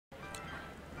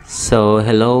So,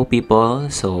 hello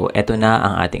people. So, eto na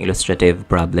ang ating illustrative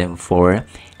problem for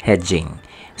hedging.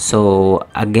 So,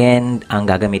 again, ang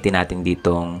gagamitin natin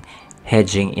ditong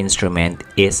hedging instrument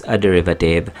is a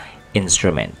derivative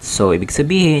instrument. So, ibig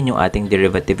sabihin, yung ating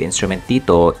derivative instrument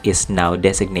dito is now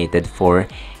designated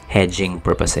for hedging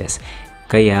purposes.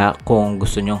 Kaya, kung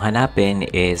gusto nyong hanapin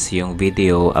is yung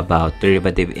video about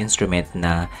derivative instrument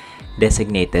na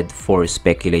designated for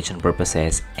speculation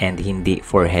purposes and hindi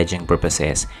for hedging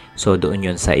purposes. So, doon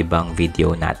yun sa ibang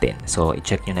video natin. So,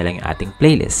 i-check nyo na lang yung ating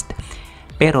playlist.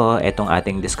 Pero, etong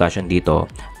ating discussion dito,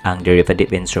 ang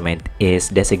derivative instrument is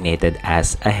designated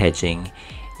as a hedging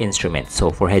instrument.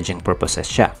 So, for hedging purposes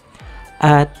siya.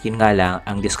 At, yun nga lang,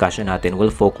 ang discussion natin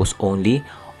will focus only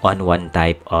on one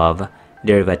type of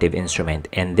derivative instrument.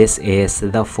 And this is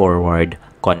the forward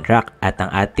contract. At ang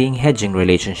ating hedging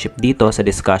relationship dito sa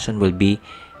discussion will be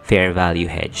fair value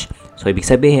hedge. So, ibig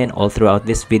sabihin, all throughout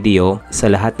this video, sa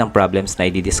lahat ng problems na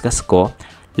i-discuss ko,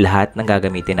 lahat ng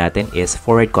gagamitin natin is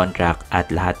forward contract at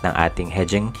lahat ng ating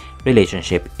hedging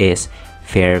relationship is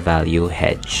fair value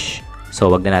hedge.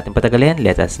 So, wag na natin patagalin.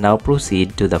 Let us now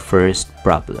proceed to the first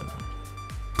problem.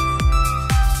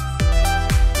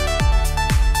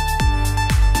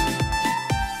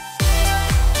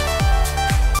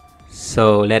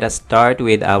 So, let us start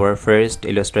with our first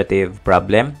illustrative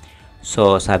problem.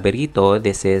 So, sabi rito,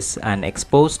 this is an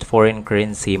exposed foreign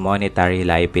currency monetary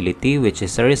liability which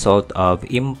is a result of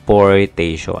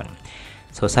importation.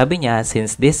 So, sabi niya,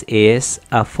 since this is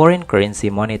a foreign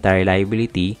currency monetary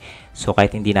liability, so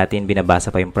kahit hindi natin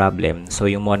binabasa pa yung problem,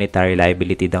 so yung monetary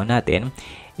liability daw natin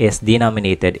is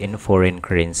denominated in foreign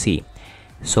currency.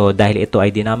 So, dahil ito ay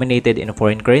denominated in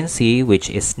foreign currency, which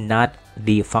is not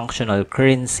the functional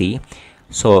currency,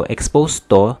 so exposed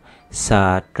to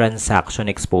sa transaction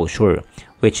exposure,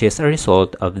 which is a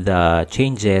result of the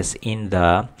changes in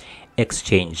the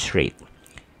exchange rate.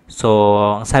 So,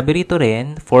 ang sabi rito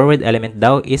rin, forward element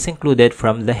daw is included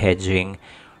from the hedging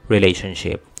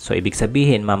relationship. So, ibig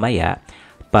sabihin, mamaya,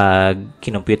 pag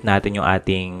kinompute natin yung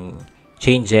ating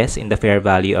changes in the fair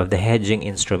value of the hedging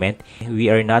instrument, we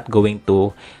are not going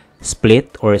to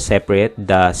split or separate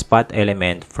the spot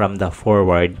element from the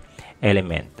forward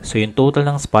element. So, yung total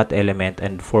ng spot element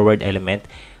and forward element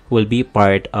will be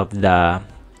part of the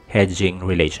hedging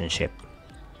relationship.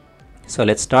 So,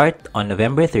 let's start. On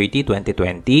November 30,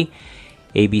 2020,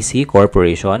 ABC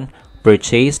Corporation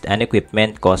purchased an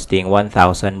equipment costing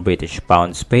 1,000 British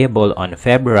pounds payable on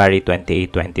February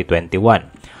 28, 2021.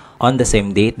 On the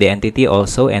same date, the entity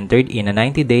also entered in a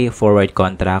 90-day forward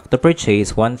contract to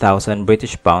purchase 1,000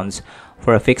 British pounds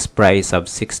for a fixed price of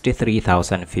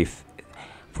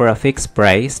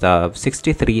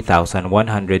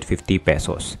 63,150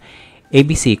 pesos.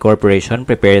 ABC Corporation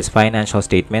prepares financial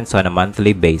statements on a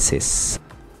monthly basis.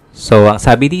 So, ang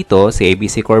sabi dito, si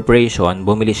ABC Corporation,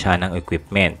 bumili siya ng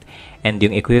equipment. And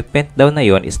yung equipment daw na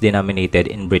yon is denominated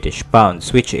in British pounds,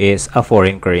 which is a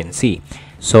foreign currency.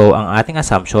 So, ang ating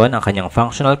assumption, ang kanyang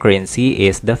functional currency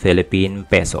is the Philippine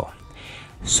peso.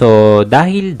 So,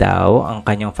 dahil daw ang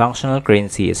kanyang functional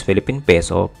currency is Philippine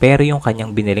peso, pero yung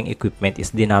kanyang biniling equipment is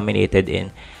denominated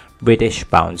in British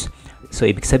pounds. So,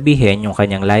 ibig sabihin, yung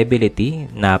kanyang liability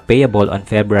na payable on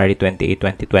February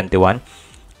 28, 2021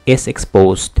 is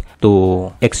exposed to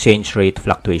exchange rate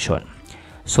fluctuation.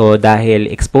 So, dahil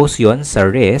exposed yon sa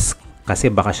risk,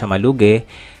 kasi baka siya malugi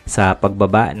sa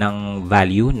pagbaba ng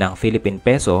value ng Philippine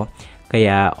peso,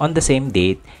 kaya on the same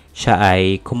date, siya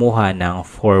ay kumuha ng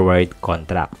forward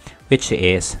contract, which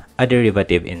is a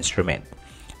derivative instrument.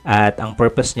 At ang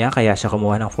purpose niya, kaya siya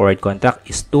kumuha ng forward contract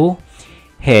is to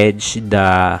hedge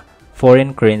the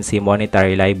foreign currency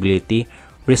monetary liability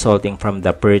resulting from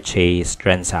the purchase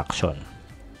transaction.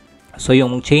 So,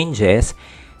 yung changes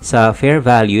sa fair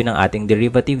value ng ating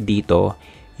derivative dito,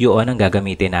 yun ang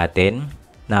gagamitin natin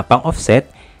na pang-offset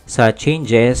sa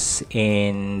changes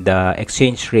in the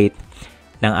exchange rate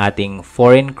ng ating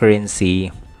foreign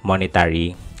currency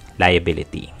monetary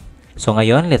liability. So,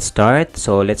 ngayon, let's start.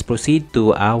 So, let's proceed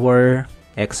to our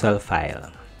Excel file.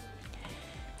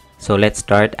 So, let's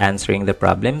start answering the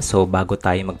problem. So, bago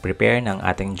tayo mag-prepare ng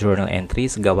ating journal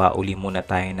entries, gawa uli muna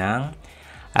tayo ng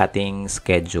ating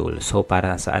schedule. So,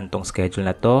 para saan tong schedule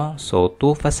na to? So,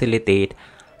 to facilitate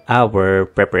our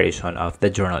preparation of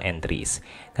the journal entries.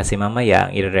 Kasi mamaya,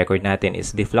 ang i-record natin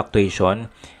is the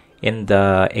fluctuation in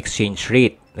the exchange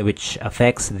rate which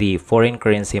affects the foreign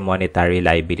currency monetary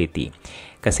liability.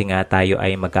 Kasi nga tayo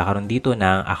ay magkakaroon dito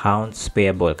ng accounts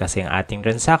payable kasi ang ating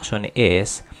transaction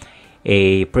is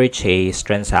a purchase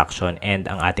transaction and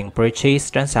ang ating purchase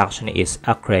transaction is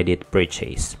a credit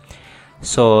purchase.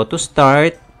 So, to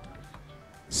start,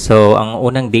 So, ang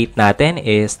unang date natin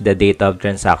is the date of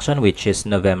transaction, which is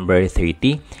November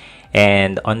 30.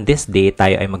 And on this date,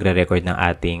 tayo ay magre-record ng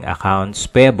ating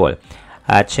accounts payable.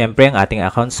 At syempre, ang ating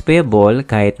accounts payable,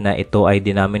 kahit na ito ay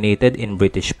denominated in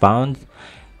British pound,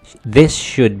 this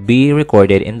should be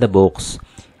recorded in the books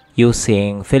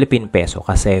using Philippine peso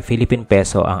kasi Philippine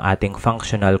peso ang ating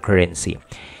functional currency.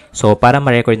 So, para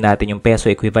ma-record natin yung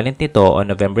peso equivalent nito on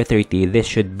November 30, this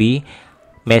should be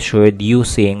measured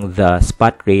using the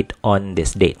spot rate on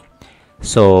this date.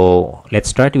 So, let's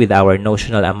start with our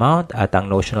notional amount. At ang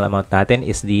notional amount natin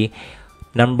is the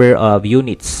number of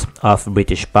units of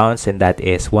British pounds, and that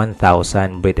is 1,000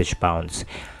 British pounds.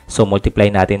 So, multiply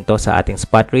natin to sa ating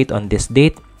spot rate on this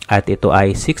date at ito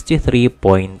ay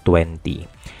 63.20.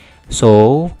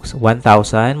 So,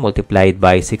 1,000 multiplied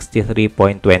by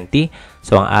 63.20.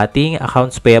 So, ang ating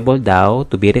accounts payable daw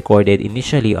to be recorded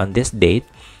initially on this date,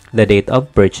 the date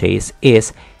of purchase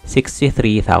is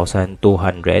 63,200,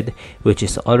 which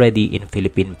is already in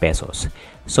Philippine pesos.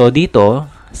 So,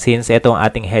 dito, since itong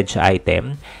ating hedge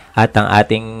item, at ang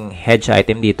ating hedge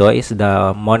item dito is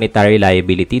the monetary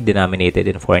liability denominated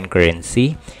in foreign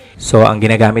currency. So, ang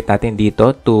ginagamit natin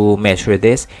dito to measure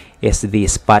this is the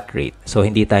spot rate. So,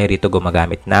 hindi tayo rito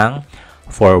gumagamit ng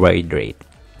forward rate.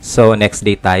 So, next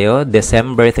date tayo,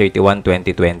 December 31,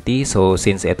 2020. So,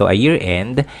 since ito ay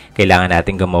year-end, kailangan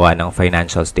natin gumawa ng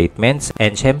financial statements.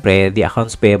 And syempre, the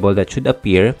accounts payable that should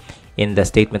appear in the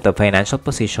statement of financial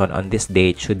position on this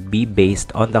date should be based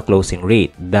on the closing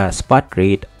rate, the spot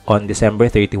rate on December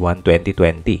 31,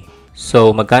 2020.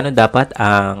 So, magkano dapat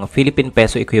ang Philippine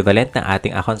peso equivalent ng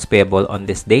ating accounts payable on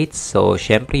this date? So,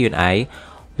 syempre yun ay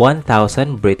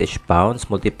 1,000 British pounds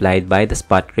multiplied by the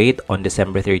spot rate on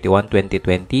December 31,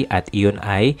 2020 at iyon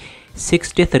ay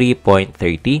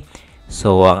 63.30.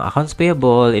 So, ang accounts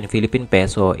payable in Philippine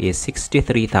peso is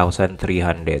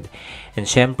 63,300. And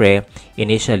syempre,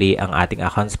 initially, ang ating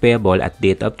accounts payable at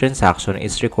date of transaction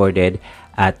is recorded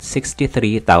at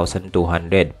 63,200.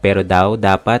 Pero daw,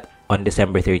 dapat on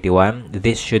December 31,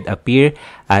 this should appear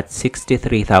at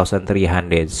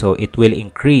 63,300. So, it will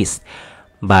increase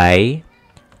by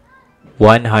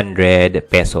 100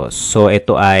 pesos. So,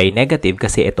 ito ay negative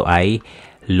kasi ito ay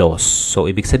loss. So,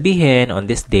 ibig sabihin, on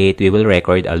this date, we will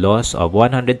record a loss of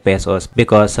 100 pesos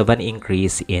because of an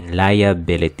increase in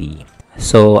liability.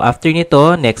 So, after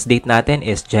nito, next date natin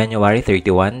is January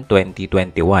 31,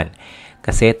 2021.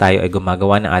 Kasi tayo ay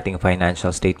gumagawa ng ating financial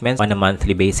statements on a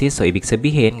monthly basis. So, ibig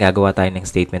sabihin, gagawa tayo ng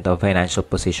statement of financial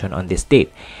position on this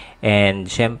date. And,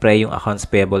 syempre, yung accounts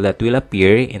payable that will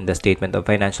appear in the statement of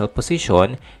financial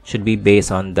position should be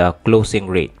based on the closing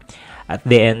rate at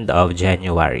the end of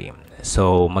January.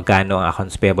 So, magkano ang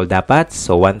accounts payable dapat?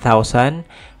 So, 1,000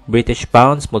 British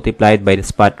pounds multiplied by the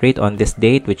spot rate on this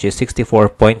date, which is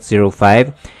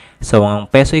 64.05. So, ang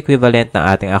peso equivalent ng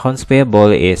ating accounts payable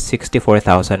is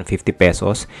 64,050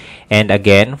 pesos. And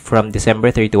again, from December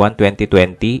 31,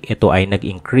 2020, ito ay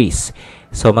nag-increase.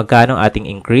 So, magkano ang ating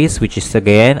increase, which is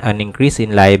again, an increase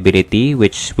in liability,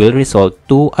 which will result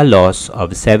to a loss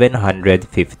of 750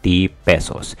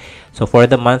 pesos. So, for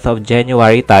the month of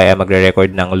January, tayo ay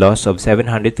magre-record ng loss of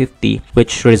 750,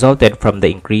 which resulted from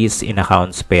the increase in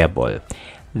accounts payable.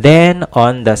 Then,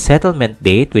 on the settlement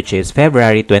date, which is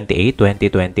February 28,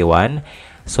 2021,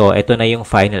 so ito na yung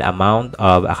final amount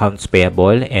of accounts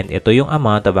payable and ito yung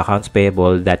amount of accounts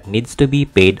payable that needs to be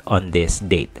paid on this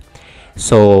date.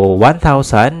 So,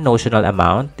 1,000 notional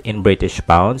amount in British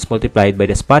pounds multiplied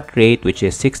by the spot rate, which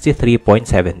is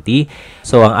 63.70.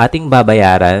 So, ang ating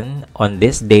babayaran on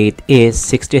this date is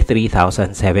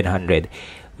 63,700,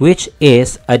 which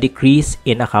is a decrease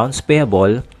in accounts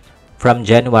payable from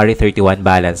January 31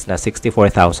 balance na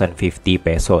 64,050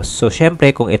 pesos. So,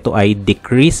 syempre, kung ito ay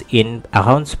decrease in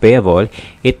accounts payable,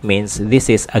 it means this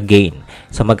is a gain.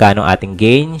 So, magkano ating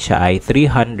gain? Siya ay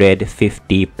 350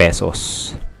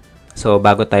 pesos. So,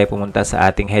 bago tayo pumunta sa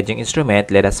ating hedging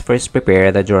instrument, let us first prepare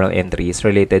the journal entries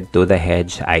related to the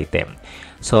hedge item.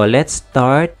 So, let's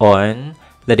start on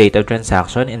the date of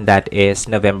transaction, and that is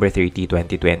November 30,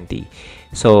 2020.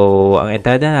 So, ang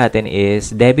entrada natin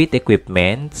is debit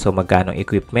equipment. So, magkano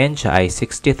equipment? Siya ay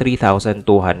 63,200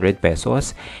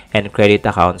 pesos and credit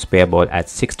accounts payable at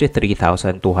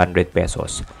 63,200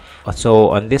 pesos.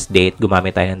 So, on this date,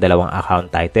 gumamit tayo ng dalawang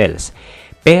account titles.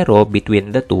 Pero,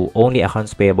 between the two, only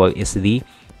accounts payable is the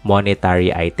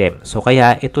monetary item. So,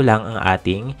 kaya ito lang ang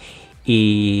ating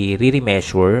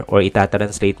i-remeasure or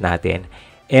itatranslate natin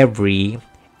every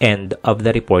end of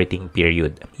the reporting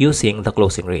period using the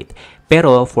closing rate.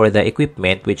 Pero for the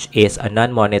equipment, which is a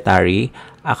non-monetary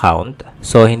account,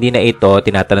 so hindi na ito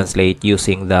tinatranslate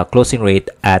using the closing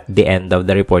rate at the end of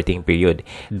the reporting period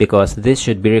because this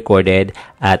should be recorded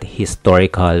at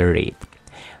historical rate.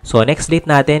 So, next date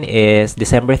natin is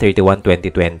December 31,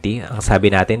 2020. Ang sabi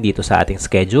natin dito sa ating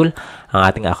schedule, ang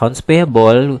ating accounts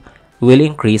payable will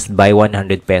increase by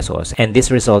 100 pesos. And this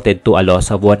resulted to a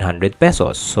loss of 100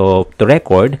 pesos. So, to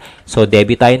record, so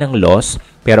debit tayo ng loss,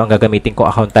 pero ang gagamitin ko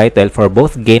account title for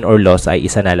both gain or loss ay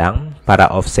isa na lang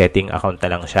para offsetting account na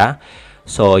lang siya.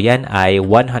 So, yan ay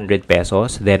 100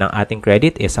 pesos. Then, ang ating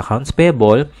credit is accounts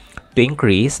payable to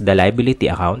increase the liability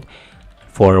account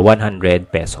for 100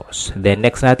 pesos. Then,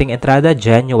 next nating entrada,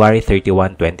 January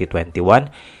 31, 2021.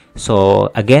 So,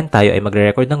 again, tayo ay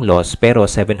magre-record ng loss, pero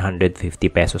 750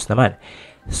 pesos naman.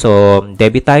 So,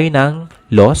 debit tayo ng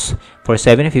loss for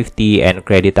 750 and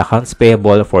credit accounts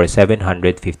payable for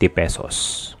 750 pesos.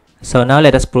 So, now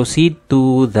let us proceed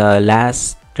to the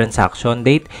last transaction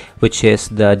date, which is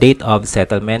the date of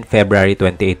settlement, February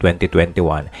 28,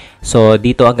 2021. So,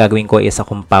 dito ang gagawin ko is a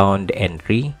compound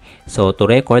entry. So, to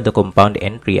record the compound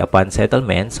entry upon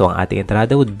settlement, so ang ating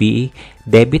entrada would be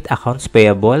debit accounts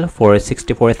payable for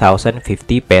 64,050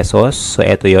 pesos. So,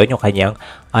 ito yon yung kanyang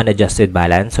unadjusted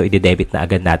balance. So, i-debit na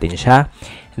agad natin siya.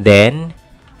 Then,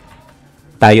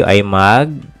 tayo ay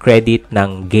mag-credit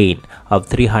ng gain of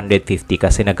 350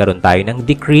 kasi nagkaroon tayo ng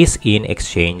decrease in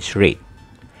exchange rate.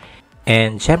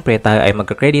 And, syempre, tayo ay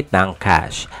magka-credit ng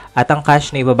cash. At ang cash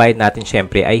na ibabayad natin,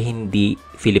 syempre, ay hindi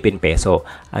Philippine peso.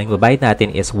 Ang ibabayad natin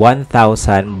is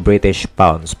 1,000 British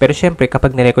pounds. Pero, syempre,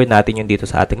 kapag nirecord natin yung dito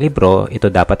sa ating libro,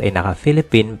 ito dapat ay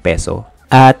naka-Philippine peso.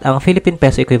 At ang Philippine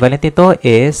peso equivalent nito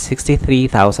is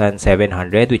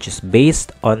 63,700, which is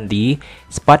based on the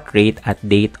spot rate at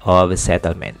date of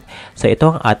settlement. So,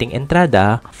 ito ang ating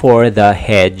entrada for the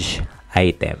hedge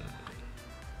item.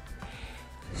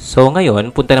 So,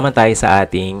 ngayon, punta naman tayo sa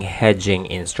ating hedging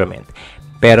instrument.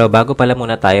 Pero bago pala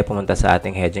muna tayo pumunta sa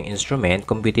ating hedging instrument,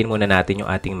 computein muna natin yung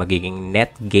ating magiging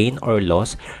net gain or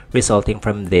loss resulting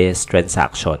from this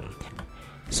transaction.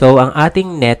 So, ang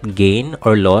ating net gain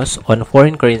or loss on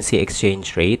foreign currency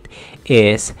exchange rate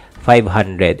is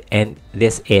 500 and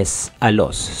this is a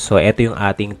loss. So, ito yung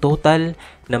ating total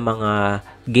na mga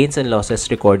gains and losses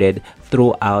recorded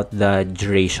throughout the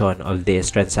duration of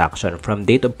this transaction from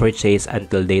date of purchase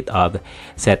until date of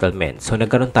settlement. So,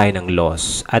 nagkaroon tayo ng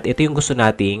loss. At ito yung gusto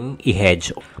nating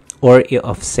i-hedge or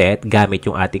i-offset gamit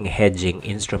yung ating hedging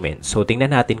instrument. So,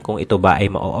 tingnan natin kung ito ba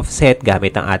ay ma-offset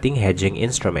gamit ang ating hedging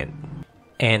instrument.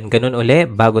 And ganun uli,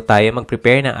 bago tayo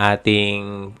mag-prepare ng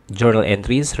ating journal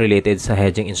entries related sa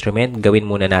hedging instrument, gawin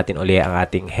muna natin uli ang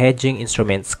ating hedging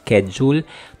instrument schedule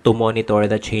to monitor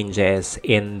the changes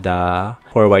in the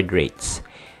forward rates.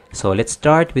 So, let's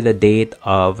start with the date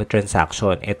of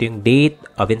transaction. Ito yung date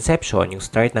of inception, yung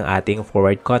start ng ating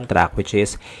forward contract, which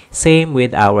is same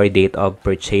with our date of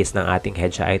purchase ng ating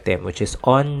hedge item, which is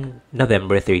on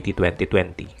November 30,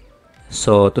 2020.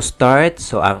 So, to start,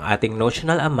 so ang ating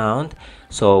notional amount,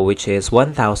 so which is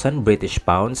 1,000 British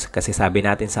pounds, kasi sabi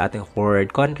natin sa ating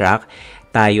forward contract,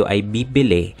 tayo ay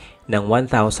bibili ng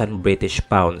 1,000 British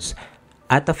pounds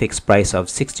at a fixed price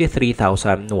of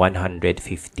 63,150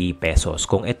 pesos.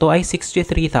 Kung ito ay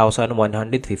 63,150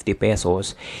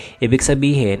 pesos, ibig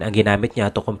sabihin, ang ginamit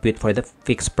niya to compute for the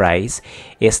fixed price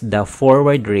is the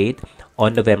forward rate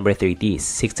on November 30,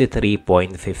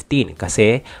 63.15.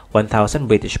 Kasi 1,000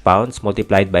 British pounds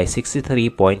multiplied by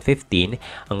 63.15,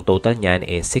 ang total niyan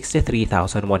is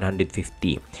 63,150.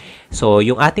 So,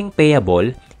 yung ating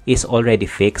payable is already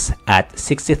fixed at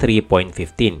 63.15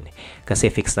 kasi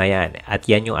fixed na yan. At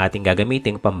yan yung ating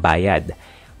gagamiting pambayad,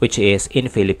 which is in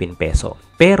Philippine peso.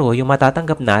 Pero yung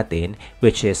matatanggap natin,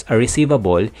 which is a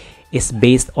receivable, is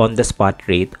based on the spot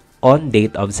rate on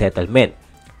date of settlement.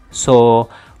 So,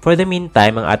 for the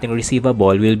meantime, ang ating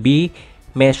receivable will be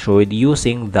measured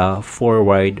using the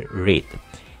forward rate.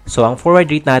 So, ang forward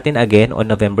rate natin again on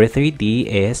November 30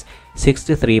 is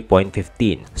 63.15.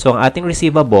 So, ang ating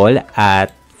receivable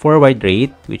at forward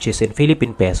rate, which is in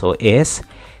Philippine peso, is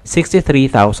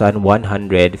 63,150,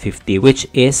 which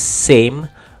is same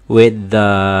with the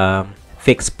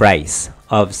fixed price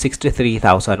of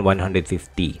 63,150.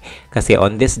 Kasi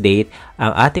on this date,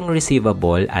 ang ating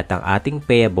receivable at ang ating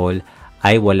payable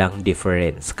ay walang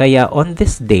difference. Kaya on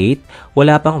this date,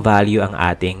 wala pang value ang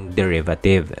ating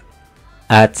derivative.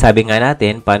 At sabi nga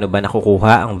natin, paano ba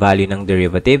nakukuha ang value ng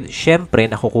derivative? Siyempre,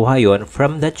 nakukuha yon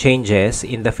from the changes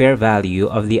in the fair value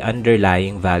of the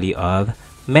underlying value of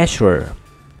measure.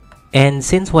 And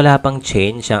since wala pang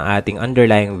change ang ating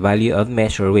underlying value of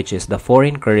measure, which is the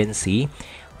foreign currency,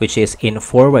 which is in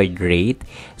forward rate.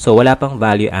 So, wala pang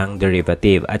value ang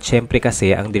derivative. At syempre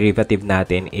kasi, ang derivative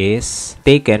natin is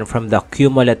taken from the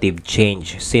cumulative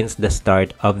change since the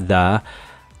start of the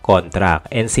contract.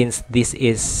 And since this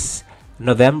is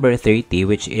November 30,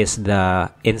 which is the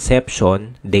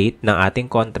inception date ng ating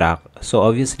contract, so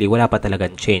obviously, wala pa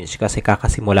talagang change kasi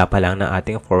kakasimula pa lang ng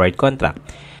ating forward contract.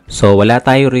 So, wala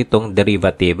tayo ritong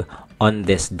derivative on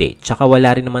this date. Tsaka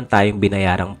wala rin naman tayong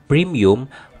binayarang premium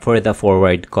for the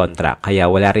forward contract. Kaya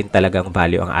wala rin talagang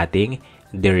value ang ating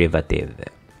derivative.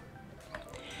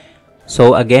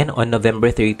 So, again, on November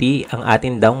 30, ang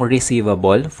ating daw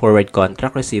receivable, forward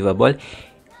contract receivable,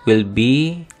 will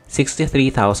be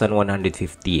 63,150.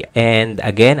 And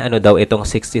again, ano daw itong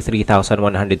 63,150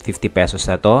 pesos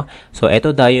na to? So, ito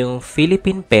daw yung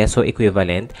Philippine peso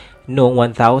equivalent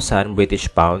noong 1,000 British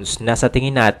pounds na sa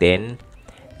tingin natin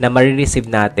na marireceive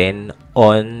natin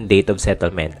on date of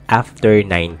settlement after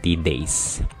 90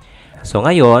 days. So,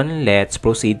 ngayon, let's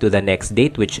proceed to the next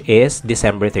date which is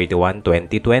December 31,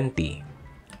 2020.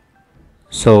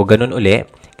 So, ganun uli,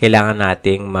 kailangan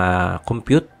nating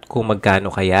ma-compute kung magkano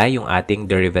kaya yung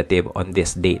ating derivative on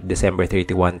this date, December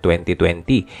 31,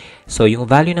 2020. So, yung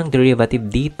value ng derivative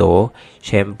dito,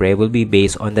 syempre, will be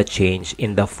based on the change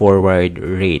in the forward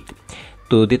rate.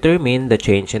 To determine the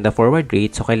change in the forward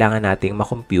rate, so kailangan nating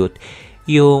makompute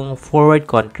yung forward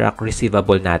contract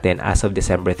receivable natin as of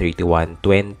December 31,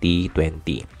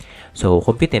 2020. So,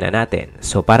 compute na natin.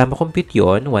 So, para makompute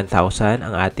yun, 1,000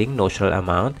 ang ating notional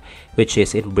amount, which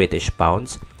is in British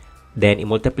pounds. Then,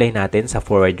 i-multiply natin sa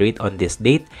forward rate on this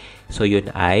date. So,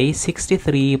 yun ay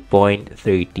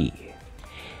 63.30.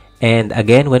 And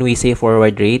again, when we say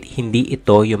forward rate, hindi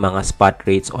ito yung mga spot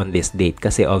rates on this date.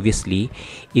 Kasi obviously,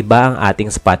 iba ang ating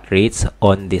spot rates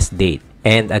on this date.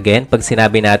 And again, pag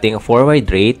sinabi nating forward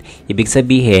rate, ibig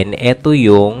sabihin, ito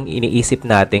yung iniisip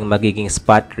nating magiging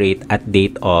spot rate at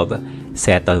date of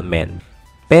settlement.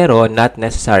 Pero, not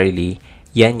necessarily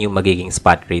yan yung magiging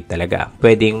spot rate talaga.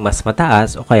 Pwedeng mas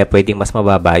mataas o kaya pwedeng mas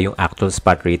mababa yung actual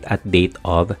spot rate at date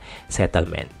of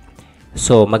settlement.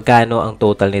 So, magkano ang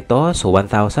total nito? So,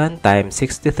 1,000 times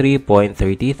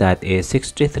 63.30, that is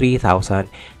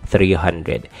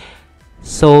 63,300.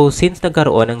 So, since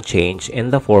nagkaroon ng change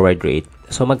in the forward rate,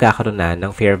 so magkakaroon na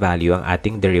ng fair value ang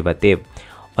ating derivative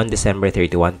on December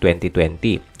 31,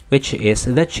 2020, which is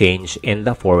the change in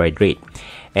the forward rate.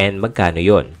 And magkano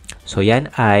yon? So,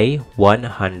 yan ay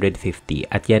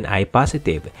 150 at yan ay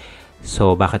positive.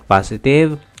 So, bakit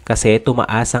positive? Kasi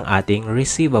tumaas ang ating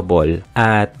receivable.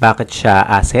 At bakit siya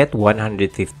asset?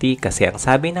 150 kasi ang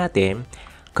sabi natin,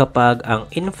 kapag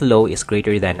ang inflow is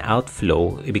greater than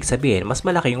outflow, ibig sabihin, mas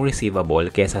malaki yung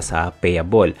receivable kesa sa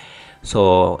payable.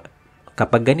 So,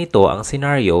 kapag ganito ang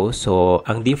scenario, so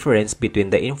ang difference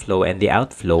between the inflow and the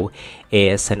outflow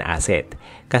is an asset.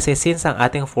 Kasi since ang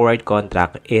ating forward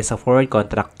contract is a forward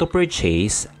contract to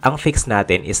purchase, ang fix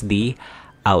natin is the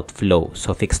outflow.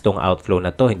 So, fixed tong outflow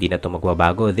na to, hindi na to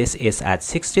magbabago. This is at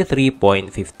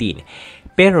 63.15.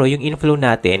 Pero, yung inflow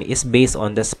natin is based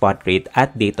on the spot rate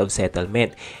at date of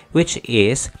settlement, which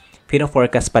is,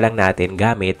 pino-forecast pa lang natin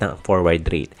gamit ng forward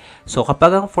rate. So,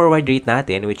 kapag ang forward rate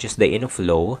natin, which is the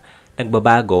inflow,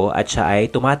 nagbabago at siya ay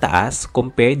tumataas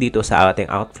compared dito sa ating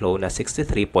outflow na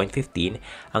 63.15,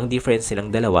 ang difference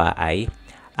nilang dalawa ay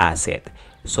asset.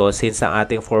 So, since ang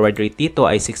ating forward rate dito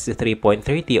ay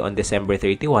 63.30 on December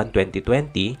 31,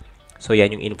 2020, so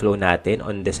yan yung inflow natin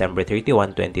on December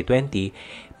 31, 2020,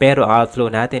 pero ang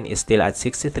outflow natin is still at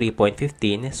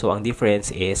 63.15, so ang difference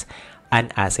is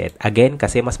an asset. Again,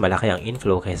 kasi mas malaki ang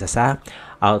inflow kaysa sa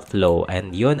outflow,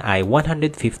 and yun ay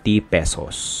 150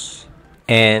 pesos.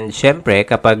 And syempre,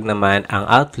 kapag naman ang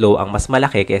outflow ang mas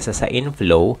malaki kaysa sa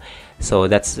inflow, so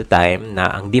that's the time na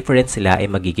ang difference sila ay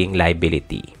magiging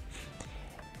liability.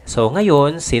 So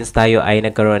ngayon, since tayo ay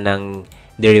nagkaroon ng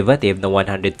derivative na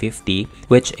 150,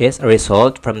 which is a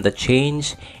result from the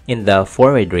change in the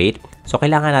forward rate, so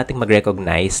kailangan nating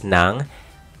mag-recognize ng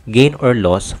gain or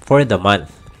loss for the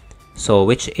month. So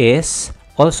which is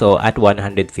also at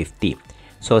 150.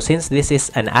 So, since this is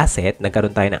an asset,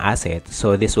 nagkaroon tayo ng asset,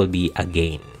 so this will be a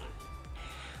gain.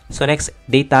 So, next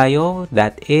date tayo,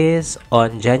 that is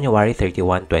on January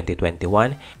 31,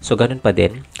 2021. So, ganun pa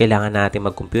din, kailangan natin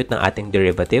mag-compute ng ating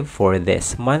derivative for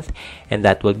this month, and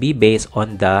that will be based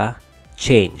on the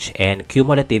change and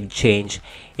cumulative change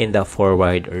in the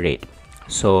forward rate.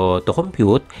 So, to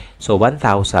compute, so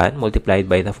 1,000 multiplied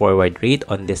by the forward rate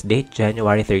on this date,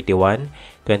 January 31,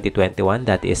 2021,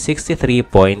 that is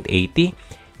 63.80.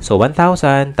 So,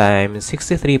 1,000 times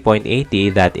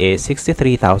 63.80, that is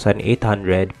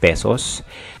 63,800 pesos.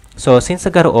 So, since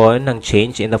nagkaroon ng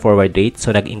change in the forward rate,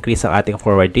 so nag-increase ang ating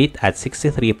forward rate at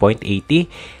 63.80.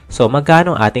 So,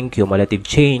 magkano ang ating cumulative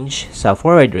change sa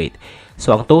forward rate?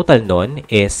 So, ang total nun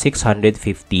is 650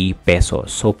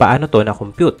 pesos. So, paano to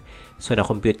na-compute? So,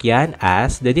 na-compute yan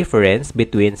as the difference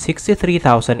between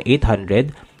 63,800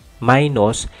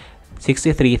 minus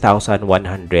 63,150.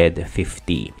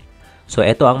 So,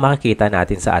 ito ang makikita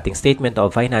natin sa ating statement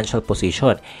of financial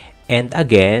position. And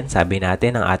again, sabi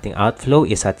natin ang ating outflow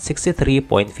is at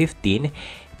 63.15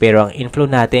 pero ang inflow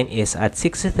natin is at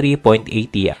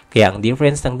 63.80. Kaya ang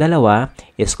difference ng dalawa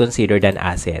is considered an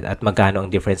asset. At magkano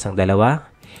ang difference ng dalawa?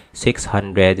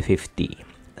 650.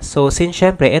 So, since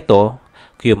syempre ito,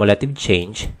 cumulative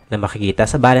change na makikita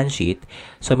sa balance sheet,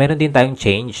 so meron din tayong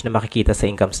change na makikita sa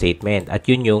income statement at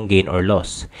yun yung gain or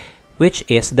loss, which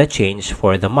is the change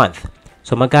for the month.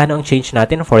 So, magkano ang change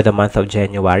natin for the month of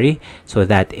January? So,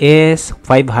 that is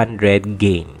 500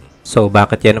 gain. So,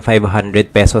 bakit yan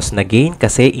 500 pesos na gain?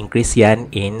 Kasi increase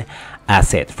yan in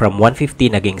asset. From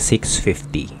 150 naging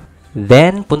 650.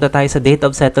 Then, punta tayo sa date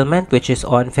of settlement which is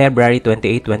on February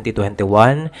 28,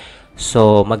 2021.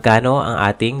 So, magkano ang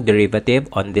ating derivative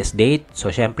on this date?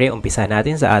 So, syempre, umpisa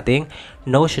natin sa ating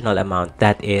notional amount.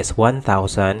 That is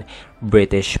 1,000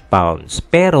 British pounds.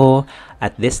 Pero,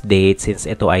 at this date, since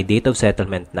ito ay date of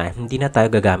settlement na, hindi na tayo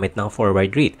gagamit ng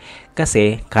forward rate.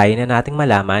 Kasi, kaya na nating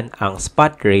malaman ang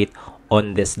spot rate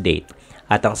on this date.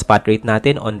 At ang spot rate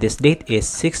natin on this date is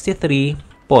 63.70.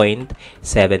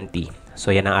 So,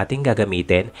 yan ang ating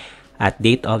gagamitin at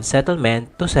date of settlement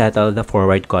to settle the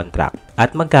forward contract.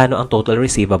 At magkano ang total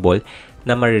receivable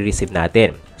na marireceive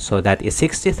natin? So, that is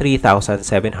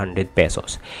 63,700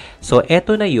 pesos. So,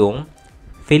 eto na yung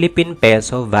Philippine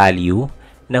peso value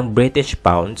ng British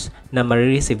pounds na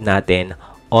marireceive natin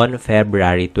on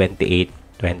February 28,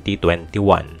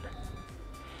 2021.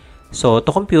 So, to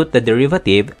compute the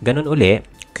derivative, ganun uli,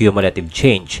 cumulative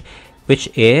change, which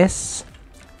is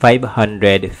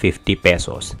 550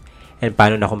 pesos. And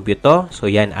paano na-compute to? So,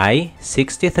 yan ay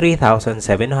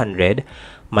 63,700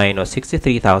 minus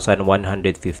 63,150.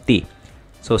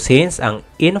 So, since ang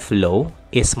inflow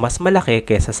is mas malaki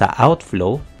kesa sa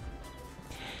outflow,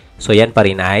 so yan pa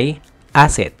rin ay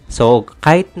asset. So,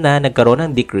 kahit na nagkaroon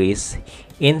ng decrease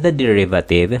in the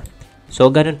derivative, so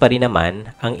ganun pa rin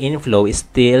naman, ang inflow is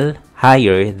still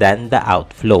higher than the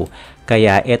outflow.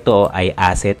 Kaya ito ay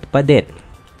asset pa din.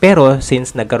 Pero,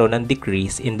 since nagkaroon ng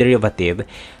decrease in derivative,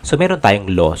 so meron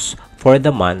tayong loss for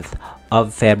the month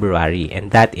of February.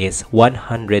 And that is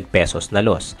 100 pesos na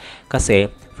loss. Kasi,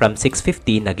 from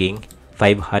 650 naging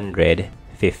 550.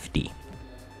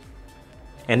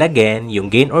 And again, yung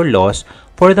gain or loss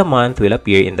for the month will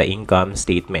appear in the income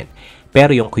statement. Pero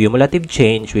yung cumulative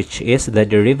change, which is the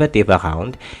derivative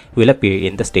account, will appear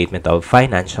in the statement of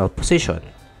financial position.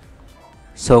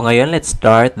 So ngayon, let's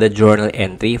start the journal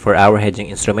entry for our hedging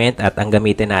instrument at ang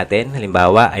gamitin natin,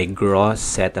 halimbawa, ay gross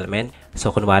settlement. So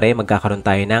kunwari, magkakaroon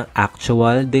tayo ng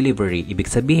actual delivery. Ibig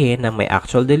sabihin ng may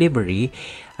actual delivery,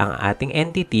 ang ating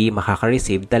entity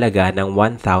makaka-receive talaga ng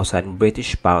 1,000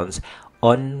 British pounds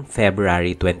on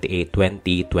February 28,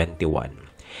 2021.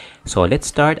 So, let's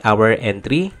start our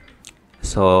entry.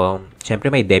 So,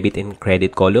 syempre may debit and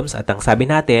credit columns at ang sabi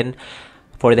natin,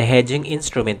 for the hedging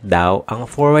instrument daw, ang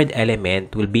forward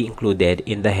element will be included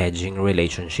in the hedging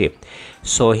relationship.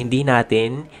 So, hindi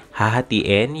natin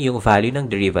hahatiin yung value ng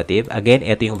derivative. Again,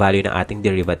 ito yung value ng ating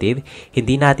derivative.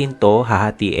 Hindi natin to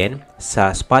hahatiin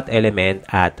sa spot element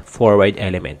at forward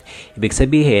element. Ibig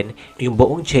sabihin, yung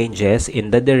buong changes in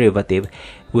the derivative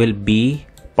will be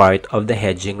part of the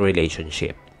hedging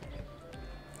relationship.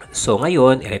 So,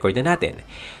 ngayon, i-record na natin.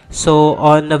 So,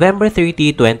 on November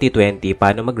 30, 2020,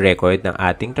 paano mag-record ng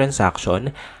ating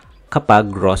transaction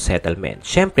kapag gross settlement?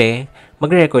 Siyempre,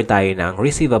 mag-record tayo ng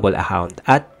receivable account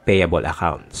at payable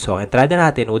account. So, ang entrada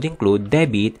natin would include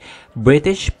debit,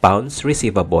 British pounds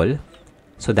receivable.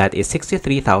 So, that is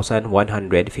 63,150.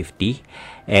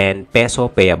 And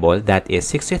peso payable, that is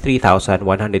 63,150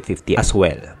 as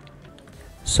well.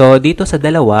 So, dito sa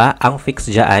dalawa, ang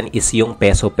fix dyan is yung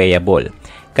peso payable.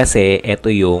 Kasi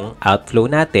ito yung outflow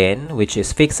natin which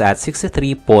is fixed at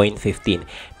 63.15.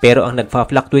 Pero ang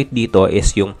nagfa-fluctuate dito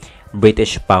is yung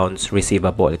British pounds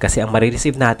receivable. Kasi ang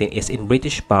marireceive natin is in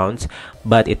British pounds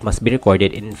but it must be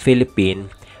recorded in Philippine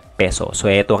peso.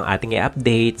 So ito ang ating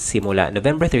i-update simula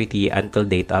November 30 until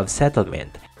date of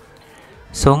settlement.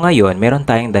 So ngayon, meron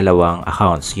tayong dalawang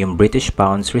accounts, yung British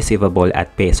pounds receivable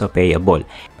at peso payable.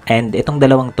 And itong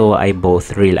dalawang to ay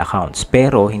both real accounts.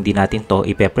 Pero hindi natin to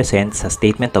ipepresent sa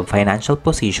statement of financial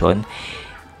position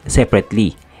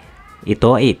separately.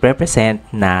 ito ay i-represent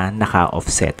na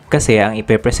naka-offset. Kasi ang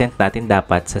i-represent natin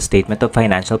dapat sa statement of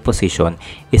financial position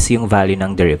is yung value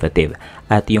ng derivative.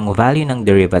 At yung value ng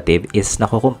derivative is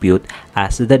nakocompute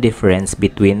as the difference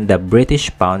between the British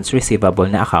pounds receivable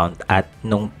na account at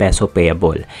nung peso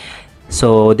payable.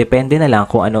 So, depende na lang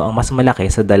kung ano ang mas malaki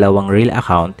sa dalawang real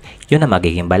account, yun ang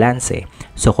magiging balanse.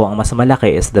 So, kung ang mas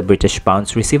malaki is the British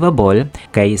pounds receivable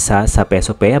kaysa sa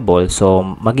peso payable, so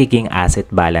magiging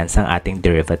asset balance ang ating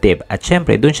derivative. At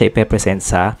syempre, dun siya ipepresent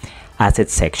sa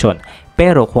asset section.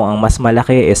 Pero kung ang mas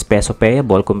malaki is peso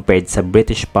payable compared sa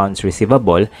British pounds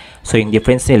receivable, so yung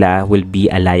difference nila will be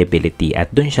a liability.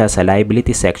 At dun siya sa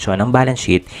liability section ng balance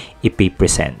sheet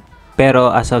ipipresent.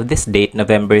 Pero as of this date,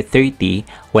 November 30,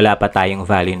 wala pa tayong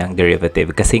value ng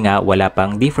derivative kasi nga wala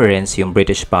pang difference yung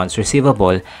British pounds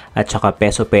receivable at saka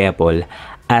peso payable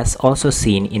as also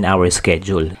seen in our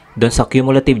schedule. Doon sa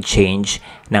cumulative change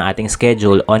ng ating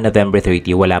schedule on November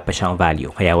 30, wala pa siyang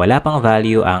value. Kaya wala pang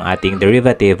value ang ating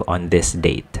derivative on this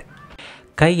date.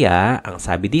 Kaya, ang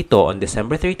sabi dito, on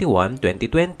December 31,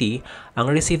 2020, ang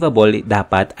receivable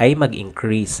dapat ay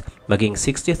mag-increase, maging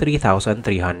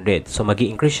 63,300. So,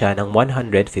 mag-increase siya ng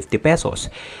 150 pesos.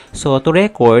 So, to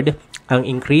record, ang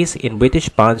increase in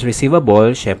British pounds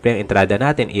receivable, syempre ang entrada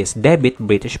natin is debit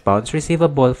British pounds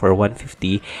receivable for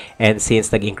 150. And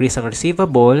since nag-increase ang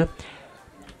receivable,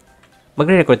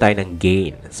 magre-record tayo ng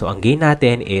gain. So, ang gain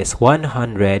natin is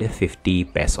 150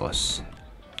 pesos.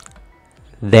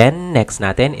 Then, next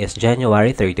natin is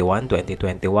January 31,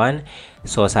 2021.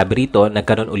 So, sabi rito,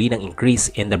 nagkaroon uli ng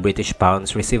increase in the British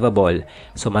pounds receivable.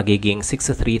 So, magiging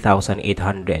 63,800.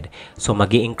 So,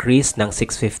 magi-increase ng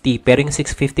 650. Pero yung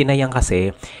 650 na yan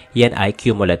kasi, yan ay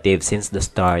cumulative since the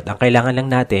start. Ang kailangan lang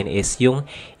natin is yung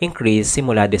increase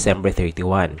simula December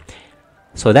 31.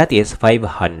 So, that is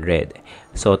 500.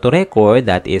 So, to record,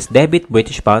 that is debit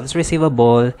British pounds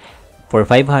receivable for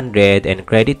 500 and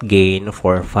credit gain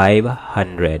for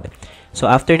 500. So,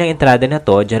 after ng entrada na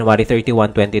to, January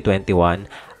 31,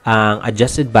 2021, ang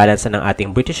adjusted balance ng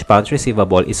ating British pounds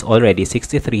receivable is already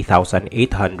 63,800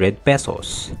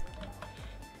 pesos.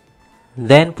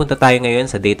 Then, punta tayo ngayon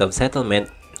sa date of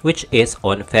settlement, which is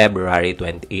on February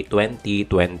 28,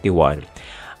 2021.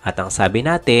 At ang sabi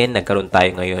natin, nagkaroon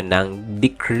tayo ngayon ng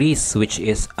decrease, which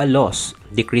is a loss.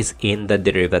 Decrease in the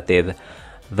derivative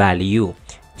value.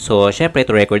 So, syempre,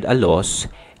 to record a loss,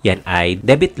 yan ay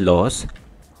debit loss,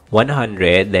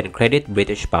 100, then credit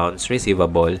British pounds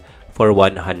receivable for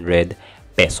 100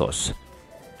 pesos.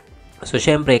 So,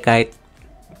 syempre,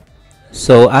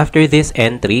 after this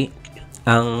entry,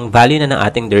 ang value na ng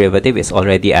ating derivative is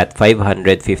already at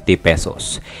 550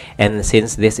 pesos. And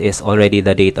since this is already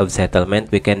the date of settlement,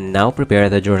 we can now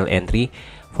prepare the journal entry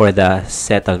for the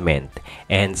settlement.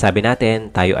 And sabi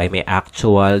natin, tayo ay may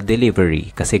actual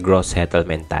delivery kasi gross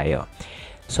settlement tayo.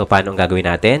 So, paano ang gagawin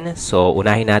natin? So,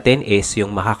 unahin natin is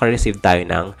yung makaka-receive tayo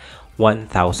ng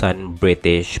 1,000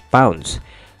 British pounds.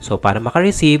 So, para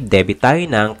maka-receive, debit tayo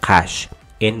ng cash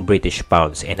in British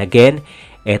pounds. And again,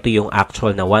 ito yung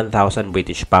actual na 1,000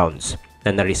 British pounds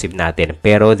na na-receive natin.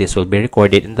 Pero this will be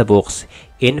recorded in the books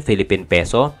in Philippine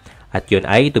peso. At yun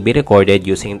ay to be recorded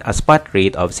using a spot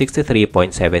rate of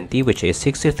 63.70, which is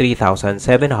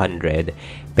 63,700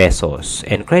 pesos.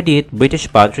 And credit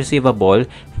British pounds receivable,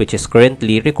 which is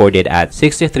currently recorded at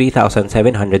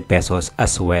 63,700 pesos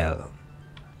as well.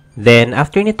 Then,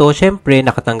 after nito, syempre,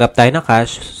 nakatanggap tayo ng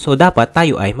cash, so dapat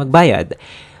tayo ay magbayad.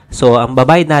 So, ang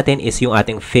babayad natin is yung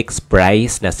ating fixed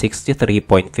price na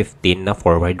 63.15 na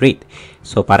forward rate.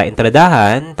 So, para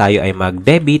entradahan, tayo ay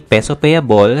mag-debit peso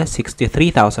payable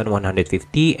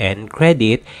 63,150 and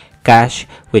credit cash,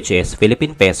 which is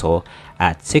Philippine peso,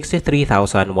 at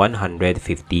 63,150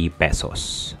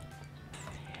 pesos.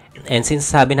 And since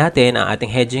sabi natin, ang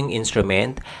ating hedging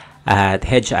instrument at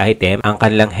hedge item, ang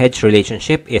kanilang hedge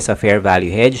relationship is a fair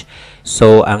value hedge.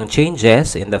 So, ang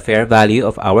changes in the fair value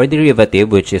of our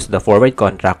derivative, which is the forward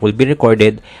contract, will be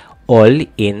recorded all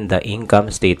in the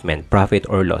income statement, profit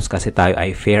or loss, kasi tayo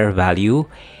ay fair value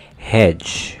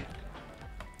hedge.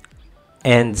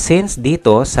 And since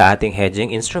dito sa ating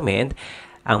hedging instrument,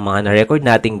 ang mga na-record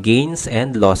nating gains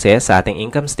and losses sa ating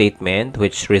income statement,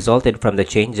 which resulted from the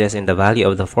changes in the value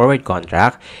of the forward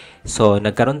contract, so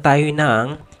nagkaroon tayo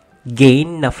ng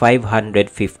gain na 550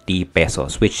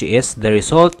 pesos, which is the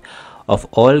result of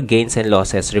all gains and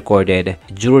losses recorded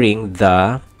during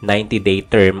the 90-day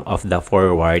term of the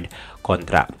forward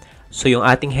contract. So, yung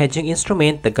ating hedging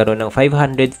instrument, nagkaroon ng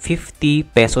 550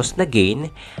 pesos na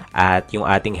gain at yung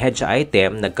ating hedge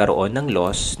item, nagkaroon ng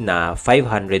loss na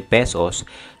 500 pesos.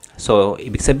 So,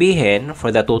 ibig sabihin, for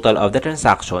the total of the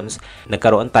transactions,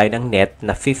 nagkaroon tayo ng net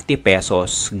na 50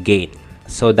 pesos gain.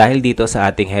 So, dahil dito sa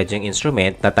ating hedging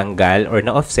instrument, natanggal or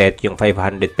na-offset yung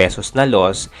 500 pesos na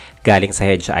loss galing sa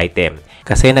hedge item.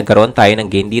 Kasi nagkaroon tayo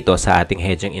ng gain dito sa ating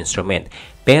hedging instrument.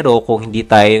 Pero kung hindi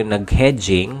tayo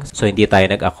nag-hedging, so hindi tayo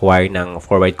nag-acquire ng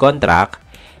forward contract,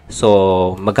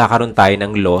 so magkakaroon tayo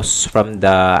ng loss from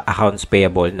the accounts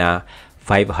payable na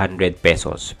 500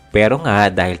 pesos. Pero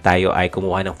nga, dahil tayo ay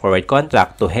kumuha ng forward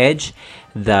contract to hedge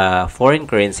the foreign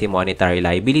currency monetary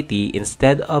liability,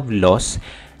 instead of loss,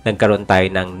 nagkaroon tayo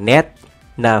ng net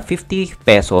na 50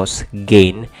 pesos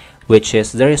gain, which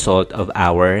is the result of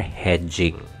our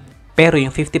hedging. Pero yung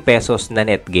 50 pesos na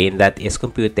net gain, that is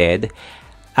computed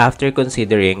after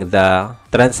considering the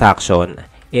transaction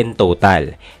in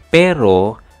total.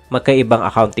 Pero, magkaibang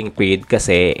accounting period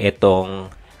kasi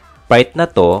itong part na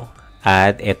to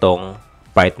at itong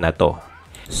part na to.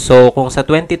 So, kung sa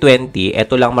 2020,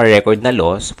 ito lang ma-record na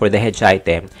loss for the hedge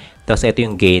item, tapos ito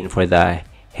yung gain for the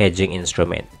hedging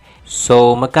instrument.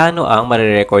 So, magkano ang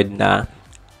ma-record na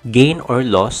gain or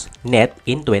loss net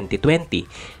in 2020?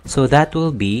 So, that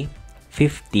will be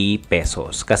 50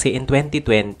 pesos. Kasi in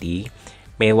 2020,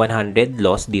 may 100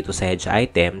 loss dito sa hedge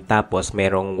item, tapos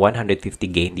merong 150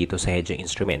 gain dito sa hedging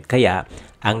instrument. Kaya,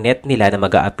 ang net nila na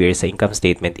mag-a-appear sa income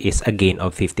statement is a gain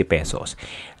of 50 pesos.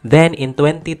 Then, in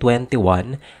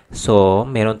 2021, so,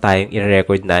 meron tayong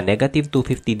i-record na negative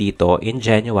 250 dito in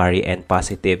January and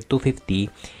positive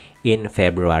 250 in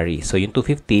February. So, yung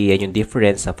 250, yan yung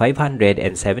difference sa 500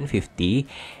 and 750.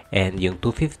 And yung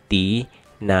 250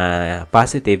 na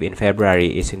positive in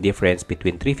February is yung difference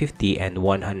between 350 and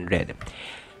 100.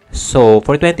 So,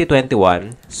 for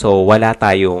 2021, so wala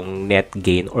tayong net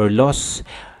gain or loss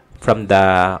from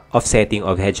the offsetting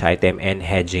of hedge item and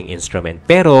hedging instrument.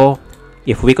 Pero,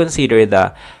 if we consider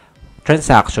the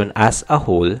transaction as a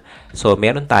whole, so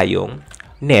meron tayong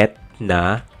net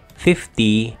na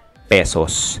 50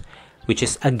 pesos, which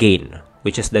is a gain,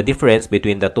 which is the difference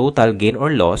between the total gain or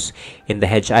loss in the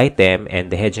hedge item and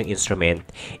the hedging instrument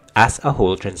as a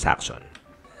whole transaction.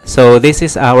 So, this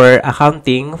is our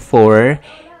accounting for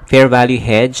fair value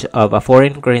hedge of a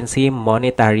foreign currency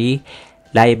monetary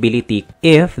liability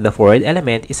if the forward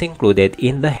element is included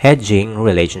in the hedging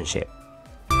relationship.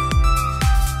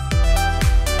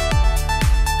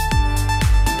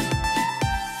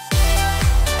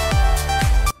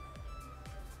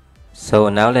 So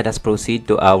now let us proceed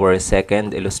to our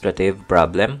second illustrative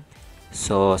problem.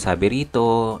 So sabi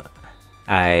rito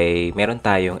ay meron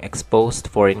tayong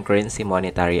exposed foreign currency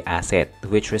monetary asset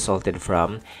which resulted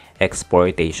from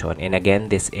exportation. And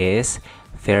again, this is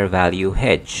fair value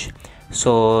hedge.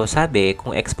 So sabi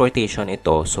kung exportation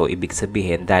ito, so ibig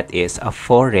sabihin that is a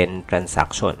foreign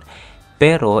transaction.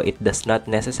 Pero it does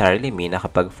not necessarily mean na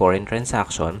kapag foreign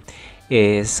transaction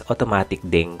is automatic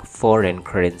ding foreign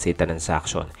currency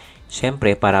transaction.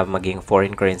 Siyempre, para maging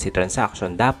foreign currency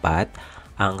transaction, dapat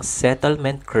ang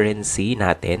settlement currency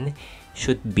natin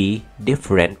should be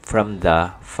different from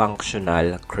the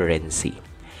functional currency.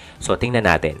 So, tingnan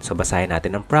natin. So, basahin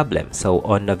natin ang problem. So,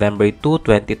 on November 2,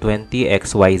 2020,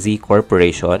 XYZ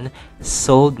Corporation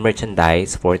sold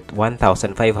merchandise for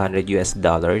 $1,500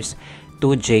 to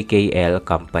JKL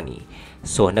Company.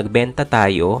 So, nagbenta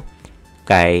tayo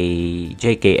kay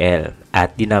JKL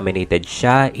at denominated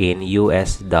siya in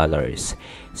US dollars.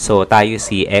 So, tayo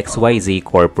si XYZ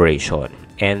Corporation.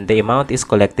 And the amount is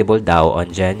collectible daw on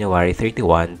January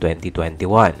 31,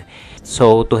 2021.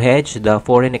 So, to hedge the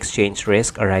foreign exchange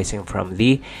risk arising from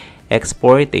the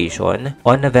exportation,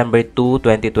 on November 2,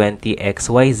 2020,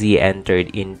 XYZ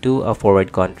entered into a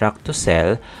forward contract to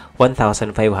sell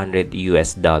 $1,500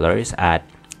 at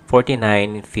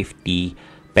 49.50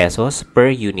 pesos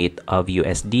per unit of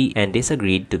USD, and this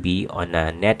agreed to be on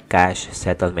a net cash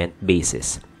settlement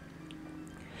basis.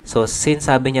 So, since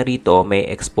sabi niya rito may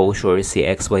exposure si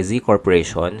XYZ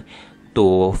Corporation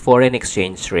to foreign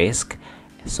exchange risk,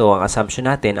 so ang assumption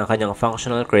natin, ang kanyang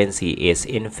functional currency is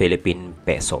in Philippine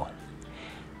peso.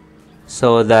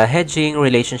 So, the hedging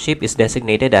relationship is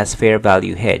designated as fair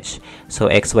value hedge. So,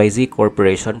 XYZ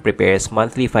Corporation prepares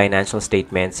monthly financial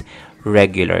statements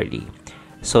regularly.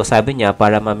 So, sabi niya,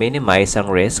 para ma-minimize ang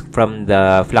risk from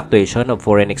the fluctuation of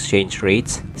foreign exchange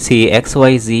rates, si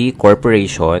XYZ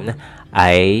Corporation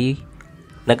ay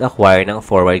nag-acquire ng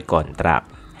forward contract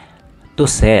to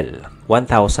sell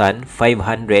 $1,500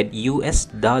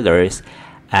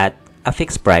 at a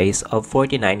fixed price of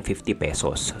 49.50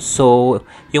 pesos. So,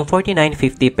 yung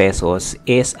 49.50 pesos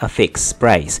is a fixed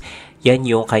price. Yan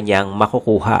yung kanyang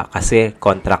makukuha kasi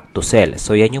contract to sell.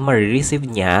 So, yan yung ma-receive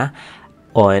niya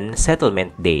on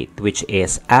settlement date, which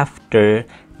is after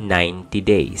 90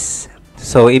 days.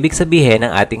 So, ibig sabihin,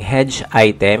 ang ating hedge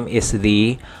item is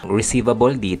the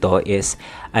receivable dito is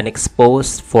an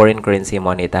exposed foreign currency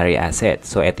monetary asset.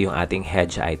 So, ito yung ating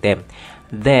hedge item.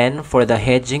 Then, for the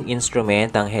hedging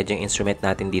instrument, ang hedging instrument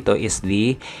natin dito is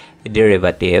the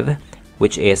derivative,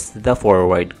 which is the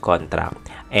forward contract.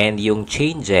 And yung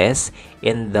changes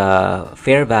in the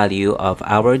fair value of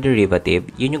our derivative,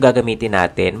 yun yung gagamitin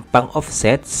natin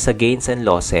pang-offset sa gains and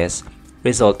losses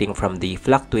resulting from the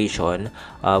fluctuation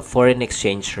of foreign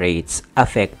exchange rates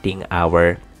affecting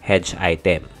our hedge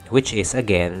item, which is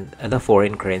again the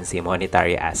foreign currency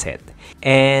monetary asset.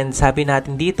 And sabi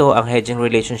natin dito, ang hedging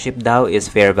relationship daw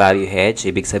is fair value hedge.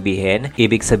 Ibig sabihin,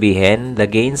 the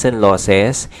gains and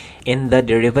losses in the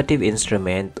derivative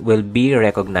instrument will be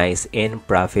recognized in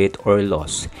profit or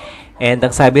loss. And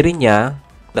ang sabi rin niya,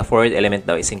 the forward element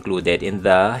daw is included in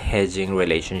the hedging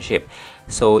relationship.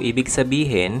 So, ibig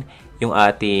sabihin, yung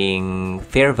ating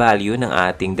fair value ng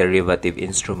ating derivative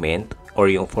instrument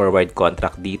or yung forward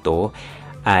contract dito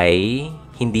ay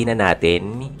hindi na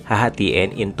natin hahatiin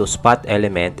into spot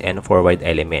element and forward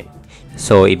element.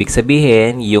 So, ibig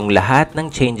sabihin, yung lahat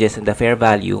ng changes in the fair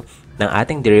value ng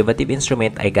ating derivative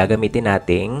instrument ay gagamitin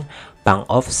nating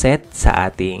pang-offset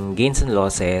sa ating gains and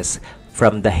losses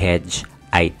from the hedge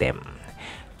item.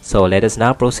 So, let us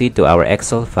now proceed to our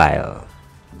Excel file.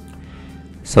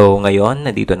 So, ngayon,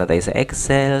 nandito na tayo sa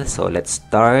Excel. So, let's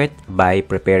start by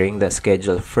preparing the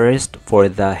schedule first for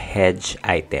the hedge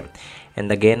item. And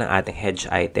again, ang ating hedge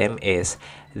item is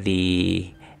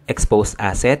the exposed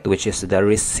asset, which is the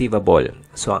receivable.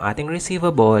 So, ang ating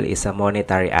receivable is a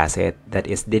monetary asset that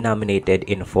is denominated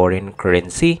in foreign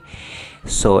currency.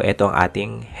 So, ito ang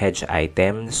ating hedge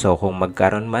item. So, kung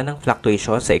magkaroon man ng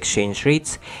fluctuation sa exchange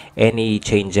rates, any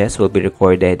changes will be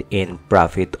recorded in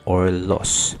profit or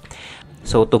loss.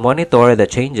 So, to monitor the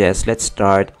changes, let's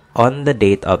start on the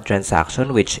date of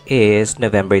transaction, which is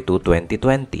November 2,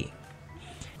 2020.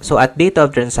 So, at date of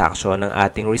transaction, ang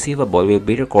ating receivable will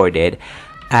be recorded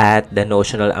at the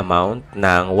notional amount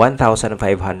ng $1,500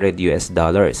 US.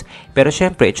 Pero,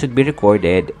 syempre, it should be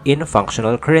recorded in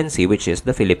functional currency, which is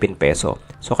the Philippine peso.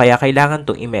 So, kaya kailangan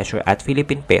itong i-measure at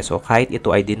Philippine peso kahit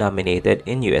ito ay denominated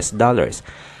in US dollars.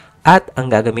 At ang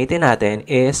gagamitin natin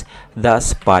is the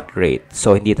spot rate.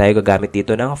 So, hindi tayo gagamit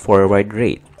dito ng forward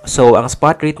rate. So, ang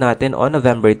spot rate natin on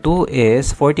November 2 is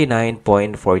 49.42.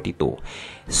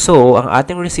 So, ang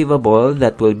ating receivable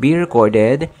that will be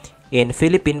recorded in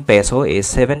Philippine peso is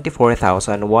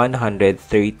 74,130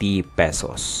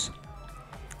 pesos.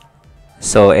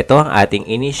 So, ito ang ating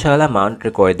initial amount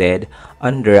recorded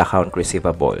under account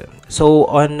receivable. So,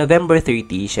 on November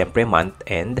 30, syempre month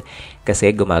end, kasi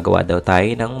gumagawa daw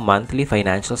tayo ng monthly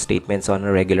financial statements on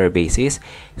a regular basis.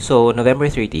 So,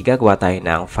 November 30, gagawa tayo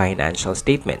ng financial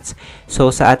statements. So,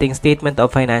 sa ating statement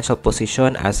of financial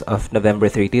position as of November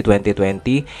 30,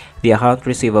 2020, the account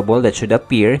receivable that should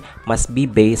appear must be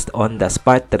based on the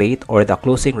spot rate or the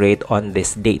closing rate on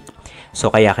this date.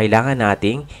 So, kaya kailangan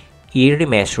nating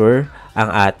i-remeasure ang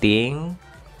ating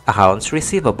accounts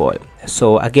receivable.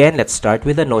 So again, let's start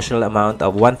with the notional amount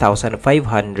of $1,500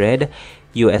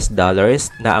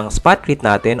 na ang spot rate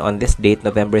natin on this date,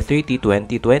 November 30,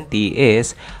 2020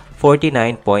 is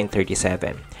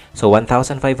 49.37. So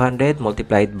 1,500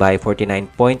 multiplied by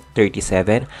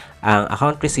 49.37, ang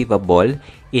account receivable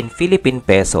in Philippine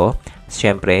peso,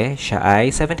 syempre, siya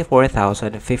ay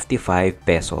 74,055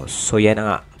 pesos. So yan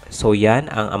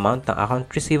ang amount ng account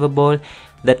receivable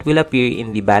that will appear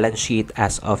in the balance sheet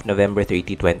as of November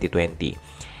 30, 2020.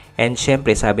 And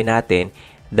syempre, sabi natin,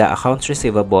 the accounts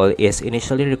receivable is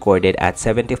initially recorded at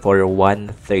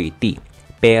 74,130.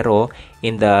 Pero,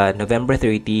 in the November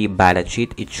 30 balance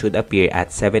sheet, it should appear at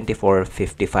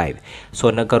 74,55. So,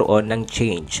 nagkaroon ng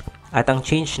change. At ang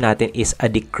change natin is a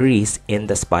decrease in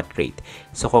the spot rate.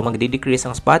 So, kung magdi-decrease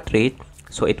ang spot rate,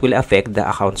 so it will affect the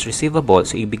accounts receivable.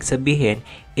 So, ibig sabihin,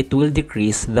 it will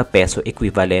decrease the peso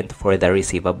equivalent for the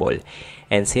receivable.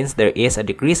 And since there is a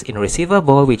decrease in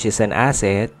receivable, which is an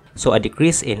asset, so a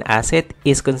decrease in asset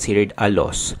is considered a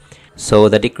loss.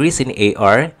 So, the decrease in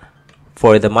AR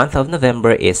for the month of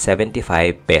November is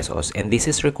 75 pesos. And this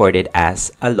is recorded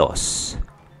as a loss.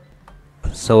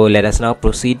 So, let us now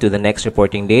proceed to the next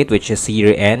reporting date, which is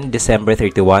year-end, December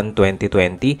 31,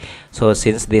 2020. So,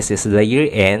 since this is the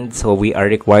year-end, so we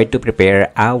are required to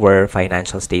prepare our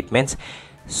financial statements.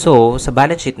 So, sa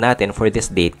balance sheet natin for this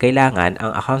date, kailangan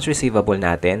ang accounts receivable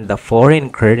natin, the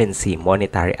foreign currency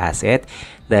monetary asset,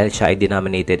 dahil siya ay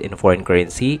denominated in foreign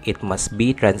currency, it must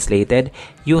be translated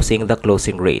using the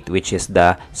closing rate, which is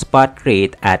the spot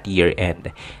rate at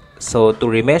year-end. So to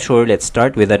remeasure, let's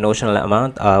start with the notional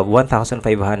amount of 1,500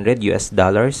 US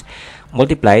dollars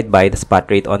multiplied by the spot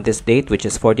rate on this date, which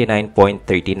is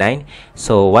 49.39.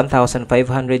 So 1,500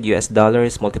 US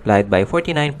dollars multiplied by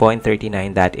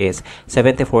 49.39, that is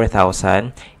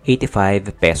 74,085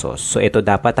 pesos. So ito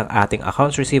dapat ang ating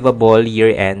accounts receivable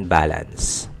year-end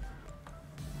balance.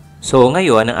 So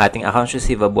ngayon, ang ating accounts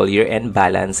receivable year-end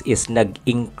balance is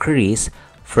nag-increase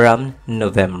from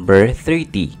November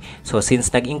 30. So,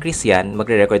 since nag-increase yan,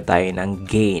 magre-record tayo ng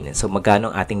gain. So, magkano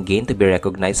ang ating gain to be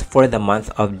recognized for the month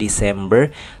of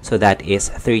December? So, that is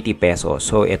 30 pesos.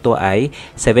 So, ito ay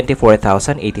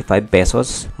 74,085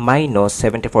 pesos minus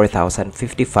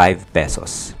 74,055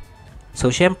 pesos. So,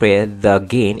 syempre, the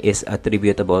gain is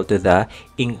attributable to the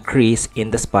increase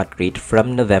in the spot rate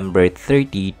from November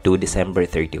 30 to December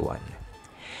 31.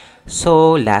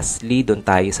 So, lastly, dun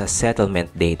tayo sa settlement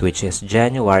date, which is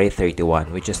January 31,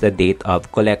 which is the date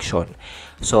of collection.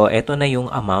 So, ito na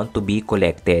yung amount to be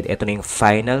collected. Ito na yung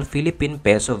final Philippine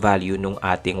peso value nung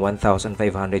ating 1,500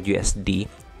 USD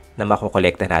na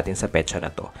makukolekta natin sa petsa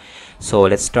na to. So,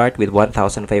 let's start with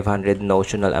 1,500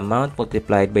 notional amount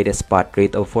multiplied by the spot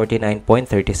rate of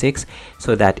 49.36.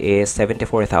 So, that is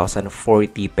 74,040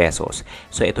 pesos.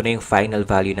 So, ito na yung final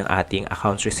value ng ating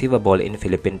accounts receivable in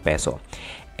Philippine peso.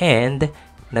 And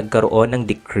nagkaroon ng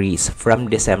decrease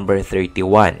from December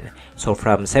 31. So,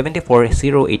 from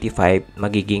 74,085,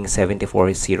 magiging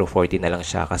 74,040 na lang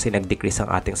siya kasi nag-decrease ang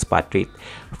ating spot rate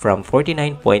from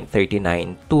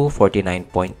 49.39 to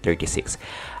 49.36.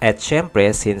 At syempre,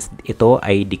 since ito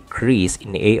ay decrease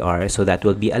in AR, so that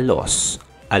will be a loss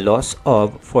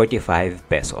of 45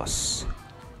 pesos.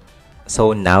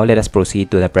 So, now let us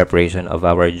proceed to the preparation of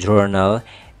our journal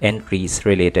entries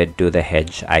related to the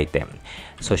hedge item.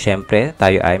 So, syempre,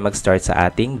 tayo ay mag-start sa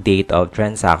ating date of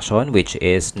transaction, which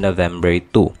is November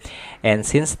 2. And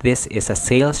since this is a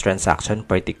sales transaction,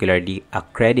 particularly a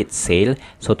credit sale,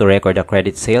 so to record a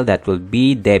credit sale, that will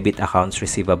be debit accounts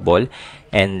receivable.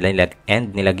 And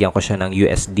nilagyan ko siya ng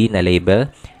USD na label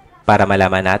para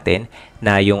malaman natin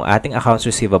na yung ating accounts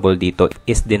receivable dito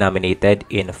is denominated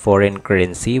in foreign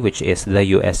currency, which is the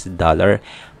US dollar.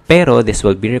 Pero this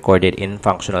will be recorded in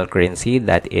functional currency,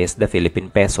 that is the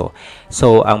Philippine peso.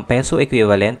 So, ang peso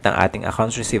equivalent ng ating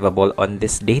accounts receivable on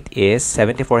this date is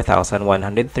 74,130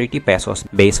 pesos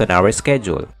based on our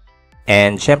schedule.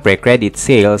 And syempre, credit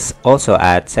sales also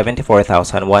at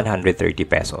 74,130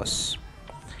 pesos.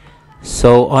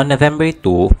 So, on November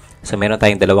 2, so meron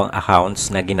tayong dalawang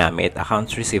accounts na ginamit,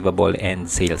 accounts receivable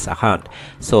and sales account.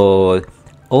 So,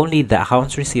 only the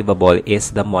accounts receivable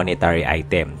is the monetary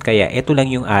item. Kaya ito lang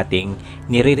yung ating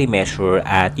nire-remeasure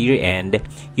at year-end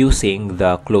using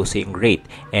the closing rate.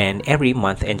 And every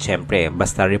month and syempre,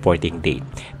 basta reporting date.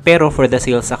 Pero for the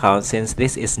sales account, since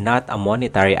this is not a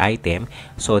monetary item,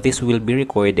 so this will be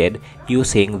recorded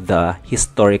using the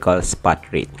historical spot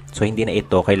rate. So hindi na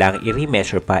ito kailangang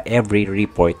i-remeasure pa every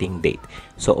reporting date.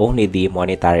 So only the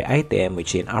monetary item,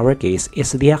 which in our case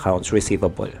is the accounts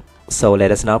receivable. So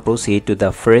let us now proceed to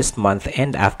the first month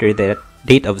end after the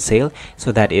date of sale.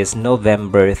 So that is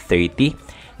November 30.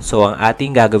 So ang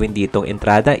ating gagawin ditong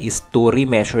entrada is to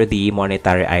remeasure the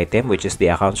monetary item, which is the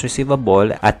accounts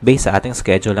receivable, at based sa ating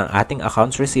schedule, ang ating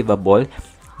accounts receivable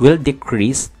will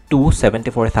decrease to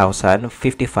 74,055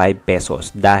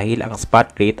 pesos dahil ang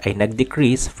spot rate ay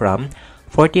nag-decrease from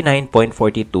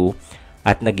 49.42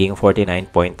 at naging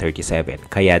 49.37.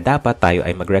 Kaya dapat tayo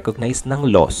ay mag-recognize ng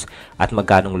loss. At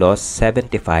magkanong loss?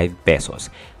 75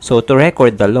 pesos. So, to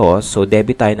record the loss, so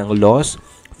debit tayo ng loss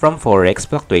from forex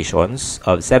fluctuations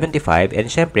of 75,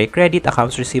 and syempre, credit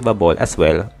accounts receivable as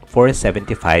well for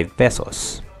 75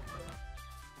 pesos.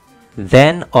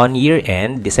 Then, on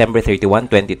year-end, December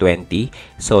 31, 2020,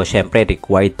 so syempre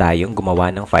required tayong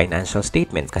gumawa ng financial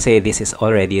statement kasi this is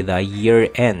already the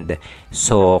year-end.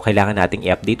 So, kailangan nating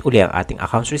i-update uli ang ating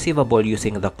accounts receivable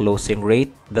using the closing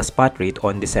rate, the spot rate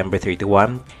on December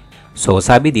 31. So,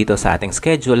 sabi dito sa ating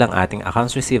schedule, ang ating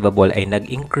accounts receivable ay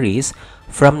nag-increase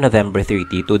from November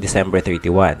 30 to December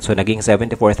 31. So, naging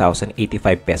 74,085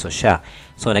 pesos siya.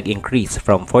 So, nag-increase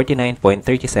from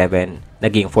 49.37,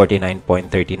 naging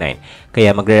 49.39.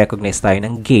 Kaya magre-recognize tayo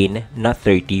ng gain na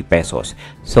 30 pesos.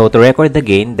 So, to record the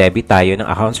gain, debit tayo ng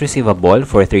accounts receivable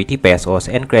for 30 pesos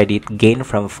and credit gain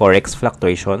from forex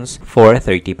fluctuations for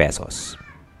 30 pesos.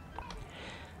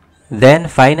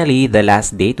 Then, finally, the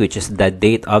last date, which is the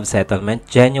date of settlement,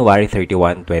 January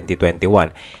 31,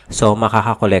 2021. So,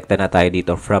 makakakolekta na tayo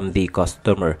dito from the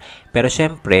customer. Pero,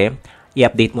 syempre,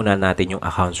 i-update muna natin yung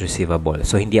accounts receivable.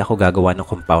 So, hindi ako gagawa ng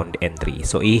compound entry.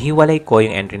 So, ihiwalay ko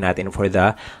yung entry natin for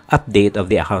the update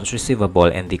of the accounts receivable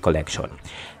and the collection.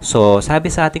 So, sabi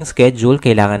sa ating schedule,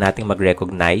 kailangan nating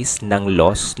mag-recognize ng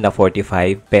loss na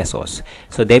 45 pesos.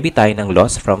 So, debit tayo ng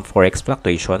loss from forex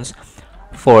fluctuations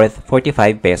for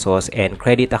 45 pesos and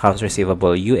credit accounts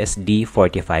receivable USD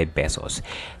 45 pesos.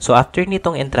 So after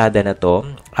nitong entrada na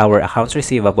to, our accounts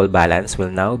receivable balance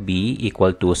will now be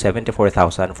equal to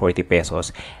 74,040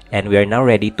 pesos and we are now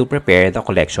ready to prepare the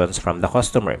collections from the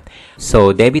customer.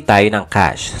 So debit tayo ng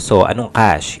cash. So anong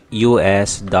cash?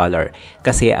 US dollar.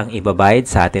 Kasi ang ibabayad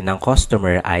sa atin ng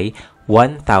customer ay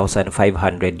 1,500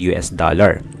 US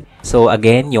dollar. So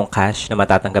again, yung cash na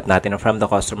matatanggap natin from the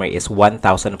customer is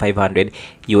 1,500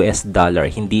 US dollar.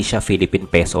 Hindi siya Philippine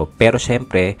peso. Pero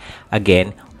syempre,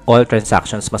 again, all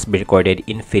transactions must be recorded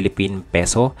in Philippine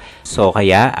peso. So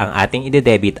kaya, ang ating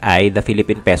ide-debit ay the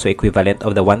Philippine peso equivalent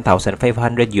of the 1,500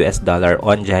 US dollar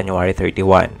on January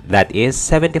 31. That is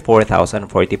 74,040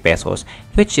 pesos,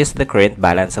 which is the current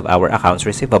balance of our accounts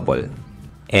receivable.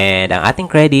 And ang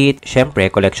ating credit, syempre,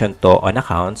 collection to on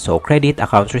account. So, credit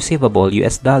accounts receivable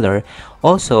US dollar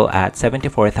also at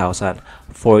 74,040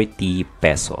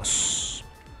 pesos.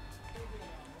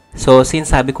 So,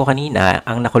 since sabi ko kanina,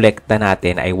 ang nakolekta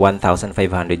natin ay 1,500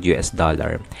 US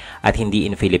dollar at hindi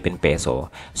in Philippine peso.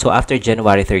 So, after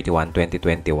January 31,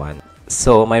 2021,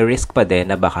 so may risk pa din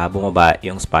na baka bumaba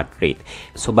yung spot rate.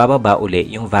 So, bababa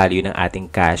uli yung value ng ating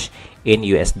cash in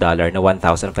US dollar na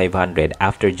 1,500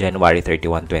 after January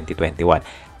 31, 2021.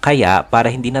 Kaya, para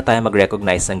hindi na tayo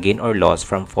mag-recognize ng gain or loss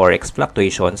from forex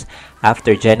fluctuations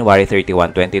after January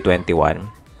 31, 2021,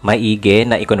 maigi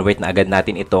na i-convert na agad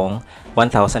natin itong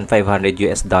 1,500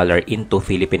 US dollar into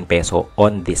Philippine peso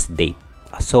on this date.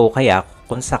 So, kaya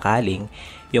kung sakaling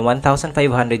yung 1,500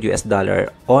 US dollar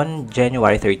on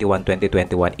January 31,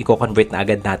 2021, i-convert na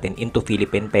agad natin into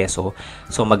Philippine peso.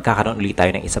 So, magkakaroon ulit tayo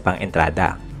ng isa pang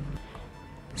entrada.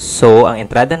 So, ang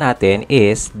entrada natin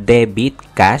is debit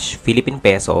cash Philippine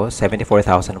peso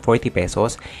 74,040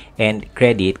 pesos and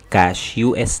credit cash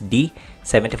USD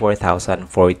 74,040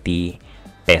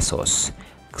 pesos.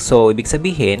 So, ibig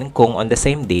sabihin, kung on the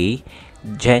same day,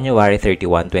 January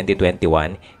 31,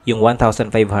 2021, yung 1,500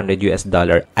 US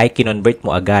dollar ay kinonvert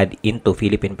mo agad into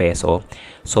Philippine peso.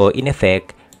 So, in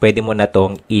effect, pwede mo na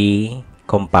tong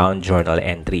compound journal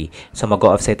entry. So,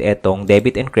 mag-offset itong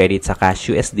debit and credit sa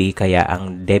cash USD, kaya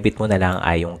ang debit mo na lang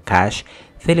ay yung cash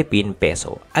Philippine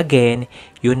peso. Again,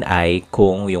 yun ay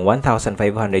kung yung 1,500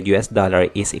 US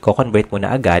dollar is i-convert mo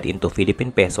na agad into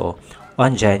Philippine peso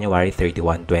on January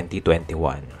 31,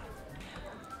 2021.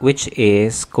 Which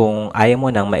is, kung ayaw mo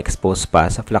nang ma-expose pa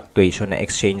sa fluctuation na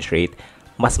exchange rate,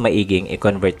 mas maiging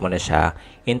i-convert mo na siya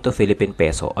into Philippine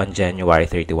peso on January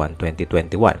 31,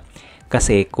 2021.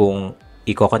 Kasi kung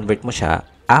i-convert mo siya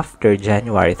after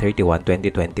January 31,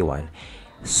 2021,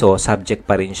 so subject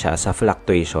pa rin siya sa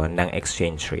fluctuation ng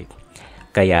exchange rate.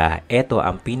 Kaya ito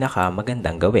ang pinaka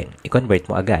magandang gawin. I-convert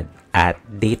mo agad at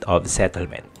date of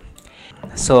settlement.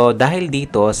 So dahil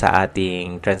dito sa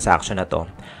ating transaction na to,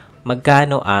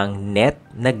 magkano ang net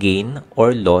na gain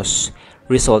or loss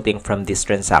resulting from this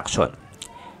transaction?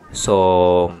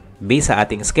 So based sa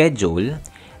ating schedule,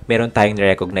 meron tayong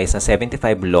na-recognize na 75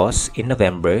 loss in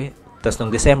November. Tapos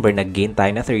nung December, nag-gain tayo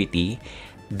na 30.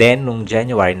 Then, nung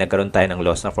January, nagkaroon tayo ng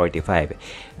loss na 45.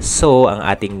 So, ang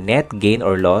ating net gain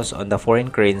or loss on the foreign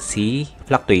currency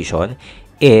fluctuation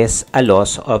is a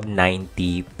loss of 90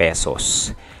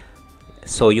 pesos.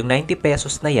 So, yung 90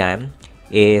 pesos na yan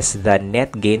is the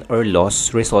net gain or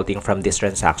loss resulting from this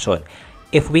transaction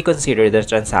if we consider the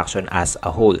transaction as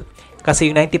a whole.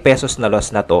 Kasi yung 90 pesos na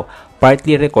loss na to,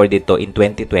 partly recorded to in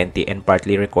 2020 and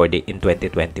partly recorded in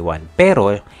 2021.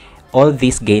 Pero, all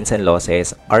these gains and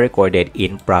losses are recorded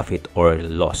in profit or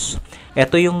loss.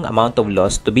 Ito yung amount of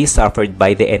loss to be suffered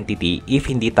by the entity if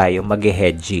hindi tayo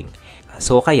mag-hedging.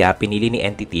 So, kaya pinili ni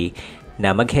entity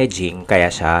na mag-hedging,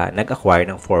 kaya siya nag-acquire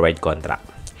ng forward contract.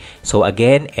 So,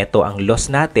 again, ito ang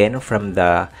loss natin from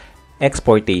the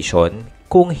exportation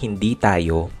kung hindi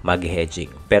tayo mag-hedging.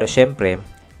 Pero syempre,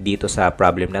 dito sa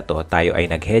problem na to, tayo ay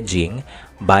nag-hedging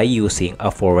by using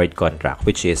a forward contract,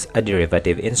 which is a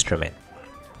derivative instrument.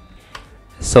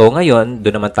 So, ngayon,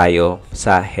 doon naman tayo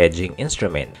sa hedging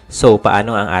instrument. So,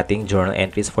 paano ang ating journal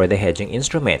entries for the hedging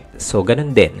instrument? So,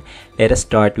 ganun din. Let us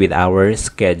start with our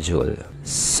schedule.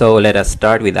 So, let us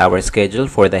start with our schedule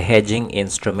for the hedging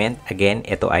instrument. Again,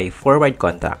 ito ay forward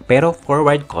contract. Pero,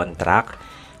 forward contract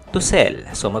to sell.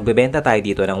 So, magbebenta tayo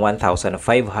dito ng 1,500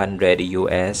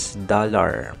 US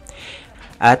dollar.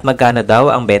 At magkano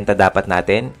daw ang benta dapat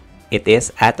natin? it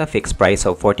is at a fixed price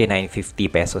of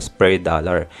 49.50 pesos per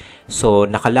dollar. So,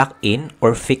 nakalock in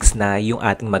or fixed na yung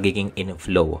ating magiging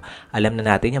inflow. Alam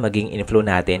na natin yung magiging inflow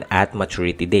natin at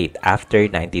maturity date after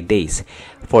 90 days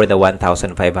for the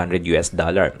 1,500 US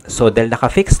dollar. So, dahil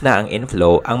naka-fix na ang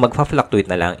inflow, ang magfa-fluctuate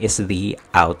na lang is the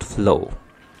outflow.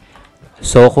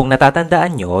 So, kung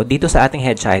natatandaan nyo, dito sa ating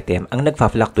hedge item, ang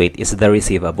nagfa-fluctuate is the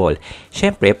receivable.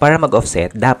 Siyempre, para mag-offset,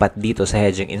 dapat dito sa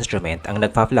hedging instrument, ang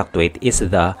nagfa-fluctuate is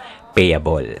the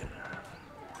payable.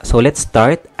 So, let's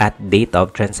start at date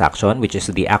of transaction, which is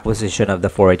the acquisition of the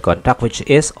forward contract, which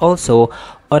is also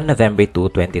on November 2,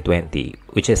 2020,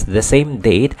 which is the same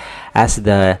date as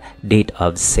the date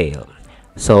of sale.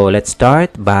 So, let's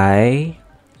start by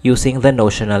using the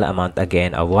notional amount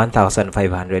again of 1,500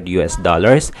 US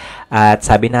dollars. At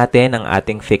sabi natin, ang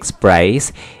ating fixed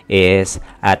price is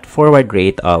at forward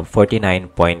rate of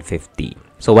 49.50.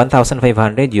 So,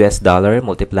 1,500 US dollar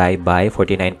multiplied by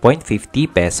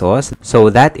 49.50 pesos. So,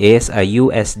 that is a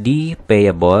USD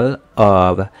payable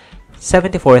of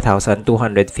 74,250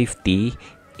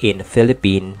 in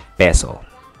Philippine peso.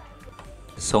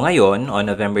 So, ngayon, on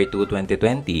November 2,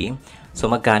 2020, so,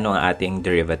 magkano ang ating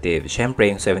derivative? Siyempre,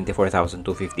 yung 74,250,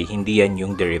 hindi yan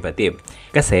yung derivative.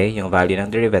 Kasi, yung value ng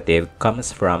derivative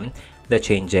comes from the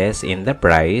changes in the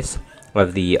price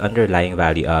of the underlying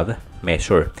value of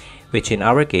measure, which in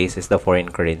our case is the foreign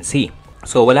currency.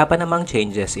 So, wala pa namang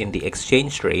changes in the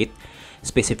exchange rate,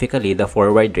 specifically the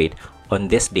forward rate on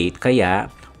this date,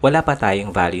 kaya wala pa tayong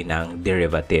value ng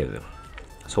derivative.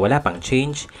 So, wala pang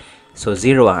change. So,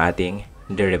 0 ang ating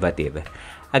derivative.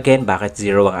 Again, bakit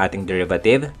 0 ang ating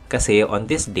derivative? Kasi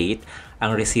on this date,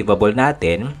 ang receivable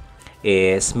natin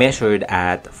is measured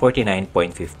at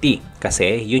 49.50.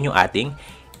 Kasi yun yung ating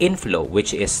inflow,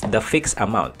 which is the fixed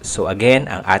amount. So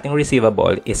again, ang ating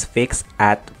receivable is fixed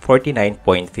at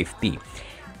 49.50.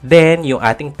 Then, yung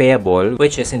ating payable,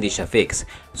 which is hindi siya fixed.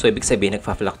 So, ibig sabihin,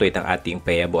 nagfa-fluctuate ang ating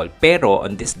payable. Pero,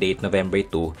 on this date, November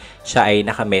 2, siya ay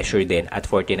naka-measure din at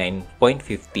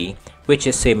 49.50, which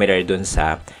is similar dun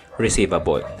sa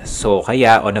receivable. So,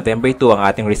 kaya on November 2, ang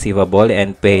ating receivable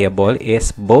and payable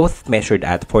is both measured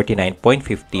at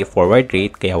 49.50 forward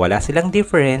rate. Kaya wala silang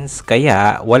difference.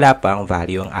 Kaya wala pang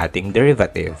value ang ating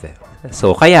derivative.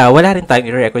 So, kaya wala rin tayong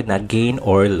i-record na gain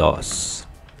or loss.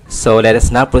 So, let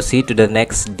us now proceed to the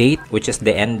next date, which is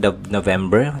the end of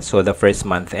November. So, the first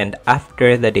month and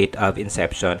after the date of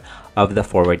inception of the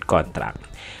forward contract.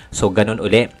 So, ganun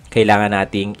uli, kailangan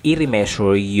nating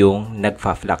i-remeasure yung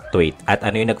nagfa-fluctuate. At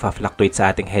ano yung nagfa-fluctuate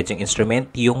sa ating hedging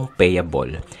instrument? Yung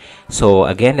payable. So,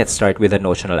 again, let's start with a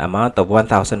notional amount of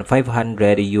 1,500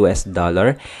 US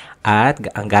dollar. At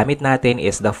ang gamit natin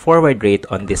is the forward rate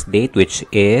on this date, which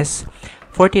is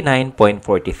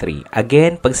 49.43.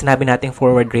 Again, pag sinabi nating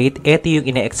forward rate, ito yung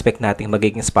ina-expect nating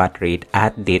magiging spot rate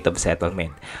at date of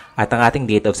settlement. At ang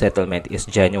ating date of settlement is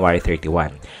January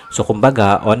 31. So,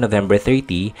 kumbaga, on November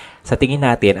 30, sa tingin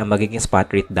natin, ang magiging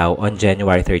spot rate daw on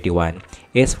January 31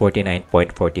 is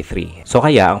 49.43. So,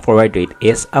 kaya, ang forward rate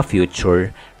is a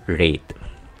future rate.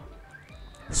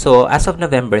 So, as of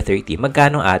November 30,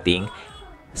 magkano ang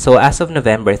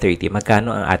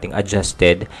ating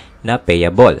adjusted na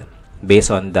payable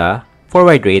based on the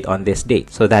forward rate on this date?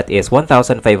 So that is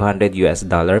 1,500 US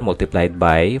dollar multiplied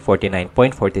by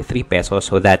 49.43 pesos.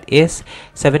 So that is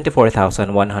 74,145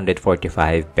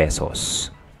 pesos.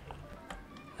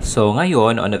 So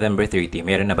ngayon, on November 30,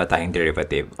 meron na ba tayong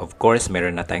derivative? Of course,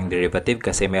 meron na tayong derivative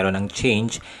kasi meron ng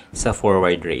change sa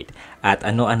forward rate. At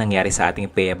ano ang nangyari sa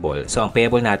ating payable? So ang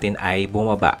payable natin ay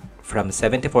bumaba from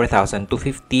 74,250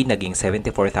 naging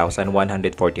 74,145.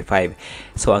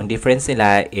 So, ang difference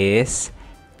nila is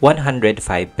 105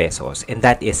 pesos. And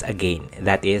that is a gain.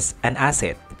 That is an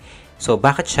asset. So,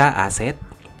 bakit siya asset?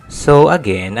 So,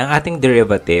 again, ang ating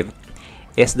derivative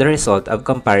is the result of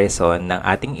comparison ng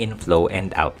ating inflow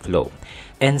and outflow.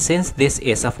 And since this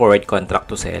is a forward contract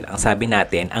to sell, ang sabi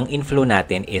natin, ang inflow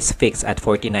natin is fixed at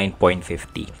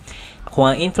 49.50. Kung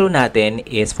ang inflow natin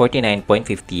is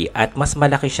 49.50 at mas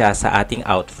malaki siya sa ating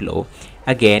outflow,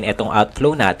 again, itong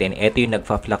outflow natin, ito yung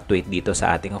nagfa-fluctuate dito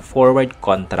sa ating forward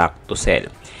contract to sell.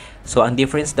 So, ang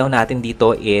difference daw natin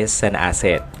dito is an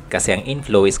asset kasi ang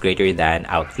inflow is greater than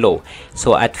outflow.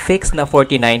 So, at fixed na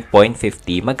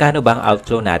 49.50, magkano ba ang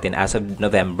outflow natin as of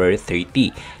November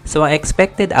 30? So, ang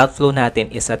expected outflow natin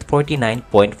is at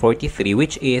 49.43,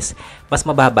 which is mas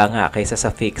mababa nga kaysa sa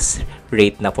fixed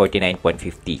rate na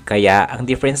 49.50. Kaya, ang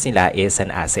difference nila is an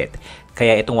asset.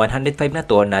 Kaya, itong 105 na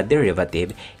to na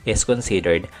derivative is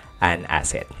considered an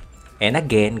asset. And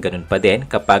again, ganun pa din,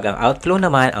 kapag ang outflow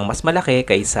naman ang mas malaki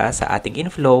kaysa sa ating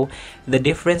inflow, the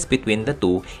difference between the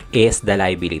two is the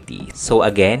liability. So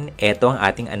again, ito ang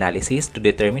ating analysis to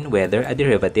determine whether a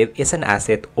derivative is an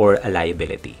asset or a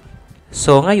liability.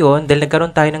 So ngayon, dahil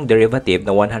nagkaroon tayo ng derivative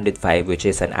na 105 which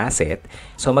is an asset,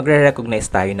 so magre-recognize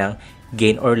tayo ng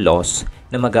gain or loss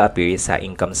na mag-a-appear sa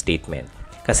income statement.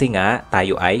 Kasi nga,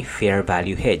 tayo ay fair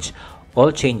value hedge.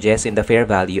 All changes in the fair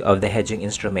value of the hedging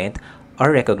instrument are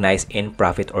recognized in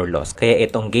profit or loss. Kaya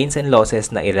itong gains and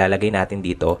losses na ilalagay natin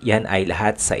dito, yan ay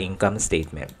lahat sa income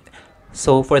statement.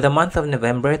 So, for the month of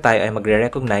November, tayo ay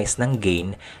magre-recognize ng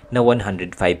gain na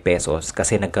 105 pesos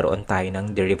kasi nagkaroon tayo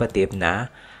ng derivative na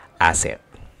asset.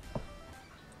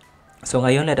 So,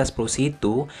 ngayon, let us proceed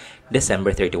to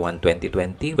December 31,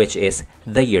 2020, which is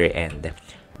the year end.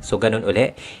 So, ganun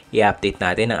uli, i-update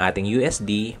natin ang ating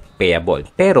USD payable,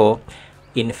 pero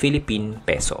in Philippine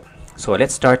peso. So,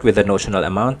 let's start with the notional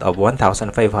amount of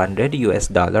 1,500 US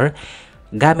dollar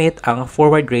gamit ang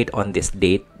forward rate on this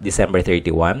date, December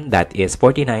 31, that is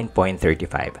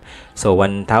 49.35. So,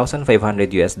 1,500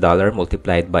 US dollar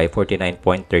multiplied by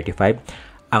 49.35.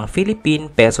 Ang Philippine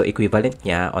peso equivalent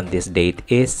niya on this date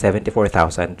is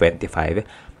 74,025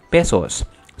 pesos.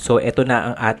 So, ito na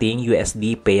ang ating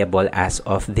USD payable as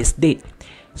of this date.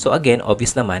 So again,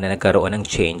 obvious naman na nagkaroon ng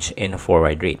change in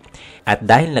forward rate. At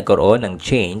dahil nagkaroon ng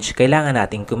change, kailangan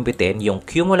nating kumpitin yung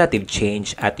cumulative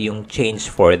change at yung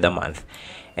change for the month.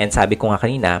 And sabi ko nga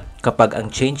kanina, kapag ang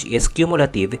change is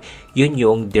cumulative, yun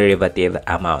yung derivative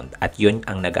amount. At yun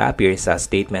ang nag-a-appear sa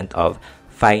statement of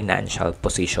financial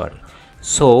position.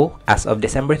 So, as of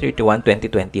December 31,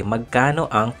 2020,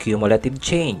 magkano ang cumulative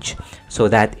change?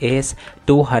 So that is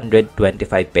 225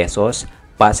 pesos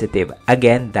positive.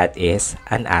 Again, that is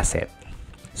an asset.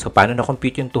 So, paano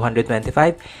na-compute yung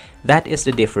 225? That is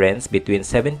the difference between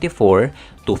 74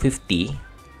 to 50.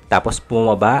 Tapos,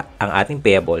 bumaba ang ating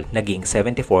payable, naging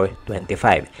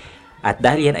 74.25. At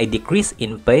dahil yan ay decrease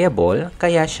in payable,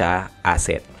 kaya siya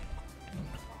asset.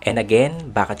 And again,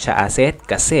 bakit siya asset?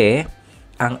 Kasi,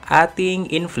 ang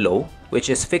ating inflow, which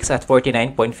is fixed at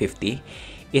 49.50,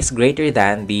 is greater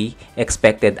than the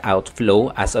expected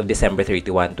outflow as of December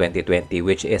 31, 2020,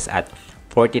 which is at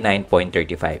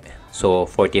 49.35. So,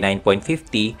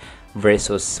 49.50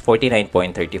 versus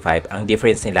 49.35, ang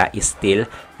difference nila is still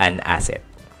an asset.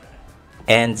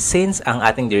 And since ang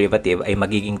ating derivative ay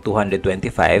magiging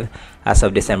 225 as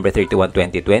of December 31,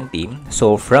 2020,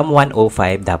 so from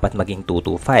 105 dapat maging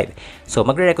 225. So,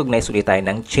 magre-recognize ulit tayo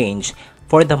ng change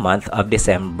for the month of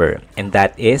December, and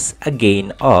that is a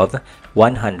gain of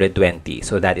 120.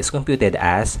 So that is computed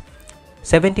as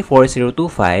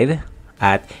 74,025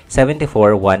 at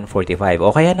 74,145.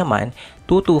 O kaya naman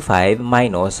 225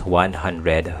 minus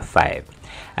 105.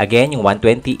 Again, yung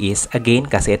 120 is a gain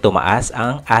kasi tumaas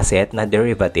ang asset na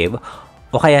derivative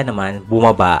o kaya naman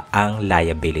bumaba ang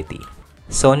liability.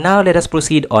 So now let us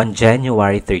proceed on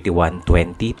January 31,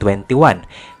 2021,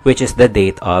 which is the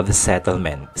date of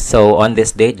settlement. So on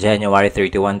this date, January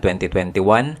 31,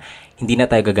 2021, hindi na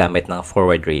tayo gagamit ng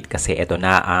forward rate kasi ito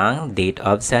na ang date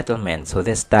of settlement. So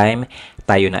this time,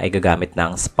 tayo na ay gagamit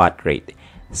ng spot rate.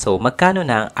 So magkano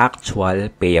na ang actual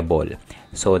payable?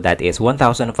 So that is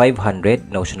 1,500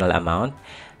 notional amount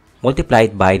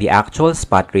multiplied by the actual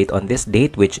spot rate on this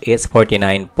date, which is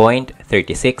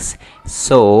 49.36.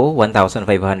 So 1,500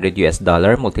 US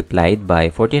dollar multiplied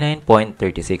by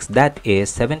 49.36, that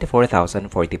is 74,040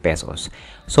 pesos.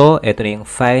 So ito na yung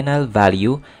final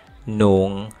value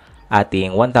nung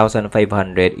ating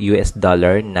 1,500 US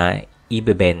dollar na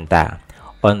ibebenta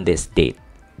on this date,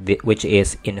 which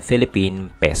is in Philippine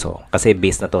peso. Kasi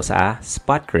based na to sa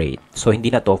spot rate. So,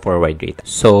 hindi na to forward rate.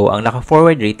 So, ang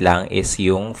naka-forward rate lang is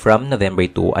yung from November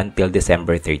 2 until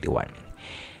December 31.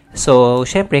 So,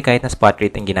 syempre, kahit na spot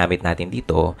rate ang ginamit natin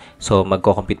dito, so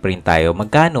magko-compute pa rin tayo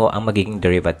magkano ang magiging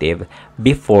derivative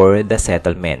before the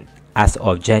settlement as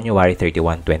of January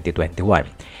 31, 2021.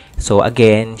 So,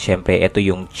 again, syempre, ito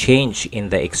yung change in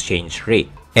the exchange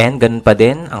rate. And ganun pa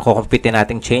din, ang kukumpute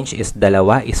nating change is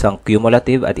dalawa, isang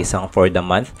cumulative at isang for the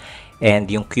month. And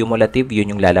yung cumulative,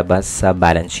 yun yung lalabas sa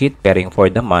balance sheet, pero yung for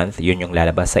the month, yun yung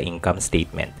lalabas sa income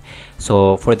statement.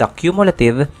 So, for the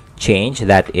cumulative change,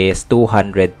 that is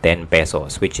 210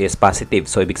 pesos, which is positive.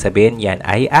 So, ibig sabihin, yan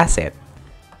ay asset.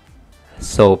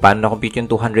 So, paano na-compute yung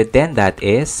 210? That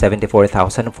is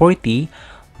 74,040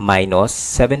 minus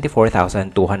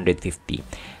 74,250.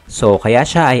 So, kaya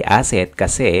siya ay asset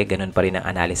kasi ganun pa rin ang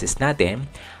analysis natin.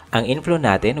 Ang inflow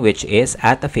natin, which is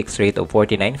at a fixed rate of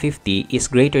 49.50,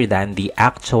 is greater than the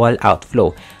actual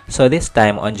outflow. So, this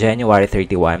time on January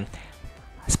 31,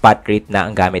 spot rate na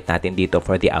ang gamit natin dito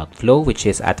for the outflow, which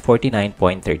is at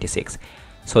 49.36.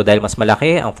 So, dahil mas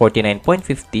malaki ang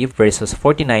 49.50 versus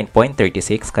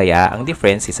 49.36, kaya ang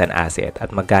difference is an asset.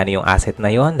 At magkano yung asset na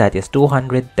yon? That is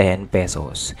 210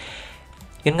 pesos.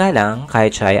 Yun nga lang,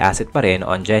 kahit siya ay asset pa rin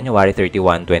on January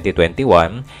 31,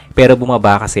 2021, pero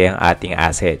bumaba kasi ang ating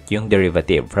asset, yung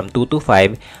derivative, from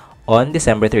 225 on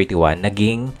December 31,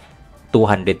 naging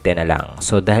 210 na lang.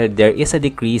 So, dahil there is a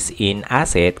decrease in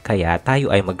asset, kaya tayo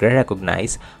ay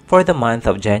magre-recognize for the month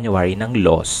of January ng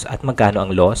loss. At magkano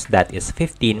ang loss? That is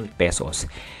 15 pesos.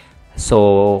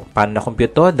 So, paano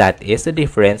na-compute to? That is the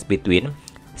difference between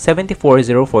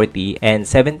 74,040 and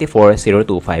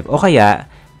 74,025. O kaya,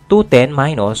 210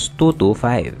 minus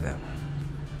 225.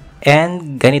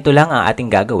 And ganito lang ang ating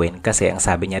gagawin kasi ang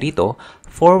sabi niya rito,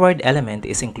 forward element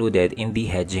is included in the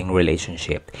hedging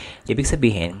relationship. Ibig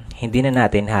sabihin, hindi na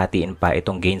natin hatiin pa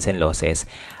itong gains and losses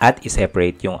at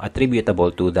i-separate yung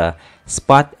attributable to the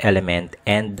spot element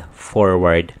and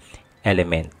forward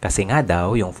element. Kasi nga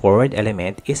daw, yung forward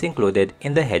element is included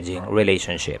in the hedging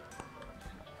relationship.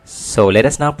 So let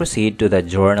us now proceed to the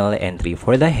journal entry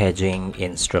for the hedging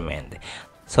instrument.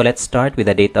 So let's start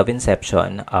with the date of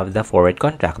inception of the forward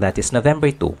contract, that is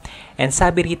November 2. And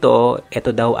sabi rito,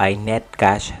 ito daw ay net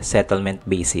cash settlement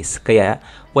basis. Kaya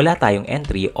wala tayong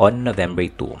entry on November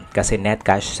 2 kasi net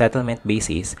cash settlement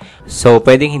basis. So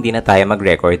pwedeng hindi na tayo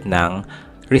mag-record ng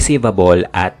receivable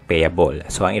at payable.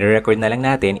 So ang i-record na lang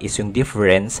natin is yung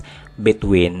difference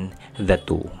between the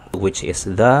two, which is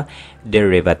the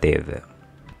derivative.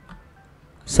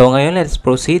 So, ngayon, let's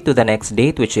proceed to the next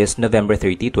date, which is November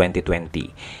 30,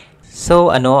 2020.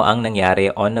 So, ano ang nangyari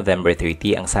on November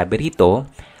 30? Ang sabi rito,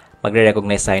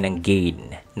 magre-recognize tayo ng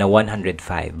gain na 105.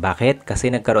 Bakit?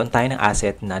 Kasi nagkaroon tayo ng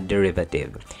asset na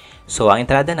derivative. So, ang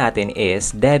entrada natin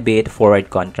is debit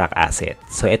forward contract asset.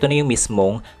 So, ito na yung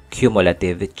mismong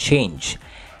cumulative change.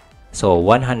 So,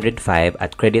 105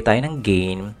 at credit tayo ng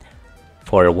gain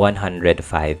for 105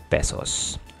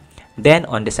 pesos. Then,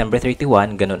 on December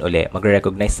 31, ganun uli,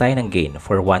 magre-recognize tayo ng gain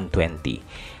for 120.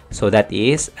 So, that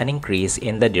is an increase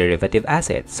in the derivative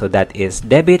asset. So, that is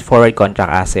debit forward contract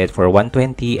asset for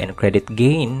 120 and credit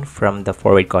gain from the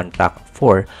forward contract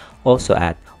for also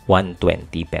at 120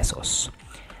 pesos.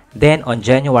 Then, on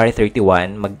January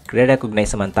 31,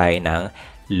 magre-recognize naman tayo ng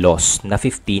loss na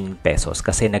 15 pesos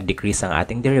kasi nag-decrease ang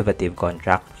ating derivative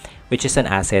contract, which is an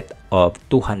asset of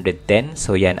 210.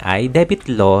 So, yan ay debit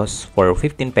loss for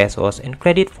 15 pesos and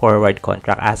credit forward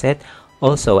contract asset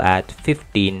also at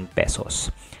 15 pesos.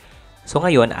 So,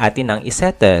 ngayon, atin nang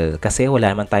isettle kasi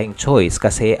wala naman tayong choice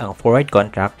kasi ang forward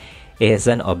contract is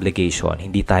an obligation.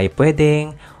 Hindi tayo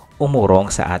pwedeng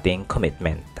umurong sa ating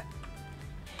commitment.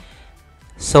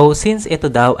 So, since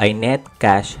ito daw ay net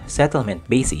cash settlement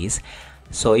basis,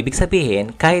 so, ibig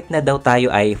sabihin, kahit na daw tayo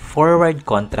ay forward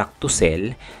contract to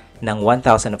sell ng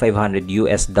 $1,500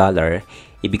 US,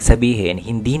 ibig sabihin,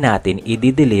 hindi natin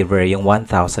i-deliver yung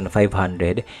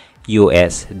 $1,500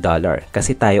 US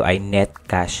kasi tayo ay net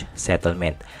cash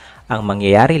settlement. Ang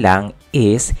mangyayari lang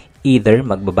is either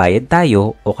magbabayad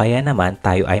tayo o kaya naman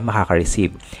tayo ay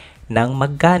makaka-receive ng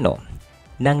magkano?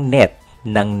 Ng net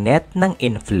ng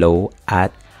inflow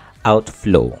at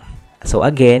outflow. So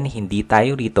again, hindi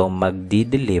tayo rito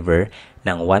magdi-deliver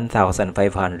ng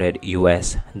 $1,500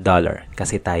 US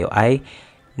kasi tayo ay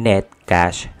net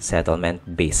cash settlement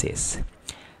basis.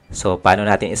 So, paano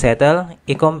natin i-settle?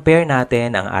 I-compare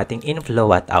natin ang ating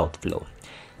inflow at outflow.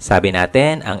 Sabi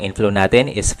natin, ang inflow natin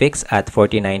is fixed at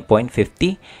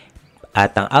 49.50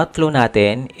 at ang outflow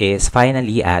natin is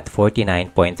finally at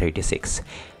 49.36.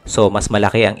 So, mas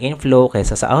malaki ang inflow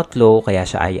kaysa sa outflow, kaya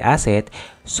siya ay asset.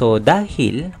 So,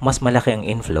 dahil mas malaki ang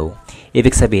inflow,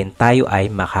 ibig sabihin tayo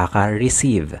ay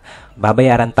makaka-receive.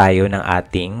 Babayaran tayo ng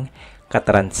ating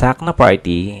katransact na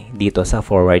party dito sa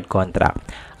forward contract.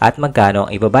 At magkano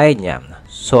ang ibabayad niya?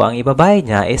 So, ang ibabayad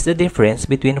niya is the difference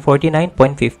between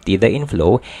 49.50, the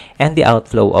inflow, and the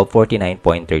outflow of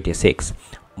 49.36,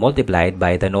 multiplied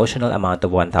by the notional amount of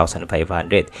 1,500,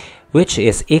 which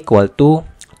is equal to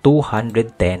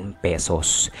 210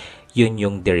 pesos. Yun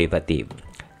yung derivative.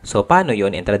 So, paano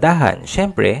yun entradahan?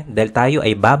 Siyempre, dahil tayo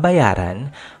ay babayaran,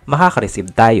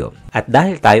 makaka-receive tayo. At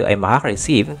dahil tayo ay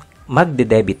makaka-receive,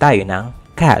 magde-debit tayo ng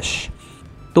cash.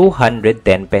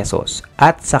 210 pesos.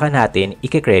 At saka natin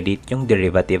i-credit yung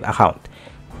derivative account.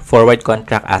 Forward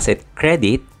contract asset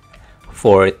credit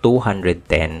for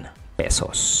 210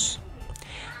 pesos.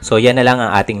 So, yan na lang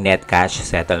ang ating net cash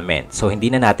settlement. So, hindi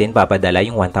na natin papadala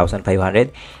yung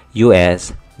 $1,500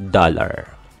 US.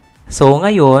 So,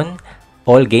 ngayon,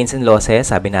 all gains and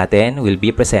losses, sabi natin, will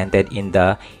be presented in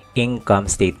the income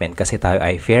statement kasi tayo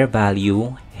ay fair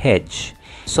value hedge.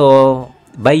 So,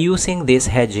 by using this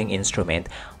hedging instrument,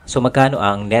 so magkano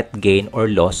ang net gain or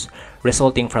loss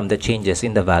resulting from the changes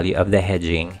in the value of the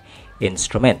hedging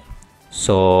instrument?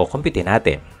 So, compute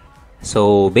natin.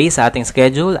 So, based sa ating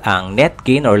schedule, ang net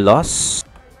gain or loss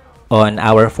on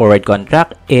our forward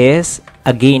contract is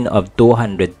a gain of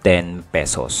 210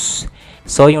 pesos.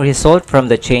 So, yung result from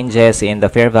the changes in the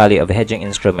fair value of the hedging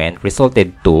instrument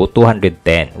resulted to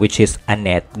 210, which is a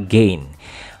net gain,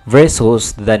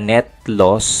 versus the net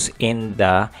loss in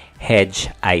the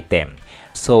hedge item.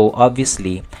 So,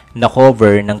 obviously,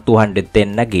 na-cover ng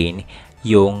 210 na gain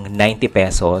yung 90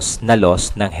 pesos na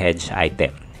loss ng hedge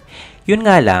item. Yun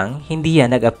nga lang, hindi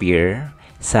yan nag-appear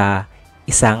sa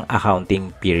isang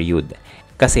accounting period.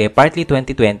 Kasi partly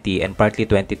 2020 and partly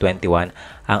 2021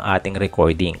 ang ating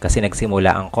recording. Kasi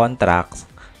nagsimula ang contract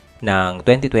ng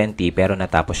 2020 pero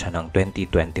natapos siya ng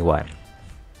 2021.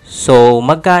 So,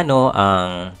 magkano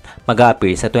ang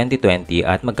mag-a-appear sa 2020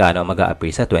 at magkano mag-a-appear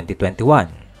sa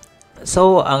 2021?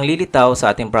 So, ang lilitaw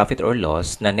sa ating profit or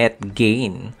loss na net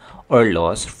gain or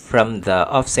loss from the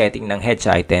offsetting ng hedge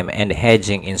item and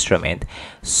hedging instrument.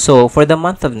 So, for the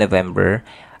month of November,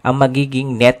 ang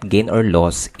magiging net gain or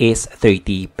loss is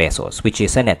 30 pesos, which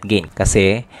is a net gain.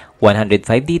 Kasi 105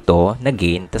 dito na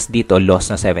gain, tas dito loss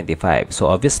na 75. So,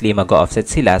 obviously, mag-offset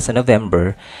sila sa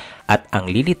November at ang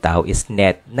lilitaw is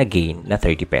net na gain na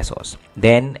 30 pesos.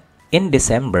 Then, in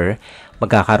December,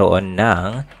 magkakaroon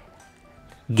ng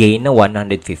gain na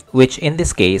 150, which in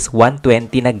this case,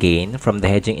 120 na gain from the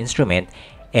hedging instrument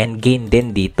and gain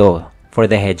din dito for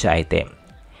the hedge item.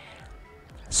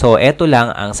 So, eto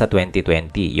lang ang sa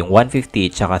 2020, yung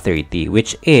 150 tsaka 30,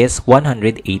 which is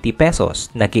 180 pesos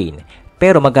na gain.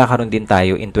 Pero magkakaroon din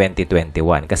tayo in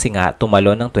 2021 kasi nga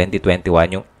tumalon ng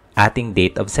 2021 yung ating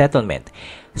date of settlement.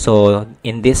 So,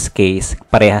 in this case,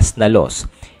 parehas na loss.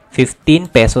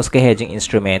 15 pesos kay hedging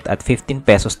instrument at 15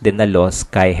 pesos din na loss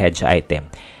kay hedge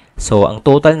item. So, ang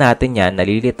total natin yan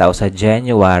nalilitaw sa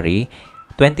January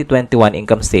 2021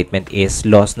 income statement is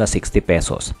loss na 60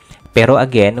 pesos. Pero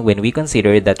again, when we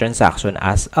consider the transaction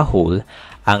as a whole,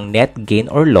 ang net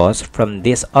gain or loss from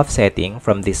this offsetting,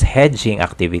 from this hedging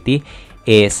activity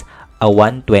is a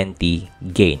 120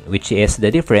 gain, which is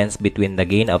the difference between the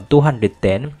gain of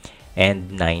 210 and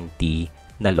 90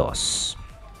 na loss.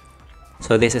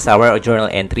 So this is our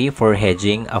journal entry for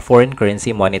hedging a foreign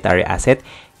currency monetary asset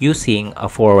using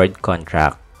a forward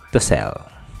contract to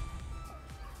sell.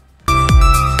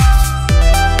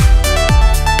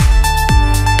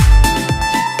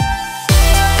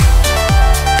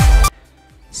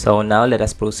 So now let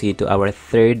us proceed to our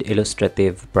third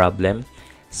illustrative problem.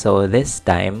 So this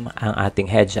time, ang ating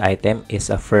hedge item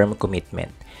is a firm commitment,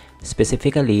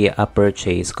 specifically a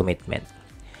purchase commitment.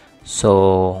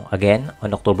 So again,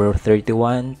 on October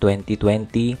 31,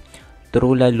 2020,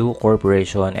 Trulalu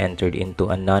Corporation entered into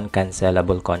a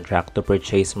non-cancelable contract to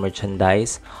purchase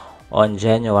merchandise on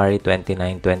January 29,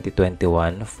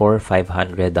 2021 for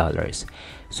 $500.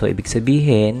 So, ibig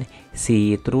sabihin,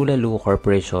 si Trulalu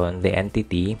Corporation, the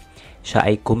entity, siya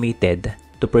ay committed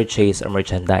to purchase a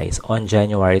merchandise on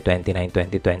January 29,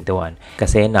 2021.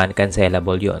 Kasi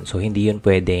non-cancelable yun. So, hindi yun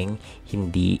pwedeng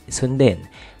hindi sundin.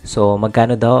 So,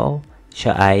 magkano daw?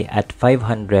 Siya ay at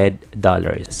 $500.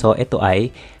 So, ito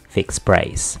ay fixed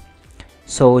price.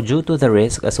 So, due to the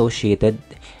risk associated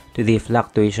to the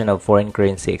fluctuation of foreign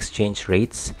currency exchange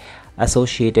rates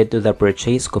associated to the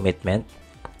purchase commitment,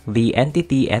 the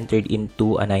entity entered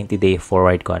into a 90-day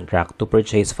forward contract to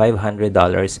purchase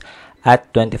 $500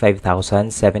 at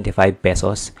 25,075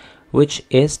 pesos, which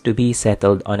is to be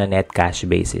settled on a net cash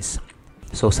basis.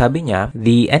 So sabi niya,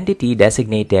 the entity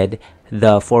designated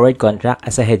the forward contract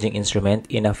as a hedging instrument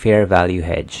in a fair value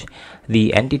hedge.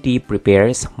 The entity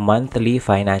prepares monthly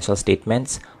financial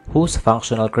statements whose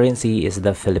functional currency is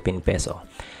the Philippine peso.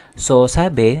 So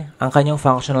sabi, ang kanyang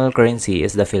functional currency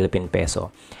is the Philippine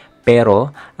peso. Pero,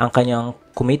 ang kanyang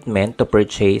commitment to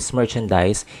purchase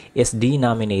merchandise is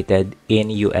denominated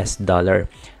in US dollar.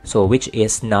 So, which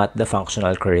is not the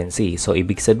functional currency. So,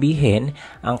 ibig sabihin,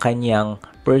 ang kanyang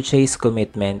purchase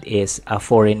commitment is a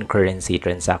foreign currency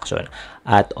transaction.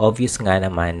 At obvious nga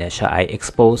naman na siya ay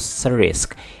exposed sa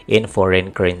risk in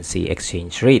foreign currency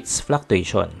exchange rates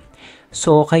fluctuation.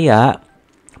 So, kaya,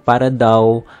 para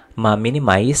daw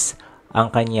ma-minimize ang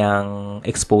kanyang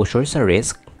exposure sa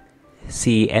risk,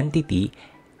 si entity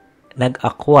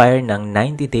nag-acquire ng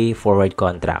 90-day forward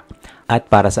contract. At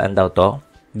para saan daw to?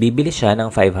 Bibili siya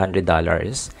ng $500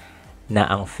 na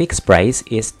ang fixed price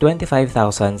is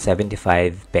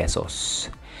 25,075 pesos.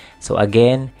 So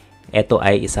again, ito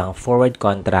ay isang forward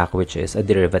contract which is a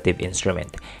derivative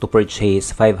instrument to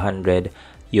purchase $500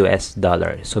 US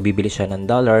dollar. So, bibili siya ng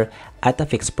dollar at a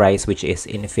fixed price which is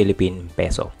in Philippine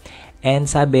peso. And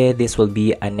sabi, this will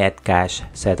be a net cash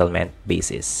settlement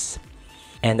basis.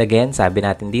 And again, sabi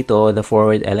natin dito, the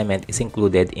forward element is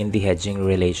included in the hedging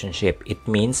relationship. It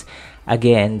means,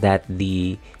 again, that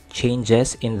the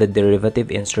changes in the derivative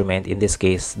instrument, in this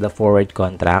case, the forward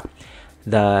contract,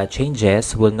 the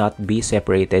changes will not be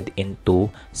separated into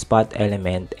spot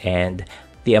element and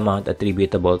the amount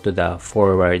attributable to the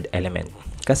forward element.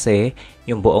 Kasi,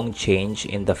 yung buong change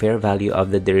in the fair value of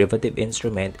the derivative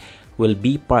instrument will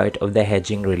be part of the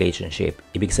hedging relationship.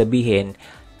 Ibig sabihin,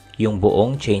 yung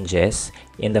buong changes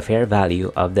in the fair value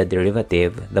of the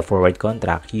derivative, the forward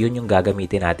contract, yun yung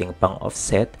gagamitin nating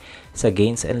pang-offset sa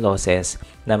gains and losses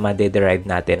na madederive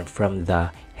natin from the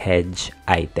hedge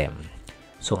item.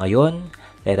 So ngayon,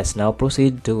 let us now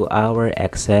proceed to our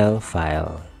Excel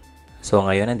file. So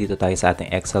ngayon, nandito tayo sa ating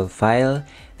Excel file.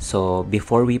 So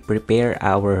before we prepare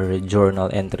our journal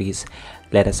entries,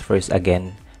 let us first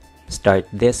again start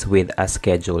this with a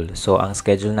schedule. So ang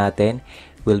schedule natin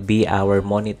will be our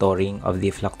monitoring of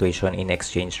the fluctuation in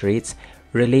exchange rates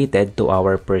related to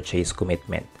our purchase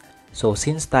commitment. So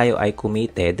since tayo ay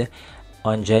committed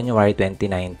on January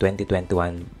 29,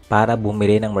 2021 para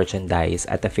bumili ng merchandise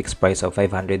at a fixed price of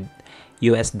 $500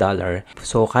 US dollar.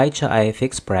 So kahit siya ay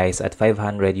fixed price at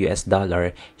 $500 US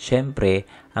dollar, syempre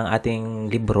ang ating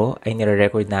libro ay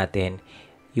nire-record natin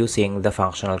using the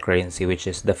functional currency which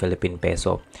is the Philippine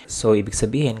peso. So, ibig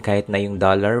sabihin, kahit na yung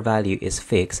dollar value is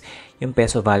fixed, yung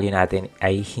peso value natin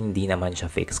ay hindi naman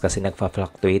siya fixed kasi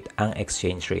nagfa-fluctuate ang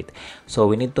exchange rate. So,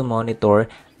 we need to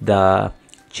monitor the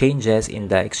changes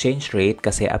in the exchange rate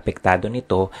kasi apektado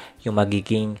nito yung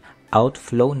magiging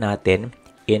outflow natin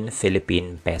in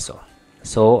Philippine peso.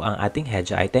 So, ang ating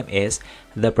hedge item is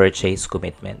the purchase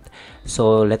commitment.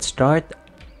 So, let's start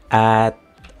at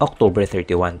October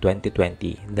 31,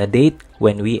 2020, the date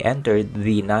when we entered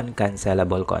the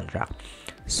non-cancelable contract.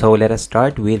 So, let us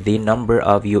start with the number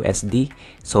of USD.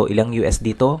 So, ilang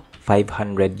USD to?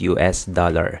 $500 US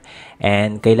dollar.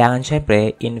 And kailangan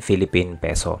syempre in Philippine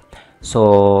peso.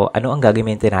 So, ano ang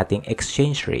gagamitin nating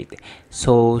exchange rate?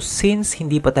 So, since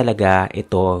hindi pa talaga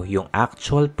ito yung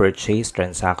actual purchase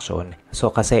transaction,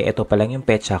 so kasi ito pa lang yung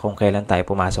petsa kung kailan tayo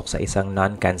pumasok sa isang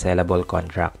non-cancelable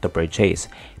contract to purchase.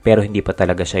 Pero hindi pa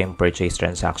talaga siya yung purchase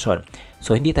transaction.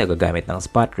 So, hindi tayo gagamit ng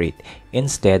spot rate.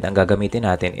 Instead, ang gagamitin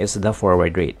natin is the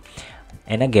forward rate.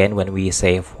 And again, when we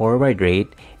say forward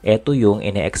rate, ito yung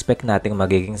ine-expect nating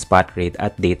magiging spot rate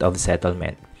at date of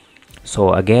settlement.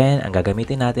 So again, ang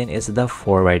gagamitin natin is the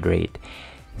forward rate.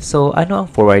 So ano ang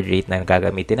forward rate na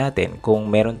gagamitin natin? Kung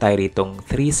meron tayo ritong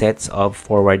 3 sets of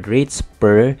forward rates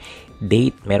per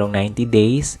date, merong 90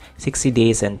 days, 60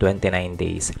 days, and 29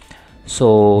 days.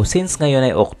 So since ngayon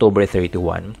ay October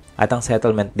 31, at ang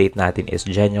settlement date natin is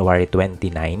January 29,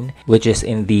 which is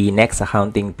in the next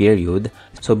accounting period.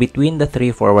 So between the 3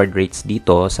 forward rates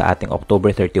dito sa ating October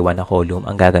 31 na column,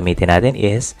 ang gagamitin natin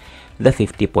is the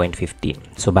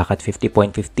 50.15. So, bakit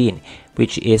 50.15?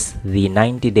 Which is the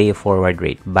 90-day forward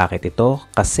rate. Bakit ito?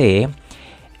 Kasi,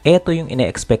 ito yung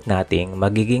ine-expect nating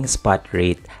magiging spot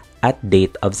rate at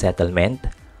date of settlement,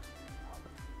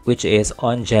 which is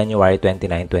on January 29,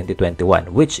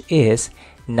 2021, which is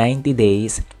 90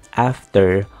 days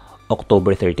after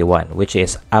October 31, which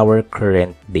is our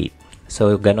current date.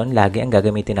 So, ganun lagi ang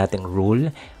gagamitin nating rule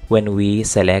when we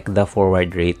select the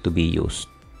forward rate to be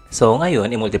used. So,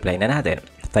 ngayon, i-multiply na natin.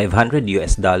 $500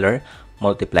 US dollar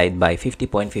multiplied by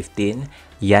 50.15,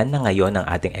 yan na ngayon ang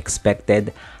ating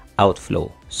expected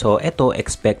outflow. So, ito,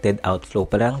 expected outflow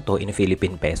pa lang to in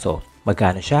Philippine peso.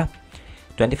 Magkano siya?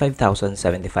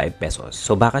 25,075 pesos.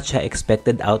 So, bakit siya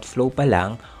expected outflow pa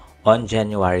lang on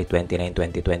January 29,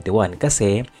 2021?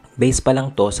 Kasi, base pa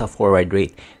lang to sa forward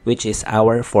rate, which is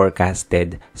our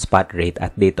forecasted spot rate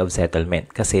at date of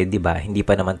settlement. Kasi, di ba, hindi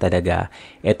pa naman talaga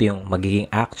ito yung magiging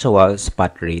actual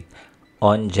spot rate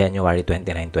on January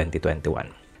 29, 2021.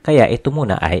 Kaya, ito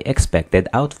muna ay expected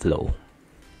outflow.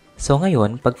 So,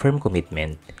 ngayon, pag firm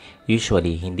commitment,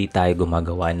 usually, hindi tayo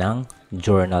gumagawa ng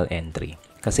journal entry.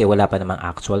 Kasi, wala pa namang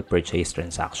actual purchase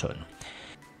transaction.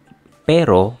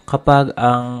 Pero, kapag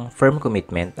ang firm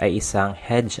commitment ay isang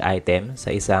hedge item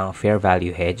sa isang fair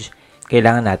value hedge,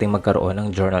 kailangan nating magkaroon ng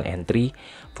journal entry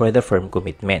for the firm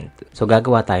commitment. So,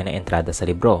 gagawa tayo ng entrada sa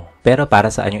libro. Pero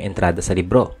para saan yung entrada sa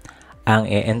libro? Ang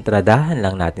e-entradahan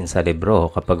lang natin sa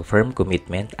libro kapag firm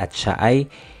commitment at siya ay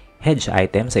hedge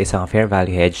item sa isang fair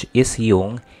value hedge is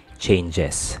yung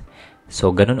changes. So,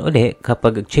 ganun uli,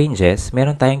 kapag changes,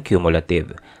 meron tayong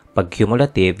cumulative. Pag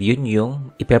cumulative, yun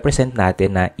yung ipepresent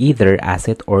natin na either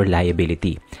asset or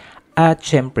liability. At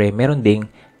syempre, meron ding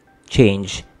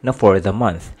change na for the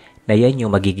month, na yan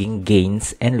yung magiging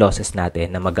gains and losses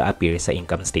natin na mag-a-appear sa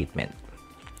income statement.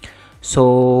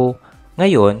 So,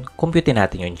 ngayon, compute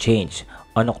natin yung change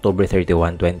on October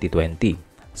 31, 2020.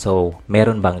 So,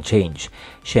 meron bang change?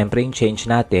 Siyempre, yung change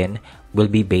natin will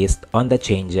be based on the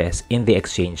changes in the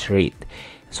exchange rate.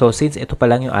 So, since ito pa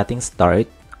lang yung ating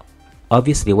start,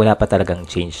 obviously, wala pa talagang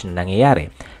change na nangyayari.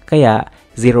 Kaya,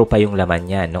 0 pa yung laman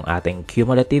niya nung ating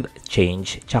cumulative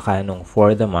change tsaka nung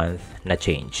for the month na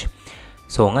change.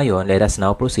 So, ngayon, let us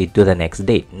now proceed to the next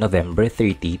date, November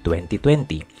 30,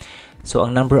 2020. So,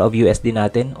 ang number of USD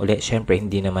natin, ulit, syempre,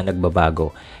 hindi naman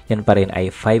nagbabago. Yan pa rin ay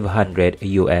 $500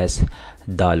 US.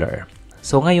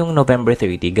 So, ngayong November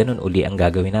 30, ganun uli ang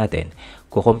gagawin natin.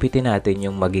 Kukumpute natin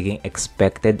yung magiging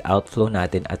expected outflow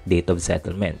natin at date of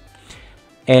settlement.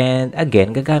 And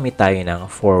again, gagamit tayo ng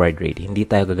forward rate. Hindi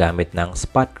tayo gagamit ng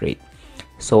spot rate.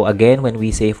 So again, when we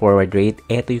say forward rate,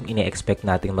 ito yung ine-expect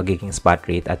natin magiging spot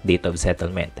rate at date of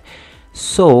settlement.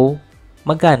 So,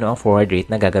 magkano ang forward rate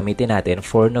na gagamitin natin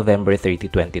for November 30,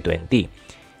 2020?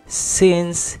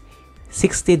 Since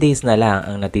 60 days na lang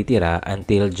ang natitira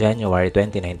until January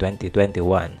 29,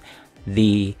 2021,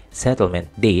 the settlement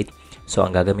date, so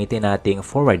ang gagamitin nating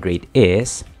forward rate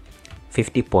is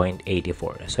 50.84.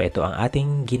 So, ito ang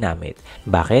ating ginamit.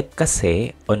 Bakit?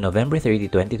 Kasi, on November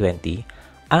 30, 2020,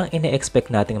 ang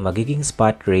ine-expect nating magiging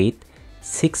spot rate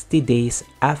 60 days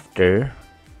after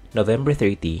November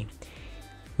 30,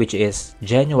 which is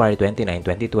January 29,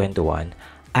 2021,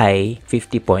 ay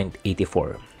 50.84.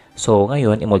 So,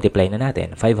 ngayon, i-multiply na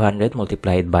natin. 500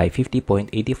 multiplied by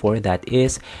 50.84, that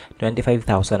is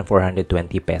 25,420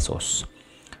 pesos.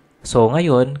 So,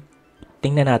 ngayon,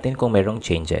 tingnan natin kung merong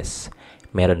changes.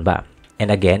 Meron ba? And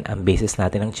again, ang basis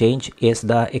natin ng change is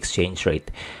the exchange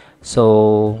rate.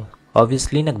 So,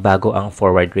 obviously, nagbago ang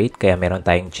forward rate kaya meron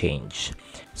tayong change.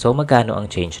 So, magkano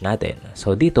ang change natin?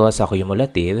 So, dito sa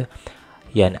cumulative,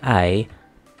 yan ay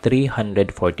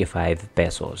 345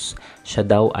 pesos. Siya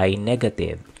daw ay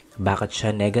negative. Bakit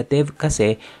siya negative?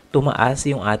 Kasi tumaas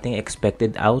yung ating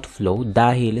expected outflow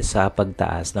dahil sa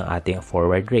pagtaas ng ating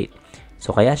forward rate.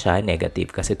 So, kaya siya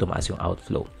negative kasi tumaas yung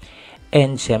outflow.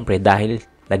 And, syempre, dahil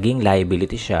naging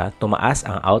liability siya, tumaas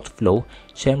ang outflow,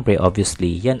 syempre,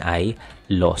 obviously, yan ay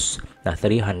loss na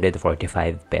 345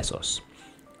 pesos.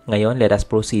 Ngayon, let us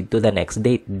proceed to the next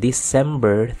date,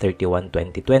 December 31,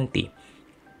 2020.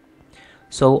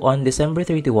 So, on December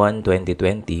 31,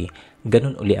 2020,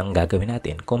 ganun uli ang gagawin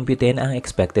natin. Computein ang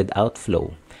expected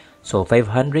outflow. So,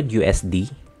 500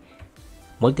 USD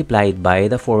multiplied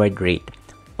by the forward rate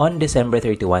on December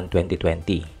 31,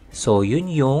 2020. So,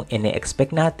 yun yung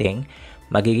ine-expect nating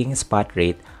magiging spot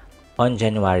rate on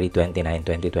January 29,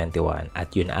 2021.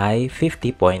 At yun ay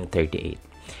 50.38.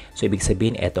 So, ibig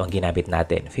sabihin, ito ang ginamit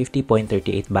natin.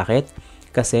 50.38. Bakit?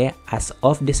 Kasi as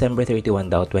of December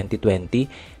 31 daw, 2020,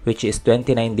 which is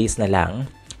 29 days na lang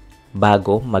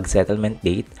bago mag-settlement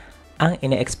date, ang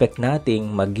ine-expect nating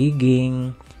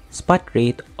magiging spot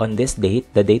rate on this date,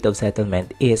 the date of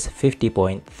settlement, is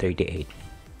 50.38.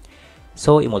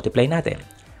 So, i-multiply natin.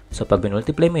 So, pag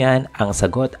binultiply mo yan, ang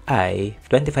sagot ay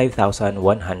 25,190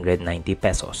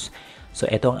 pesos. So,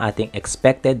 ito ang ating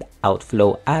expected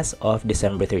outflow as of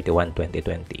December 31,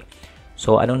 2020.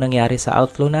 So, anong nangyari sa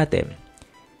outflow natin?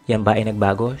 Yan ba ay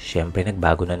nagbago? Siyempre,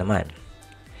 nagbago na naman.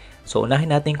 So, unahin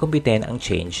natin kumpitin ang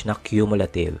change na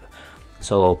cumulative.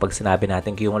 So, pag sinabi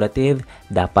natin cumulative,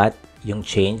 dapat yung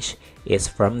change is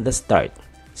from the start,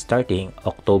 starting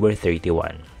October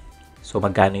 31. So,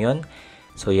 magkano yun?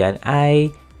 So, yan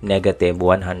ay negative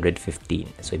 115.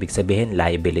 So, ibig sabihin,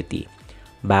 liability.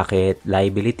 Bakit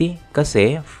liability?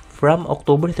 Kasi, from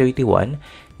October 31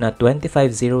 na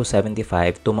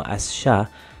 25,075, tumaas siya,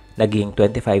 naging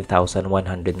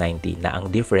 25,190 na ang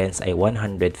difference ay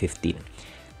 115.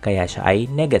 Kaya siya ay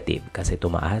negative kasi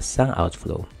tumaas ang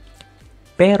outflow.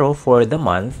 Pero for the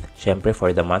month, syempre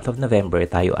for the month of November,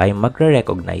 tayo ay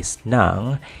magre-recognize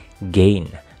ng gain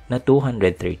na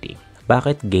 230.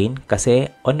 Bakit gain?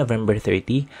 Kasi on November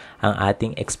 30, ang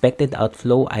ating expected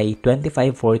outflow ay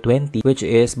 25,420, which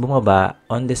is bumaba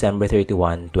on December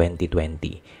 31,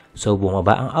 2020. So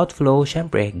bumaba ang outflow,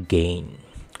 syempre gain.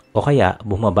 O kaya,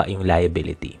 bumaba yung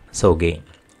liability. So, gain.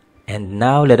 And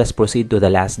now, let us proceed to the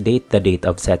last date, the date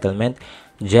of settlement,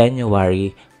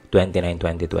 January 29,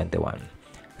 2021.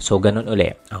 So, ganun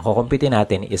uli. Ang kukumpitin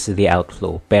natin is the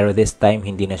outflow. Pero this time,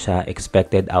 hindi na siya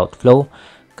expected outflow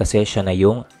kasi siya na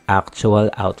yung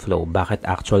actual outflow. Bakit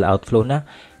actual outflow na?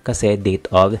 Kasi date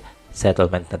of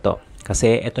settlement na to.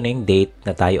 Kasi ito na yung date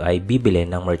na tayo ay bibili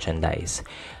ng merchandise.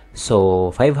 So,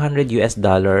 $500 US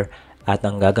At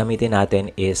ang gagamitin natin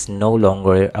is no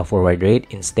longer a forward rate.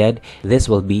 Instead, this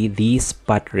will be the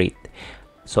spot rate.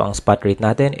 So, ang spot rate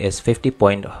natin is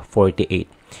 50.48.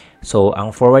 So, ang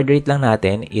forward rate lang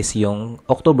natin is yung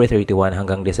October 31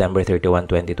 hanggang December 31,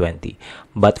 2020.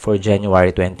 But for January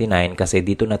 29, kasi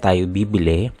dito na tayo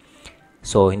bibili,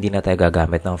 so hindi na tayo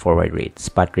gagamit ng forward rate.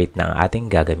 Spot rate na ang ating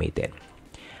gagamitin.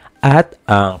 At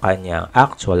ang kanyang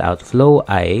actual outflow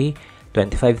ay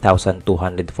 25,240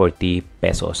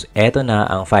 pesos. Ito na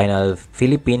ang final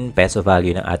Philippine peso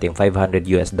value ng ating $500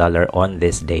 on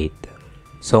this date.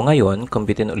 So, ngayon,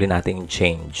 computin uli natin yung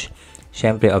change.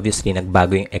 Siyempre, obviously,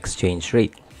 nagbago yung exchange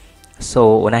rate.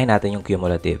 So, unahin natin yung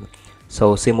cumulative.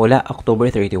 So, simula October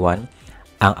 31,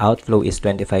 ang outflow is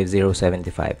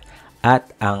 25,075. At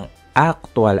ang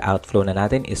actual outflow na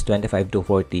natin is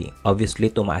 25,240. Obviously,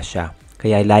 tumaas siya.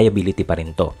 Kaya liability pa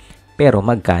rin to. Pero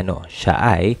magkano? Siya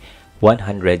ay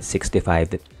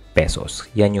 165 pesos.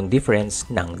 Yan yung difference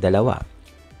ng dalawa.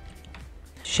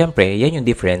 Siyempre, yan yung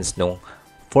difference nung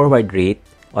forward rate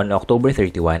on October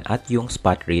 31 at yung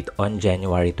spot rate on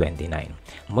January 29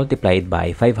 multiplied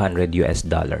by $500.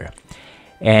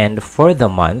 And for the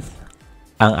month,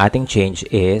 ang ating change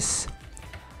is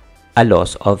a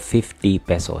loss of 50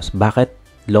 pesos. Bakit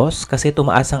loss? Kasi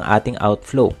tumaas ang ating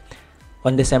outflow.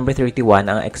 On December 31,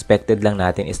 ang expected lang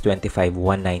natin is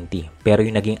 25,190. Pero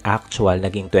yung naging actual,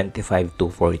 naging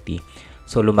 25,240.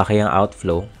 So, lumaki ang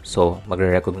outflow. So,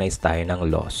 magre-recognize tayo ng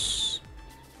loss.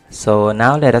 So,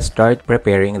 now let us start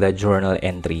preparing the journal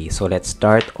entry. So, let's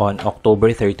start on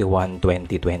October 31,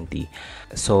 2020.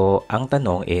 So, ang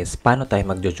tanong is, paano tayo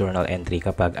magjo-journal entry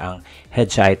kapag ang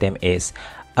hedge item is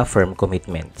a firm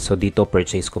commitment? So, dito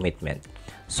purchase commitment.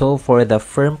 So, for the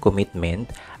firm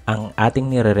commitment, ang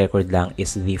ating nire-record lang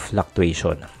is the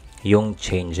fluctuation, yung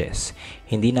changes.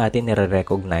 Hindi natin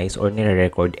nire-recognize or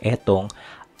nire-record etong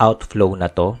outflow na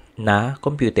to na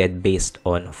computed based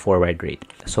on forward rate.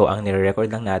 So, ang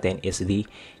nire-record lang natin is the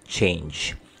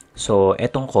change. So,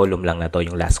 etong column lang na to,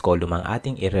 yung last column ang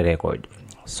ating i-record.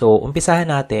 So, umpisahan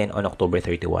natin on October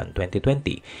 31,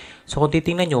 2020. So, kung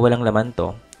titingnan nyo, walang laman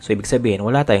to. So, ibig sabihin,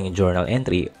 wala tayong journal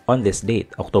entry on this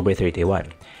date, October 31.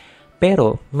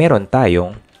 Pero, meron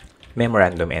tayong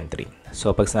memorandum entry. So,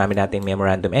 pag sinabi natin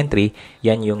memorandum entry,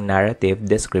 yan yung narrative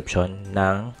description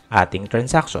ng ating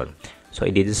transaction. So,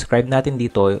 i-describe natin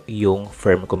dito yung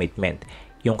firm commitment,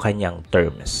 yung kanyang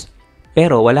terms.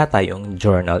 Pero, wala tayong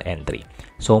journal entry.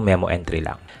 So, memo entry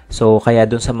lang. So, kaya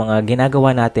dun sa mga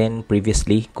ginagawa natin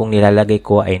previously, kung nilalagay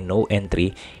ko ay no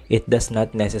entry, it does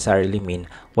not necessarily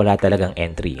mean wala talagang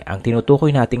entry. Ang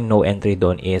tinutukoy nating no entry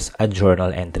doon is a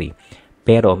journal entry.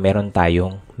 Pero, meron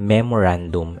tayong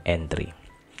memorandum entry.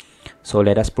 So,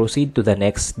 let us proceed to the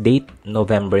next date,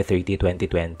 November 30,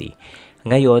 2020.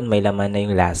 Ngayon, may laman na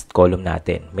yung last column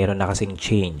natin. Meron na kasing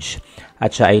change.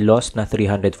 At siya ay loss na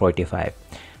 345.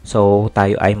 So,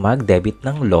 tayo ay mag-debit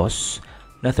ng loss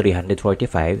na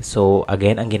 345. So,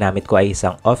 again, ang ginamit ko ay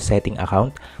isang offsetting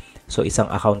account. So, isang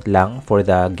account lang for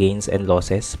the gains and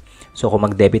losses. So, kung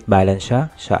mag-debit balance siya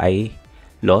ay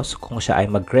loss. Kung siya ay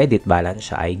mag-credit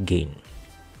balance, siya ay gain.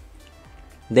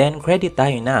 Then, credit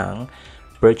tayo ng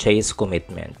purchase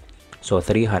commitment. So,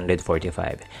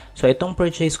 345. So, itong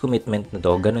purchase commitment na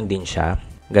to, ganun din siya.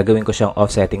 Gagawin ko siyang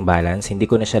offsetting balance. Hindi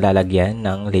ko na siya lalagyan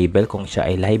ng label kung siya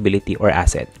ay liability or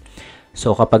asset.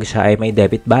 So, kapag siya ay may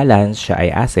debit balance, siya ay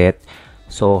asset.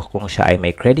 So, kung siya ay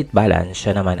may credit balance,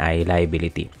 siya naman ay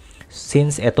liability.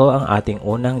 Since ito ang ating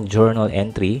unang journal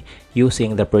entry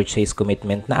using the purchase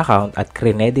commitment na account at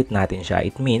credit natin siya,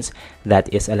 it means that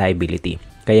is a liability.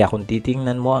 Kaya kung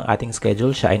titingnan mo ang ating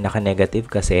schedule, siya ay naka-negative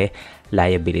kasi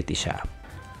liability siya.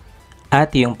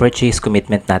 At yung purchase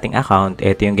commitment nating account,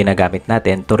 ito yung ginagamit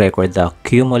natin to record the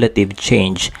cumulative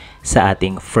change sa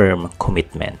ating firm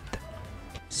commitment.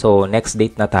 So, next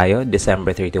date na tayo,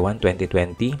 December 31,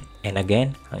 2020. And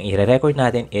again, ang i-record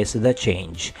natin is the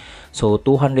change. So,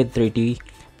 230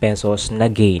 pesos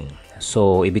na gain.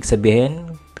 So, ibig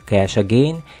sabihin, kaya siya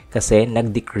gain kasi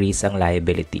nag-decrease ang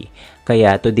liability.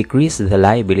 Kaya to decrease the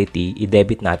liability,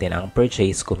 i-debit natin ang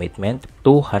purchase commitment,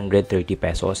 230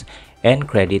 pesos,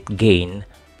 and credit gain,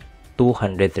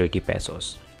 230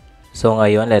 pesos. So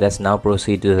ngayon, let us now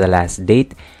proceed to the last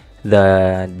date.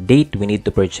 The date we need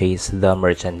to purchase the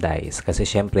merchandise. Kasi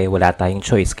syempre, wala tayong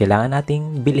choice. Kailangan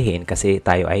nating bilhin kasi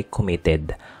tayo ay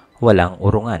committed. Walang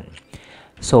urungan.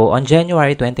 So, on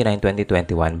January 29,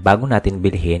 2021, bago natin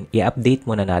bilhin, i-update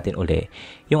muna natin uli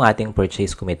yung ating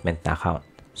purchase commitment na account.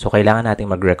 So, kailangan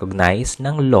natin mag-recognize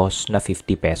ng loss na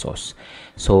 50 pesos.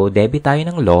 So, debit tayo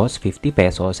ng loss, 50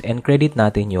 pesos, and credit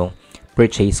natin yung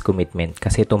purchase commitment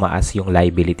kasi tumaas yung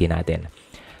liability natin.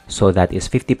 So that is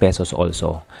 50 pesos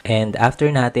also. And after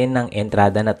natin ng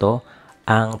entrada na to,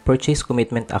 ang purchase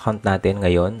commitment account natin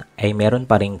ngayon ay meron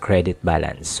pa ring credit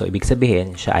balance. So ibig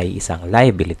sabihin, siya ay isang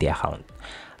liability account.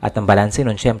 At ang balance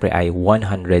nun syempre ay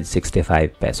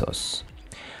 165 pesos.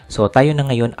 So tayo na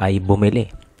ngayon ay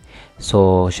bumili.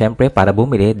 So syempre para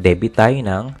bumili, debit tayo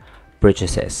ng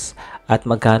purchases. At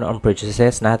magkano ang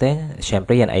purchases natin?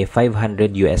 Syempre yan ay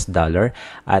 $500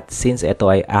 at since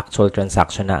ito ay actual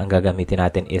transaction na, ang gagamitin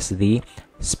natin is the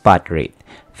spot rate,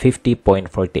 50.48.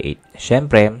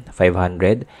 Syempre,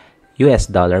 $500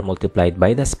 multiplied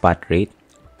by the spot rate,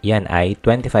 yan ay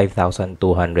 25,240.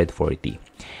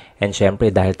 And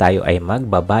syempre dahil tayo ay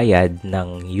magbabayad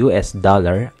ng US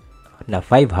dollar na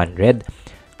 500,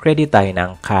 credit tayo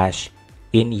ng cash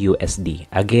in USD.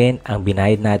 Again, ang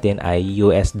binayad natin ay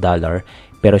US dollar,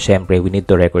 pero syempre we need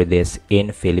to record this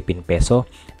in Philippine peso.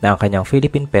 Na ang kanyang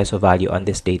Philippine peso value on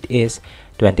this date is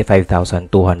 25,240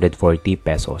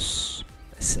 pesos.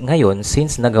 Ngayon,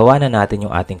 since nagawa na natin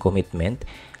yung ating commitment,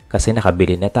 kasi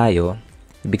nakabili na tayo,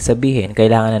 ibig sabihin,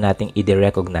 kailangan na nating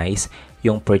i-recognize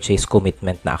yung purchase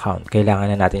commitment na account. Kailangan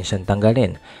na natin siyang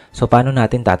tanggalin. So, paano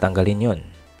natin tatanggalin yun?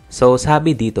 So,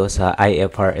 sabi dito sa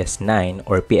IFRS 9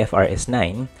 or PFRS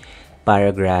 9,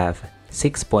 paragraph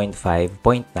 6.5.9,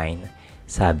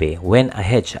 sabi, when a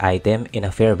hedge item in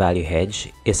a fair value hedge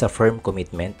is a firm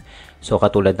commitment, so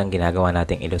katulad ng ginagawa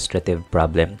nating illustrative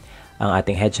problem, ang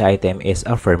ating hedge item is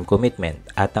a firm commitment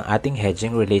at ang ating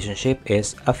hedging relationship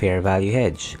is a fair value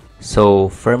hedge.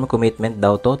 So, firm commitment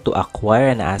daw to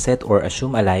acquire an asset or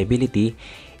assume a liability.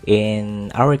 In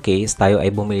our case, tayo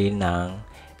ay bumili ng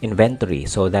inventory.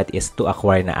 So, that is to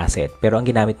acquire na asset. Pero ang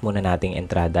ginamit muna nating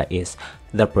entrada is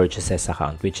the purchases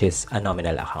account, which is a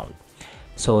nominal account.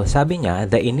 So, sabi niya,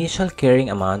 the initial carrying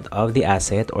amount of the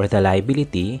asset or the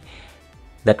liability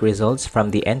that results from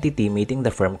the entity meeting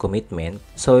the firm commitment.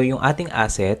 So, yung ating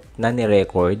asset na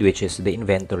ni-record, which is the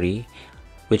inventory,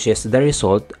 which is the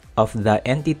result of the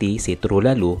entity, si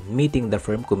Trulalu, meeting the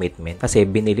firm commitment. Kasi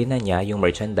binili na niya yung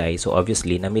merchandise, so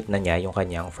obviously, na-meet na niya yung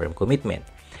kanyang firm commitment.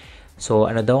 So,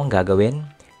 ano daw ang gagawin?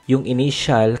 Yung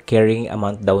initial carrying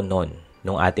amount daw nun,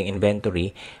 nung ating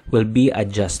inventory, will be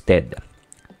adjusted.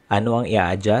 Ano ang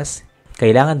i-adjust?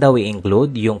 Kailangan daw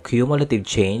i-include yung cumulative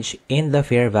change in the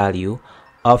fair value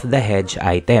of the hedge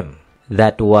item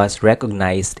that was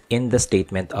recognized in the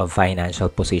statement of financial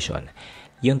position.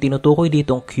 Yung tinutukoy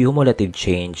ditong cumulative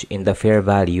change in the fair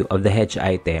value of the hedge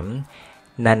item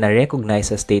na na-recognize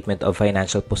sa statement of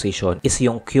financial position is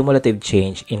yung cumulative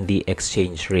change in the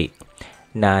exchange rate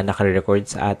na nakarecord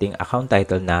sa ating account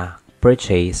title na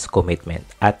purchase commitment.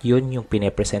 At yun yung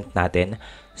pine-present natin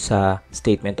sa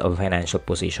statement of financial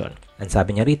position. Ang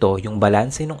sabi niya rito, yung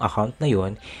balance ng account na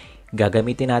yun,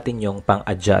 gagamitin natin yung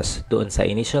pang-adjust doon sa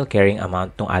initial carrying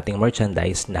amount ng ating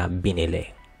merchandise na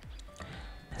binili.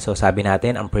 So sabi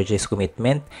natin, ang purchase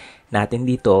commitment natin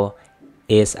dito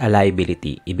is a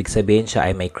liability. Ibig sabihin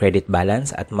siya ay may credit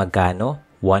balance at magkano?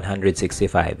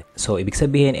 165. So, ibig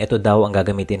sabihin, ito daw ang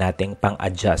gagamitin nating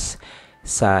pang-adjust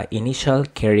sa initial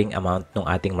carrying amount ng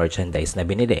ating merchandise na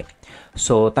binili.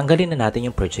 So, tanggalin na natin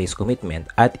yung purchase commitment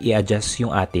at i-adjust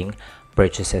yung ating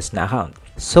purchases na account.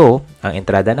 So, ang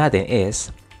entrada natin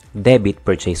is debit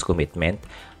purchase commitment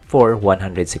for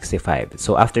 165.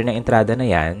 So, after ng entrada na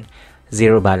yan,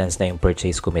 zero balance na yung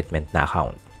purchase commitment na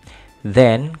account.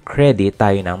 Then, credit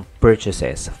tayo ng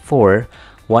purchases for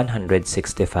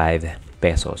 165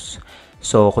 pesos.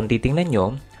 So, kung titingnan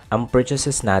nyo, ang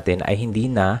purchases natin ay hindi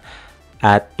na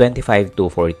at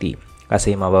 25,240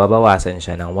 kasi mababawasan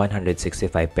siya ng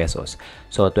 165 pesos.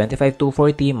 So,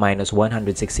 25,240 minus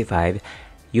 165,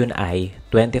 yun ay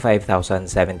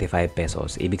 25,075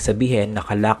 pesos. Ibig sabihin,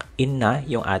 nakalock in na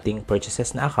yung ating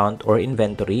purchases na account or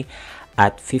inventory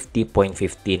at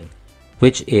 50.15,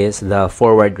 which is the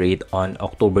forward rate on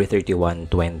October 31,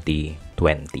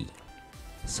 2020.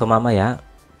 So, mamaya,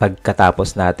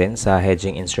 pagkatapos natin sa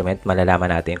hedging instrument,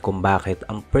 malalaman natin kung bakit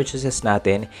ang purchases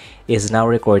natin is now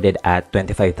recorded at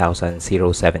 25,075.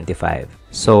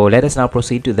 So, let us now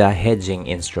proceed to the hedging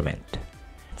instrument.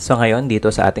 So, ngayon,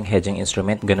 dito sa ating hedging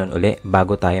instrument, ganun uli,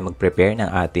 bago tayo mag-prepare ng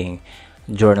ating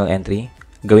journal entry,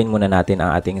 gawin muna natin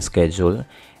ang ating schedule.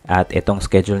 At itong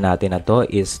schedule natin na to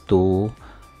is to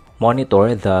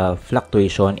monitor the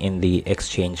fluctuation in the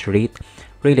exchange rate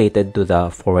related to the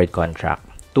forward contract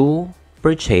to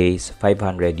purchase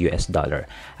 $500.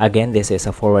 Again, this is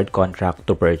a forward contract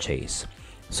to purchase.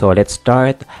 So, let's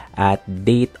start at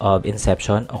date of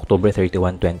inception, October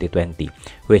 31, 2020,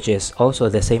 which is also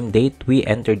the same date we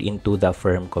entered into the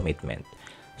firm commitment.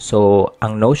 So,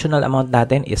 ang notional amount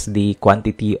natin is the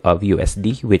quantity of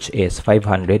USD, which is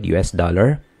 $500.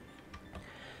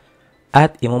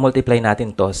 At imumultiply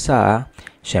natin to sa,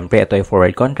 syempre ito ay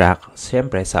forward contract,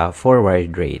 syempre sa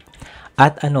forward rate.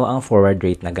 At ano ang forward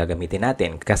rate na gagamitin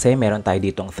natin? Kasi meron tayo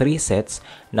ditong 3 sets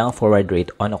ng forward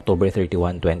rate on October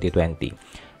 31, 2020.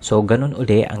 So, ganun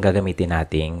uli ang gagamitin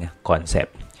nating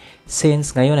concept.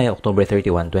 Since ngayon ay October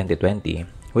 31, 2020,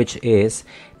 which is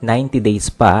 90 days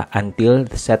pa until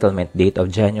the settlement date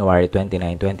of January 29,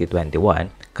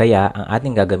 2021, kaya ang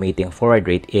ating gagamiting forward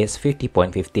rate is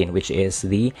 50.15, which is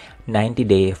the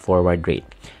 90-day forward rate.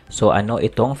 So, ano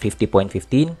itong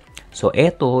 50.15? So,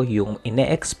 ito yung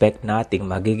ine-expect nating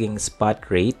magiging spot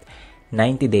rate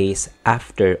 90 days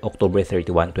after October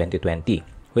 31, 2020,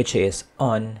 which is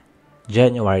on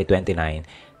January 29,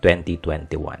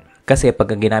 2021. Kasi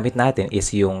pag ang ginamit natin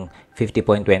is yung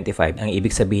 50.25, ang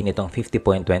ibig sabihin nitong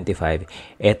 50.25,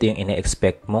 ito yung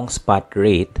ine-expect mong spot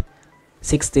rate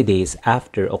 60 days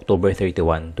after October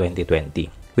 31, 2020,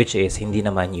 which is hindi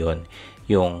naman yun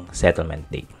yung settlement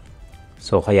date.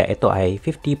 So, kaya ito ay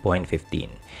 50.15.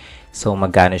 So,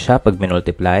 magkano siya pag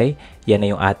minultiply? Yan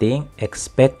na yung ating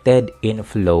expected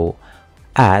inflow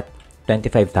at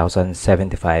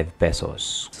 25,075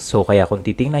 pesos. So, kaya kung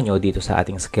titingnan nyo dito sa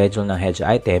ating schedule ng hedge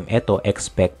item, ito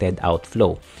expected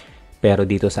outflow. Pero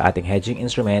dito sa ating hedging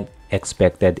instrument,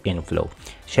 expected inflow.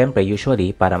 Siyempre,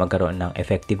 usually, para magkaroon ng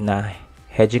effective na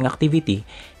hedging activity,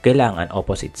 kailangan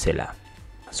opposite sila.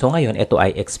 So, ngayon, ito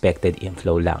ay expected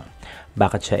inflow lang.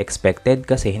 Bakit siya expected?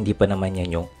 Kasi hindi pa naman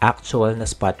yan yung actual na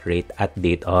spot rate at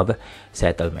date of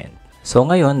settlement. So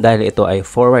ngayon, dahil ito ay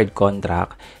forward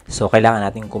contract, so kailangan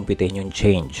natin kumpitin yung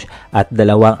change. At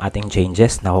dalawang ating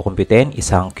changes na kukumpitin,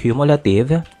 isang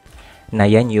cumulative, na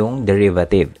yan yung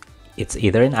derivative. It's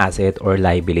either an asset or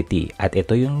liability. At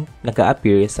ito yung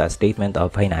nag-a-appear sa statement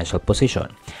of financial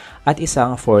position. At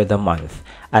isang for the month.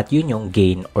 At yun yung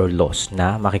gain or loss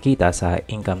na makikita sa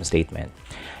income statement.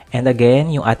 And again,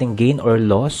 yung ating gain or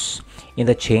loss in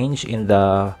the change in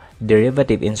the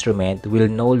derivative instrument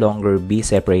will no longer be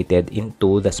separated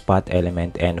into the spot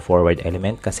element and forward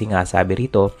element kasi nga sabi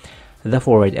rito, the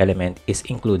forward element is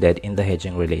included in the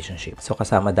hedging relationship. So,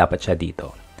 kasama dapat siya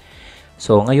dito.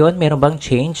 So, ngayon, meron bang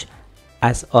change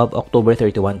as of October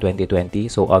 31, 2020?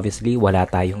 So, obviously, wala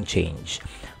tayong change.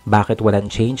 Bakit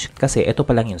walang change? Kasi ito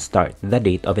pa lang yung start, the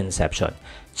date of inception.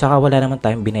 Tsaka wala naman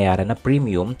tayong binayaran na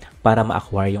premium para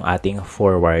ma-acquire yung ating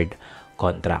forward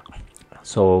contract.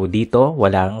 So, dito,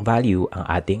 walang value ang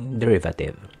ating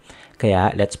derivative. Kaya,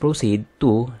 let's proceed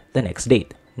to the next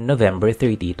date, November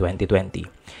 30, 2020.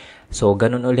 So,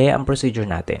 ganun uli ang procedure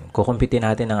natin. Kukumpitin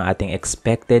natin ang ating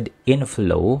expected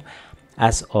inflow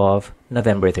as of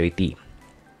November 30.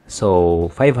 So,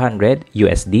 500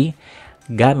 USD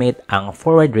gamit ang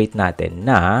forward rate natin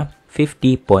na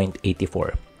 50.84.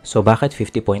 So, bakit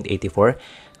 50.84?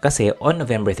 Kasi on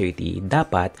November 30,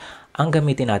 dapat ang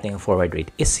gamitin nating forward rate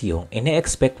is yung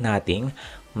ine-expect nating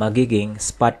magiging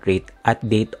spot rate at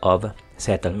date of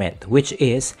settlement, which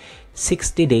is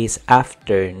 60 days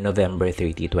after November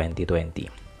 30, 2020.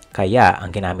 Kaya,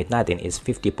 ang ginamit natin is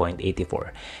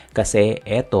 50.84. Kasi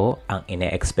ito ang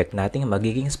ine-expect nating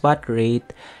magiging spot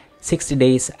rate 60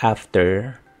 days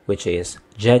after, which is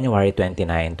January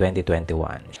 29,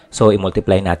 2021. So,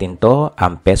 i-multiply natin to.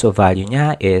 Ang peso value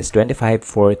niya is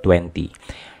 25,420.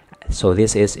 So,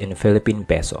 this is in Philippine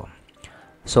peso.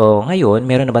 So, ngayon,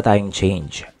 meron na ba tayong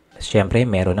change? Siyempre,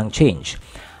 meron ng change.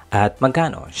 At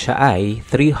magkano? Siya ay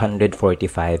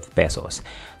 345 pesos.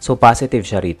 So, positive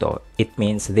siya rito. It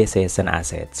means this is an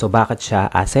asset. So, bakit siya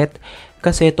asset?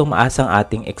 Kasi tumaas ang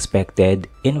ating expected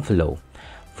inflow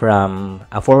from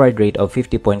a forward rate of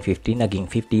 50.50 naging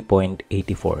 50.84.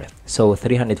 So,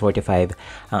 345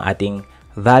 ang ating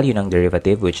value ng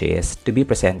derivative, which is to be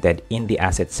presented in the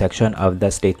asset section of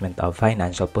the statement of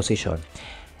financial position.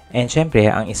 And syempre,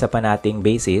 ang isa pa nating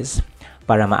basis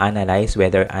para ma-analyze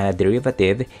whether a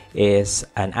derivative is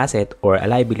an asset or a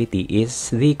liability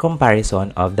is the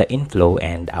comparison of the inflow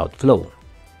and outflow.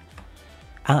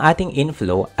 Ang ating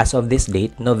inflow as of this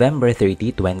date, November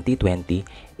 30, 2020,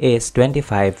 is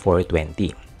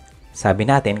 25,420. Sabi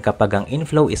natin, kapag ang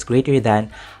inflow is greater than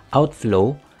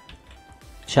outflow,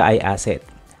 siya ay asset.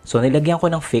 So, nilagyan ko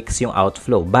ng fix yung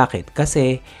outflow. Bakit?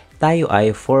 Kasi tayo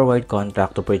ay forward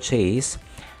contract to purchase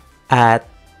at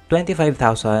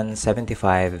 25,075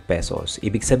 pesos.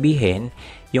 Ibig sabihin,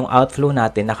 yung outflow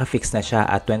natin, naka-fix na siya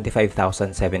at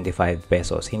 25,075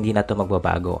 pesos. Hindi na to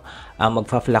magbabago. Ang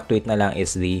magfa-fluctuate na lang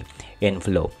is the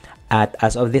inflow. At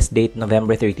as of this date,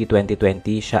 November 30,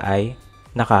 2020, siya ay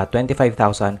naka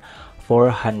 25,420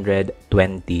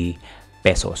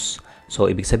 pesos. So,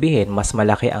 ibig sabihin, mas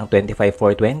malaki ang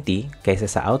 25,420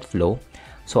 kaysa sa outflow.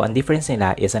 So, ang difference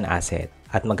nila is an asset.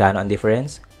 At magkano ang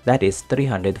difference? that is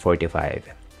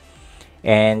 345.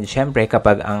 And syempre,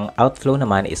 kapag ang outflow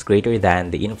naman is greater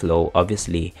than the inflow,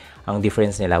 obviously, ang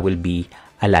difference nila will be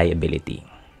a liability.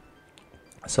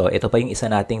 So, ito pa yung isa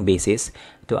nating basis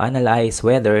to analyze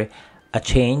whether a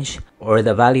change or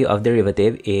the value of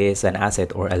derivative is an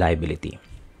asset or a liability.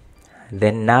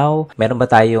 Then now, meron ba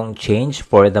tayong change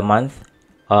for the month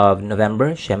of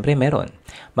November? Syempre, meron.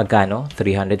 Magkano?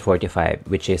 345,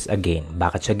 which is a gain.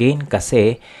 Bakit siya gain?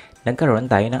 Kasi nagkaroon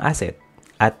tayo ng asset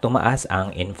at tumaas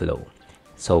ang inflow.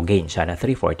 So, gain siya na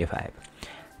 345.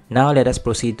 Now, let us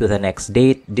proceed to the next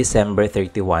date, December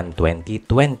 31,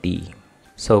 2020.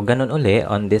 So, ganun uli,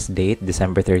 on this date,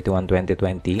 December 31,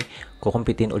 2020,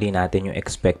 kukumpitin uli natin yung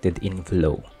expected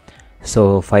inflow.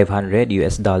 So, $500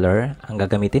 US, ang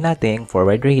gagamitin nating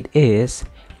forward rate is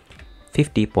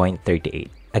 50.38.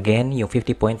 Again, yung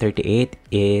 50.38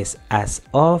 is as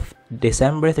of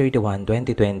December 31,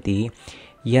 2020,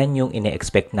 yan yung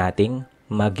ine-expect nating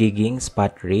magiging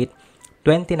spot rate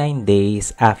 29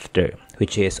 days after,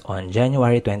 which is on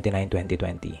January 29,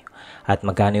 2020. At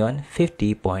magkano yun?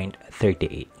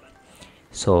 50.38.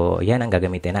 So, yan ang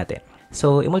gagamitin natin.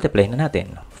 So, i-multiply na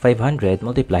natin. 500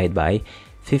 multiplied by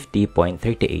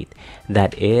 50.38.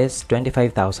 That is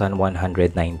 25,190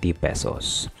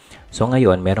 pesos. So,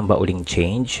 ngayon, meron ba uling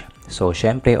change? So,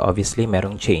 syempre, obviously,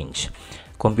 merong change.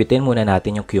 Computein muna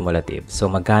natin yung cumulative. So,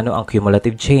 magkano ang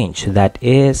cumulative change? That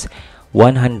is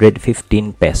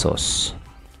 115 pesos.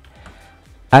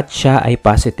 At siya ay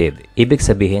positive. Ibig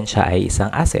sabihin siya ay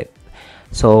isang asset.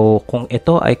 So, kung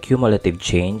ito ay cumulative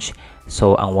change,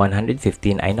 so ang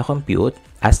 115 ay na-compute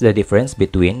as the difference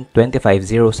between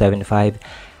 25,075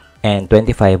 and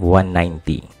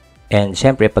 25,190. And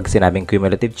syempre, pag sinabing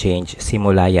cumulative change,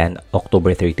 simula yan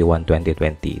October 31,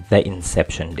 2020, the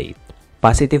inception date.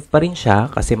 Positive pa rin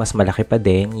siya kasi mas malaki pa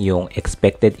din yung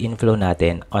expected inflow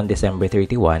natin on December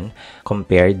 31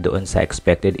 compared doon sa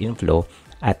expected inflow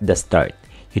at the start.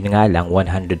 Yun nga lang,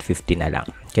 150 na lang.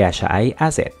 Kaya siya ay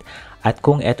asset. At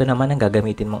kung ito naman ang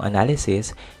gagamitin mong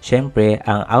analysis, syempre,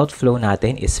 ang outflow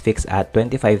natin is fixed at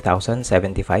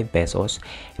 25,075 pesos.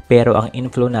 Pero ang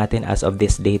inflow natin as of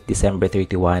this date, December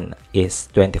 31, is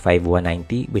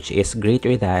 25,190, which is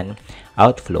greater than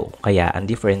outflow. Kaya ang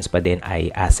difference pa din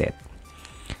ay asset.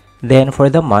 Then,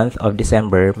 for the month of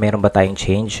December, meron ba tayong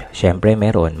change? Syempre,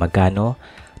 meron. Magkano?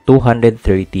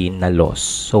 213 na loss.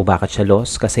 So, bakit siya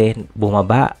loss? Kasi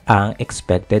bumaba ang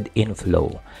expected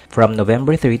inflow. From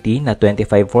November 30 na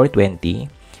 25,420,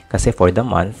 kasi for the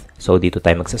month, so dito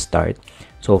tayo magsa-start.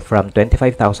 So, from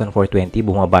 25,420,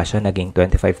 bumaba siya, naging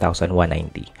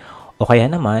 25,190. O kaya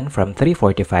naman, from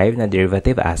 345 na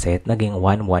derivative asset, naging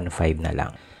 115 na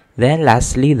lang. Then,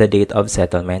 lastly, the date of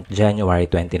settlement, January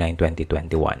 29,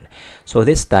 2021. So,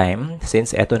 this time,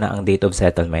 since eto na ang date of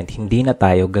settlement, hindi na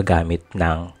tayo gagamit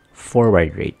ng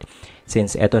forward rate.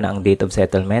 Since eto na ang date of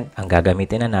settlement, ang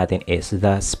gagamitin na natin is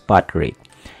the spot rate.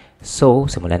 So,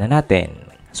 simulan na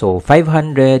natin. So,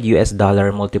 $500 US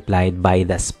multiplied by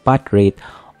the spot rate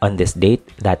on this date,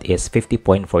 that is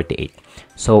 50.48.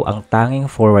 So, ang tanging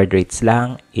forward rates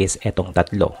lang is etong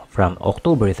tatlo, from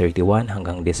October 31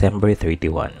 hanggang December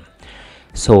 31.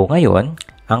 So, ngayon,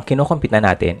 ang kinukumpit na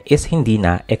natin is hindi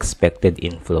na expected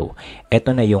inflow.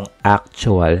 Ito na yung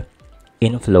actual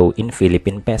inflow in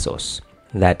Philippine pesos.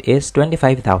 That is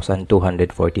 25,240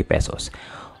 pesos.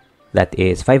 That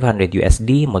is 500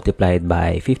 USD multiplied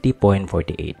by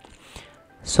 50.48.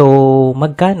 So,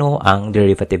 magkano ang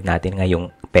derivative natin ngayong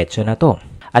petsa na to?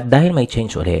 At dahil may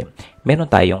change ulit,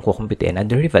 meron tayong kukumpitin na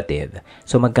derivative.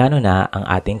 So, magkano na ang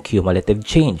ating cumulative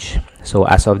change? So,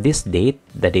 as of this date,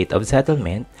 the date of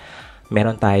settlement,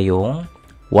 meron tayong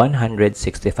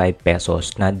 165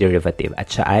 pesos na derivative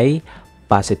at siya ay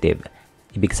positive.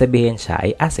 Ibig sabihin siya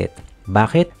ay asset.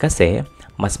 Bakit? Kasi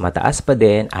mas mataas pa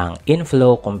din ang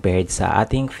inflow compared sa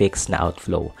ating fixed na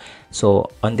outflow. So,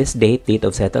 on this date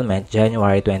of settlement,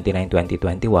 January 29,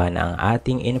 2021, ang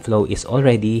ating inflow is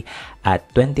already at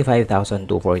 25,240.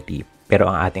 Pero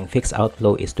ang ating fixed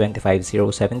outflow is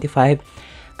 25,075.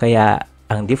 Kaya,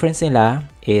 ang difference nila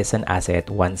is an asset,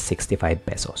 165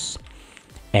 pesos.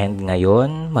 And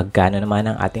ngayon, magkano naman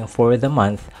ang ating for the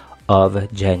month of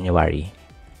January?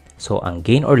 So, ang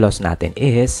gain or loss natin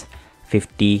is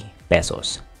 50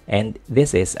 pesos. And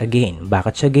this is a gain.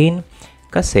 Bakit siya gain?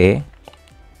 Kasi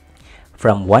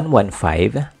from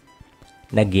 115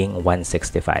 naging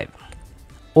 165.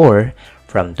 Or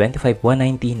from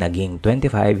 25,190 naging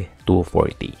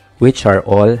 25,240, which are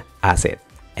all asset.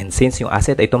 And since yung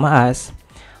asset ay tumaas,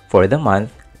 for the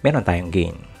month, meron tayong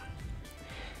gain.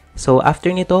 So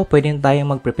after nito, pwede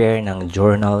tayong mag-prepare ng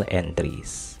journal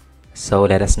entries. So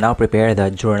let us now prepare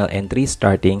the journal entries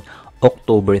starting October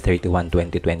October 31,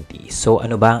 2020. So,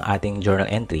 ano ba ang ating journal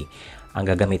entry? Ang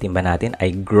gagamitin ba natin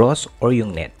ay gross or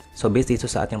yung net? So, based dito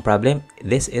sa ating problem,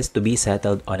 this is to be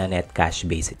settled on a net cash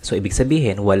basis. So, ibig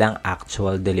sabihin, walang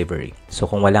actual delivery. So,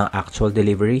 kung walang actual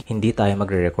delivery, hindi tayo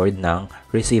magre-record ng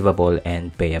receivable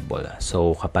and payable.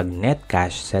 So, kapag net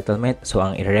cash settlement, so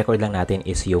ang i-record lang natin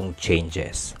is yung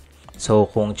changes. So,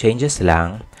 kung changes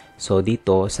lang, so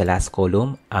dito sa last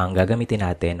column, ang gagamitin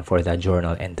natin for the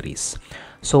journal entries.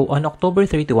 So, on October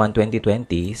 31,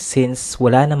 2020, since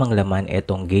wala namang laman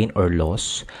itong gain or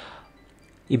loss,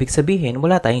 ibig sabihin,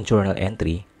 wala tayong journal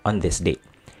entry on this date.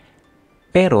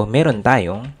 Pero, meron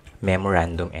tayong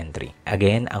memorandum entry.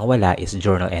 Again, ang wala is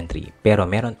journal entry. Pero,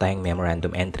 meron tayong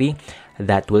memorandum entry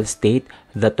that will state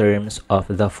the terms of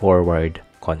the forward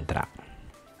contract.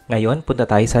 Ngayon, punta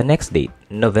tayo sa next date,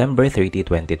 November 30,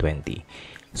 2020.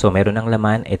 So, meron ng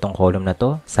laman itong column na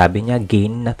to. Sabi niya,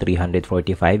 gain na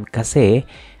 345 kasi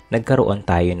nagkaroon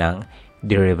tayo ng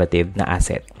derivative na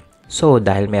asset. So,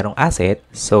 dahil merong asset,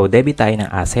 so debit tayo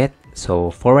ng asset.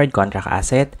 So, forward contract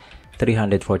asset,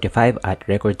 345 at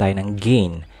record tayo ng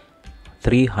gain,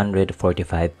 345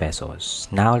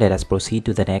 pesos. Now, let us proceed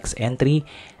to the next entry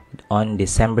on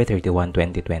December 31,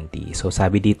 2020. So,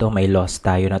 sabi dito, may loss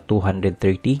tayo na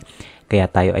 230.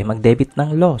 Kaya tayo ay mag-debit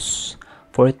ng loss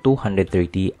for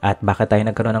 230. At bakit tayo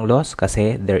nagkaroon ng loss?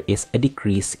 Kasi there is a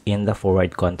decrease in the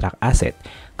forward contract asset.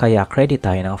 Kaya credit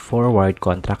tayo ng forward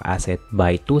contract asset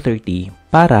by 230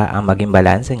 para ang maging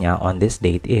balance niya on this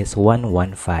date is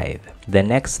 115. The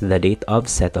next, the date of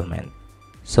settlement.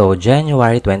 So,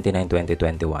 January 29,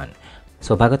 2021.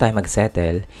 So, bago tayo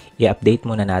mag-settle, i-update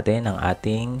muna natin ang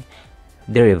ating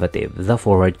derivative, the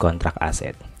forward contract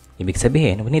asset. Ibig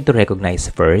sabihin, we need to recognize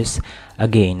first a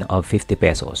gain of 50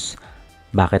 pesos.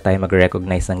 Bakit tayo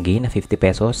mag-recognize ng gain na 50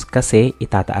 pesos? Kasi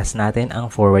itataas natin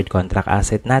ang forward contract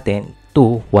asset natin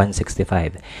to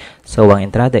 165. So,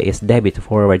 ang entrada is debit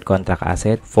forward contract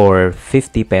asset for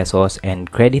 50 pesos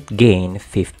and credit gain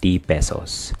 50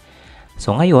 pesos.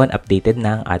 So, ngayon, updated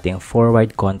na ang ating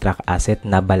forward contract asset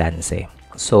na balanse.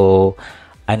 So,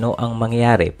 ano ang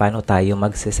mangyayari? Paano tayo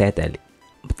magsisettle?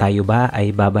 Tayo ba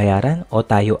ay babayaran o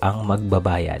tayo ang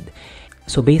magbabayad?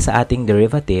 So, based sa ating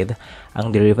derivative,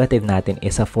 ang derivative natin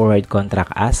is a forward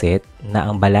contract asset na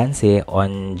ang balanse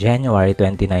on January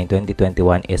 29,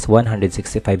 2021 is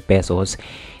 165 pesos.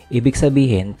 Ibig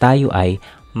sabihin, tayo ay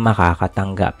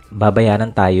makakatanggap.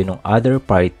 Babayaran tayo ng other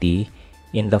party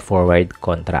in the forward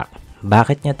contract.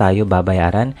 Bakit niya tayo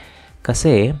babayaran?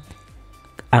 Kasi,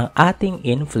 ang ating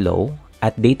inflow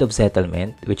at date of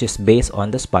settlement, which is based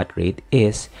on the spot rate,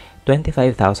 is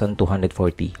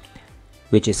 25,240.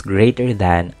 Which is greater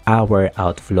than our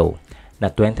outflow na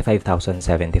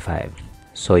 25,075.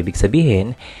 So, ibig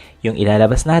sabihin, yung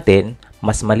ilalabas natin,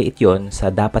 mas maliit yon sa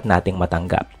dapat nating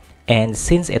matanggap. And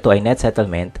since ito ay net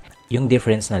settlement, yung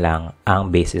difference na lang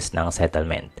ang basis ng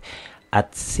settlement.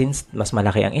 At since mas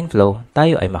malaki ang inflow,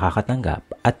 tayo ay makakatanggap.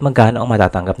 At magkano ang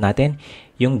matatanggap natin?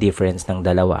 Yung difference ng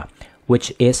dalawa,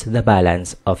 which is the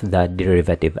balance of the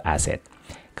derivative asset.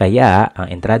 Kaya,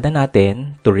 ang entrada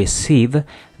natin to receive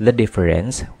the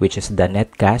difference, which is the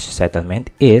net cash settlement,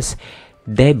 is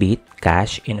debit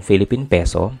cash in Philippine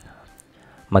peso.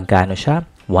 Magkano siya?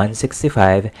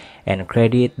 165 and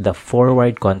credit the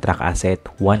forward contract asset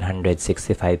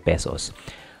 165 pesos.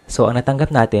 So, ang natanggap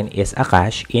natin is a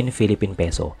cash in Philippine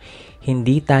peso.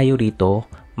 Hindi tayo rito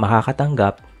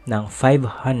makakatanggap ng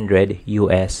 $500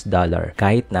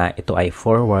 kahit na ito ay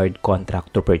forward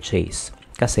contract to purchase.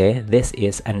 Kasi this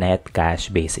is a net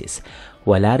cash basis.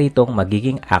 Wala ritong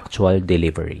magiging actual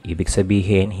delivery. Ibig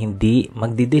sabihin, hindi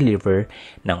magdi-deliver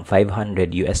ng $500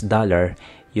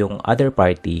 yung other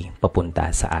party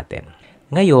papunta sa atin.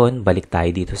 Ngayon, balik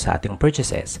tayo dito sa ating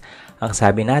purchases. Ang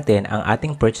sabi natin, ang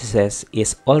ating purchases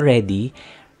is already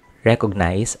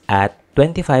recognized at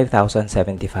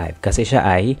 25,075 kasi siya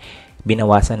ay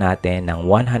binawasan natin ng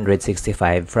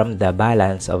 165 from the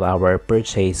balance of our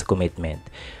purchase commitment.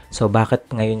 So, bakit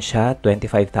ngayon siya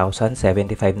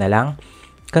 25,075 na lang?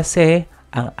 Kasi,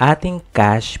 ang ating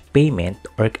cash payment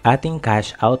or ating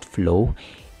cash outflow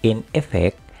in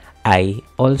effect ay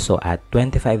also at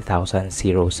 25,075.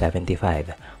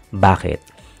 Bakit?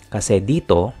 Kasi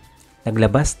dito,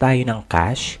 naglabas tayo ng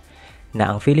cash na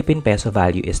ang Philippine peso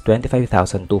value is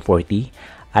 25,240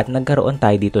 at nagkaroon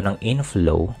tayo dito ng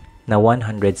inflow na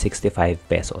 165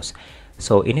 pesos.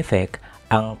 So, in effect,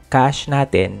 ang cash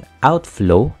natin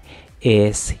outflow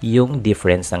is yung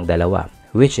difference ng dalawa,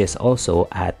 which is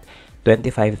also at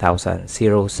 25,075.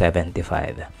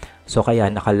 So,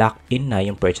 kaya naka-lock in na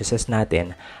yung purchases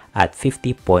natin at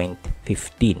 50.15.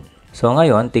 So,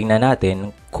 ngayon, tingnan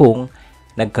natin kung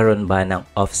nagkaroon ba ng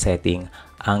offsetting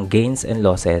ang gains and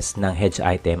losses ng hedge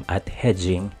item at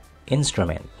hedging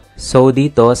instrument. So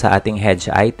dito sa ating hedge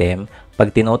item,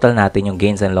 pag tinotal natin yung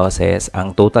gains and losses,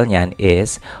 ang total niyan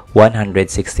is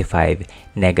 165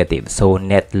 negative. So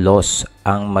net loss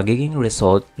ang magiging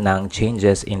result ng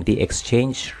changes in the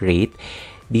exchange rate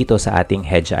dito sa ating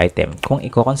hedge item kung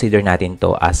i-consider natin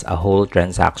to as a whole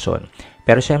transaction.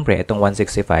 Pero syempre, itong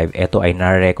 165, ito ay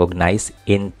na-recognize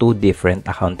in two different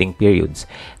accounting periods.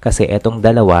 Kasi itong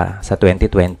dalawa sa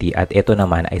 2020 at ito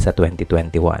naman ay sa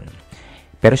 2021.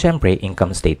 Pero syempre,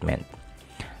 income statement.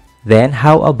 Then,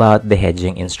 how about the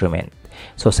hedging instrument?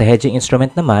 So, sa hedging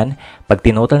instrument naman, pag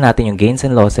tinotal natin yung gains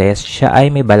and losses, siya ay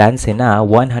may balance na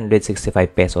 165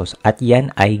 pesos at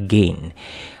yan ay gain.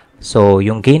 So,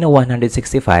 yung gain na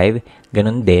 165,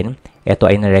 ganun din, ito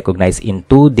ay na-recognize in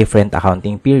two different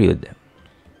accounting period.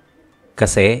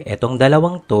 Kasi, itong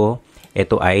dalawang to,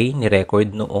 ito ay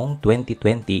ni-record noong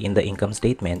 2020 in the income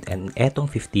statement and etong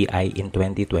 50 ay in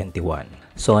 2021.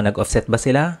 So, nag-offset ba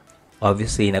sila?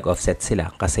 Obviously, nag-offset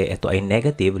sila kasi ito ay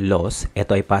negative loss,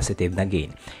 ito ay positive na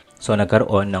gain. So,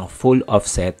 nagkaroon ng full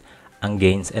offset ang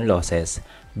gains and losses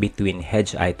between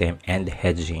hedge item and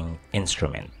hedging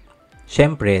instrument.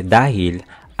 Siyempre, dahil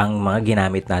ang mga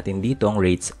ginamit natin dito ang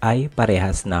rates ay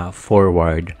parehas na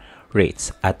forward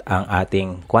rates at ang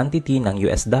ating quantity ng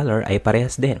US dollar ay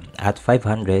parehas din at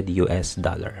 500 US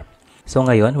dollar. So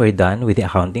ngayon, we're done with the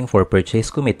accounting for purchase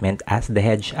commitment as the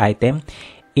hedge item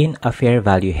in a fair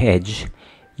value hedge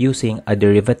using a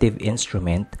derivative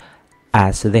instrument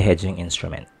as the hedging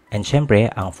instrument. And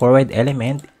syempre, ang forward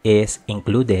element is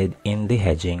included in the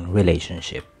hedging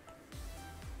relationship.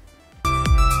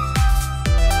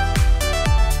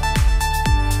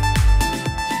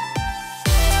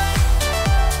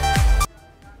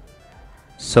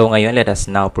 So ngayon, let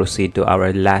us now proceed to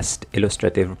our last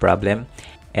illustrative problem.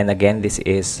 And again, this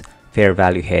is fair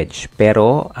value hedge.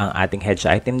 Pero ang ating hedge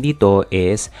item dito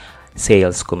is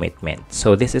sales commitment.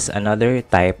 So this is another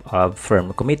type of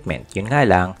firm commitment. Yun nga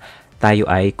lang, tayo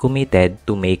ay committed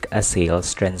to make a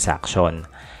sales transaction.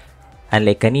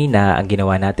 Unlike kanina, ang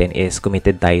ginawa natin is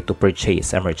committed tayo to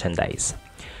purchase a merchandise.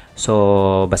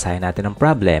 So, basahin natin ang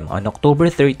problem. On October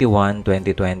 31,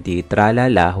 2020,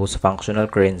 Tralala, whose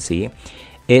functional currency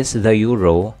is the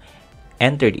euro,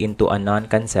 entered into a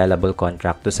non-cancelable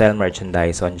contract to sell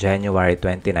merchandise on January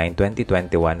 29,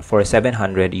 2021 for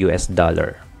 $700 US.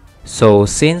 So,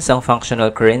 since ang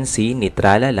functional currency ni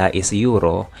Tralala is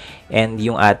euro and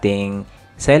yung ating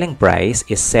selling price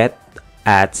is set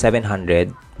at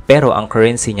 700, pero ang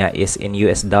currency niya is in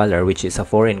US dollar, which is a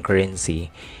foreign currency,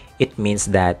 it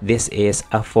means that this is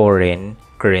a foreign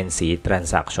currency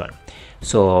transaction.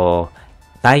 So,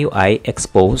 tayo ay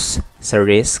exposed sa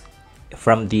risk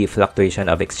from the fluctuation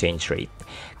of exchange rate.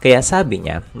 Kaya sabi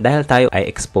niya, dahil tayo ay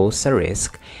exposed sa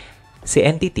risk, si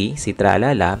entity, si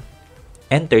Tralala,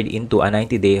 entered into a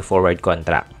 90-day forward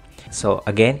contract. So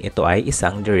again, ito ay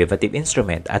isang derivative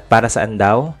instrument. At para saan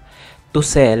daw? To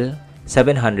sell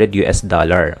 $700 US.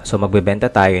 So magbebenta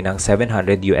tayo ng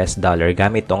 $700 US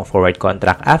gamit tong forward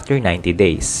contract after 90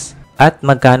 days. At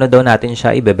magkano daw natin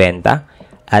siya ibebenta?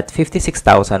 At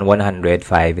 56,105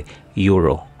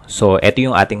 euro. So, ito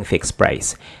yung ating fixed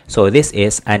price. So, this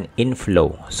is an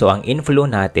inflow. So, ang inflow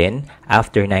natin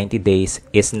after 90 days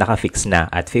is naka-fix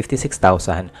na at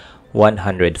 56,105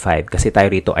 kasi tayo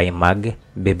rito ay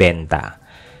magbebenta.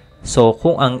 So,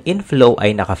 kung ang inflow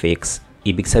ay naka-fix,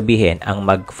 ibig sabihin, ang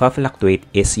mag-fluctuate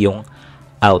is yung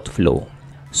outflow.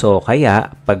 So,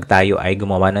 kaya, pag tayo ay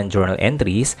gumawa ng journal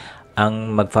entries,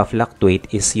 ang mag-fluctuate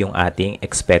is yung ating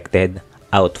expected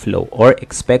outflow or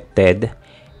expected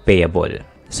payable.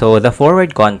 So, the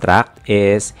forward contract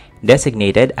is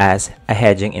designated as a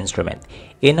hedging instrument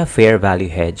in a fair value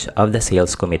hedge of the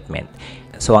sales commitment.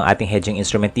 So, ang ating hedging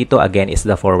instrument dito, again, is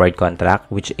the forward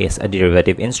contract, which is a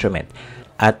derivative instrument.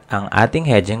 At ang ating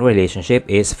hedging relationship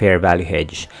is fair value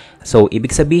hedge. So,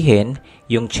 ibig sabihin,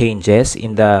 yung changes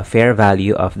in the fair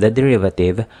value of the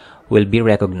derivative will be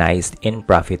recognized in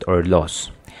profit or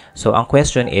loss. So, ang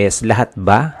question is, lahat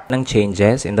ba ng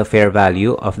changes in the fair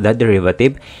value of the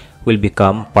derivative will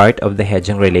become part of the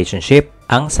hedging relationship?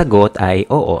 Ang sagot ay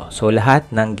oo. So,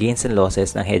 lahat ng gains and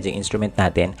losses ng hedging instrument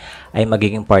natin ay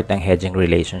magiging part ng hedging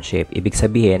relationship. Ibig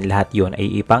sabihin, lahat yun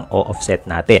ay ipang o-offset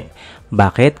natin.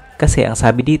 Bakit? Kasi ang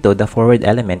sabi dito, the forward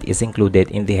element is included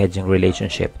in the hedging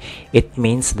relationship. It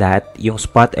means that yung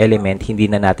spot element hindi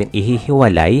na natin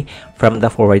ihihiwalay from the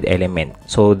forward element.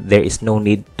 So, there is no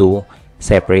need to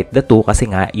separate the two kasi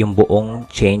nga yung buong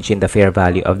change in the fair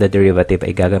value of the derivative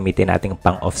ay gagamitin nating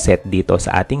pang-offset dito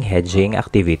sa ating hedging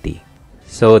activity.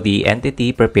 So the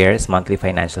entity prepares monthly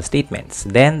financial statements.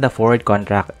 Then the forward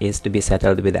contract is to be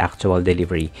settled with actual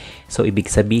delivery. So ibig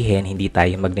sabihin, hindi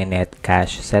tayo magne-net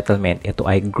cash settlement. Ito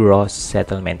ay gross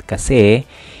settlement kasi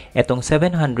etong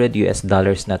 $700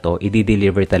 na to,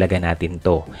 i-deliver talaga natin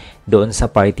to doon sa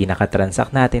party na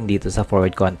katransact natin dito sa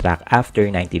forward contract after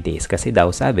 90 days. Kasi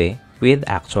daw sabi, with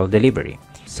actual delivery.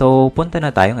 So punta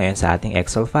na tayo ngayon sa ating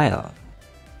Excel file.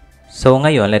 So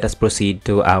ngayon, let us proceed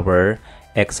to our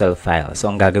Excel file. So,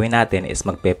 ang gagawin natin is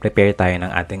magpe-prepare tayo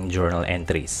ng ating journal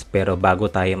entries. Pero bago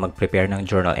tayo mag-prepare ng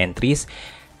journal entries,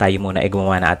 tayo muna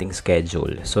gumawa na ating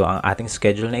schedule. So, ang ating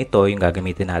schedule na ito, yung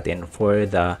gagamitin natin for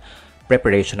the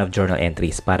preparation of journal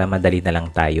entries para madali na lang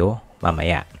tayo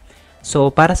mamaya. So,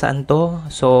 para saan to?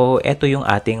 So, ito yung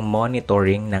ating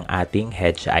monitoring ng ating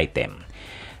hedge item.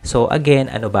 So, again,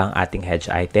 ano ba ang ating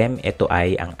hedge item? Ito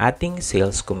ay ang ating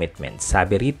sales commitment.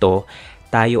 Sabi rito,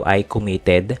 tayo ay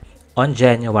committed on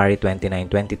January 29,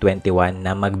 2021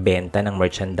 na magbenta ng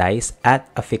merchandise at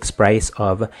a fixed price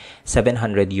of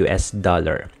 $700.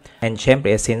 And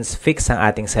syempre, since fixed ang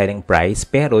ating selling price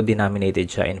pero denominated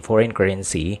siya in foreign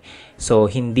currency, so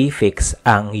hindi fixed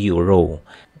ang euro.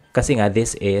 Kasi nga,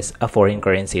 this is a foreign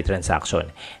currency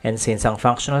transaction. And since ang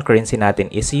functional currency natin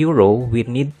is euro, we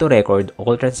need to record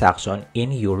all transaction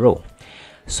in euro.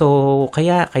 So,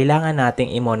 kaya kailangan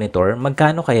nating i-monitor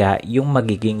magkano kaya yung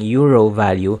magiging euro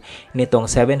value nitong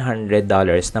 $700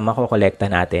 na makokolekta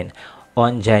natin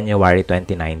on January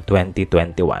 29,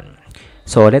 2021.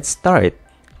 So, let's start.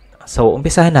 So,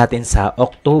 umpisahan natin sa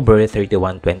October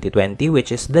 31, 2020,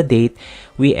 which is the date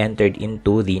we entered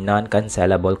into the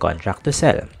non-cancelable contract to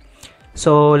sell.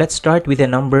 So, let's start with the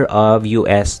number of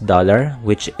US dollar,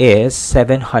 which is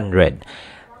 700.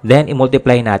 Then,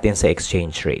 i-multiply natin sa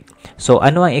exchange rate. So,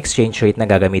 ano ang exchange rate na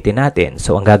gagamitin natin?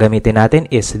 So, ang gagamitin natin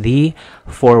is the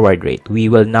forward rate. We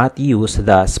will not use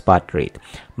the spot rate.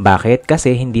 Bakit?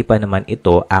 Kasi hindi pa naman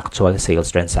ito actual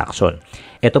sales transaction.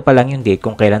 Ito pa lang yung date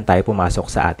kung kailan tayo pumasok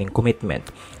sa ating commitment.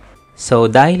 So,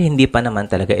 dahil hindi pa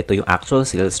naman talaga ito yung actual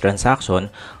sales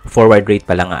transaction, forward rate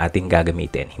pa lang ang ating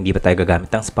gagamitin. Hindi pa tayo gagamit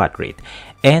ng spot rate.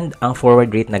 And, ang forward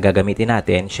rate na gagamitin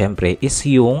natin, syempre, is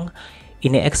yung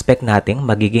ine-expect nating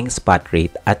magiging spot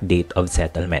rate at date of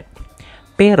settlement.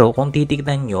 Pero kung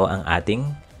titignan nyo ang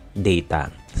ating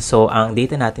data, so ang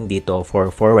data natin dito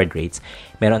for forward rates,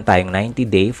 meron tayong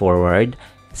 90-day forward,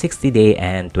 60-day,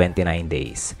 and 29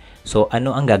 days. So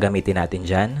ano ang gagamitin natin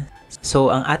dyan?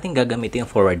 So ang ating gagamitin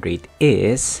forward rate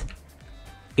is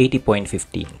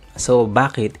 80.15. So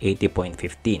bakit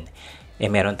 80.15?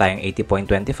 Meron tayong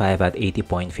 80.25 at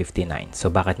 80.59.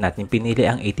 So bakit natin pinili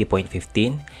ang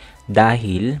 80.15?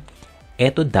 Dahil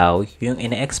ito daw yung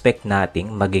ina-expect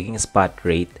nating magiging spot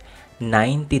rate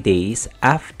 90 days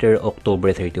after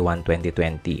October 31,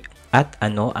 2020. At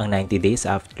ano ang 90 days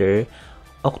after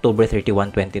October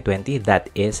 31, 2020? That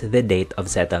is the date of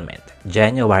settlement,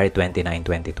 January 29,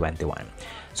 2021.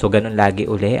 So ganun lagi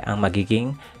uli ang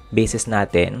magiging basis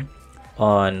natin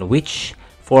on which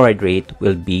forward rate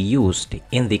will be used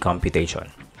in the computation.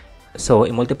 So,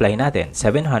 i-multiply natin.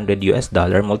 $700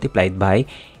 multiplied by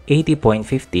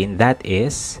 80.15, that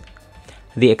is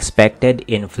the expected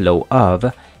inflow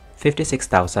of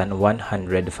 56,105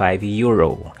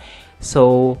 euro.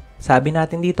 So, sabi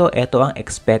natin dito, ito ang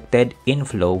expected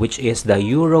inflow which is the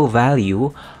euro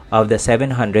value of the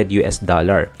 $700.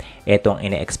 Ito ang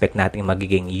ina-expect natin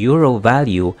magiging euro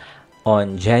value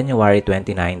on January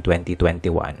 29,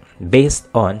 2021 based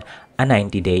on a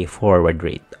 90-day forward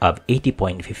rate of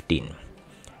 80.15.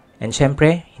 And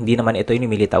syempre, hindi naman ito yung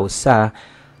lumilitaw sa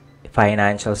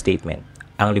financial statement.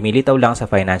 Ang lumilitaw lang sa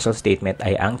financial statement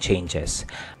ay ang changes.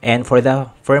 And for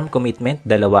the firm commitment,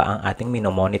 dalawa ang ating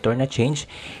minomonitor na change,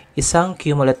 isang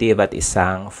cumulative at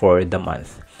isang for the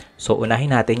month. So, unahin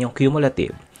natin yung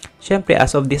cumulative. Syempre,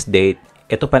 as of this date,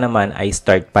 ito pa naman ay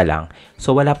start pa lang.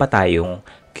 So, wala pa tayong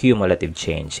cumulative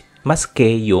change.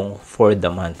 Maski yung for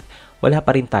the month, wala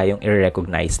pa rin tayong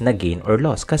i-recognize na gain or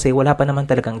loss kasi wala pa naman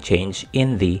talagang change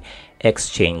in the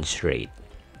exchange rate.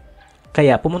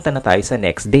 Kaya pumunta na tayo sa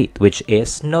next date which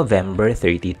is November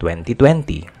 30,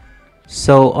 2020.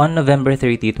 So, on November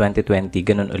 30, 2020,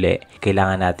 ganun uli,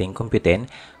 kailangan nating kumputin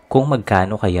kung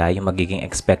magkano kaya yung magiging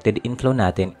expected inflow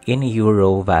natin in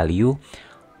euro value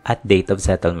at date of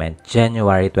settlement,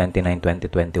 January 29,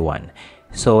 2021.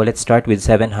 So, let's start with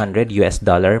 $700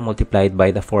 multiplied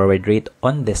by the forward rate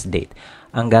on this date.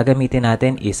 Ang gagamitin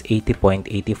natin is 80.84.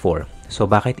 So,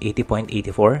 bakit 80.84?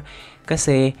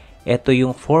 Kasi, ito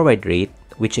yung forward rate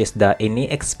which is the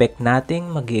ini-expect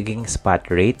nating magiging spot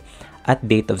rate at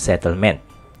date of settlement,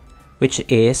 which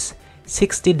is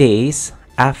 60 days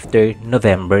after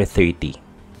November 30.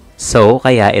 So,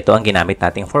 kaya ito ang ginamit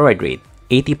nating forward rate,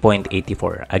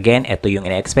 80.84. Again, ito yung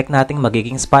ina-expect nating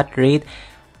magiging spot rate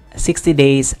 60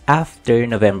 days after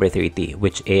November 30,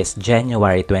 which is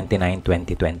January 29,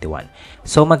 2021.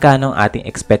 So, magkano ang ating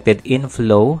expected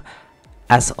inflow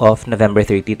as of November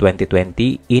 30,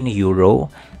 2020 in euro?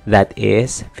 That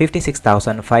is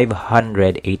 56,588.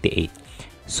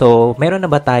 So, meron na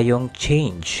ba tayong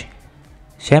change?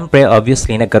 Siyempre,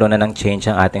 obviously, nagkaroon na ng change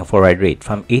ang ating forward rate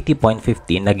from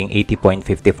 80.15 naging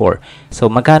 80.54.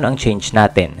 So, magkano ang change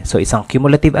natin? So, isang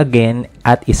cumulative again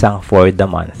at isang for the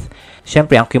month.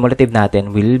 Siyempre, ang cumulative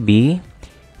natin will be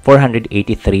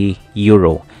 483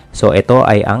 euro. So, ito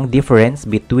ay ang difference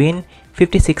between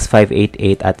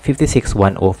 56,588 at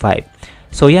 56,105.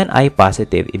 So, yan ay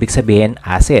positive. Ibig sabihin,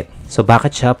 asset. So,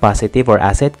 bakit siya positive or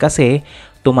asset? Kasi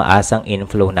tumaas ang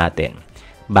inflow natin.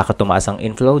 Bakit tumaas ang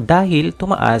inflow? Dahil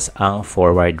tumaas ang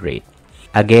forward rate.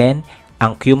 Again,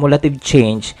 ang cumulative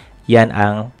change, yan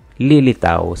ang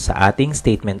lilitaw sa ating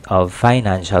statement of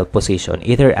financial position,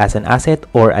 either as an asset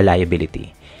or a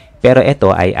liability. Pero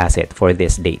ito ay asset for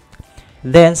this date.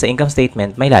 Then, sa income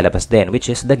statement, may lalabas din, which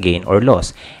is the gain or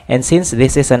loss. And since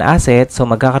this is an asset, so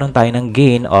magkakaroon tayo ng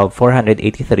gain of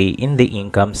 483 in the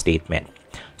income statement.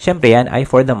 Siyempre, yan ay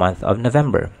for the month of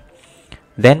November.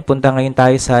 Then, punta ngayon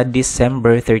tayo sa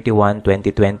December 31,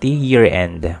 2020,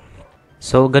 year-end.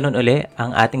 So, ganun uli,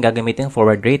 ang ating gagamitin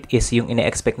forward rate is yung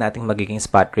ine-expect nating magiging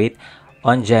spot rate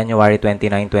on January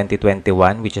 29,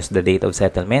 2021, which is the date of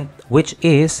settlement, which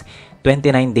is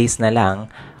 29 days na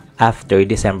lang after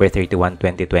December 31,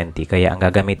 2020. Kaya ang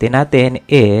gagamitin natin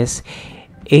is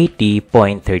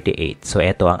 80.38. So,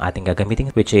 ito ang ating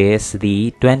gagamitin, which is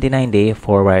the 29-day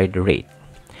forward rate.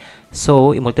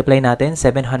 So, i-multiply natin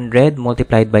 700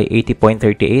 multiplied by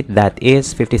 80.38, that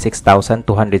is 56,266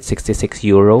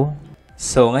 euro.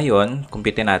 So, ngayon,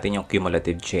 kumpitin natin yung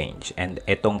cumulative change. And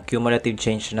itong cumulative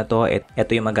change na to,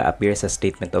 ito yung mag-a-appear sa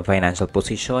Statement of Financial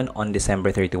Position on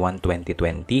December 31,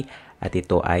 2020. At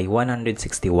ito ay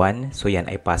 161. So, yan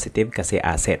ay positive kasi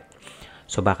asset.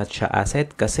 So, bakit siya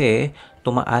asset? Kasi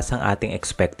tumaas ang ating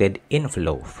expected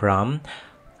inflow from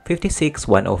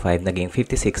 56,105 naging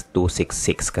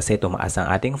 56,266 kasi tumaas ang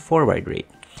ating forward rate.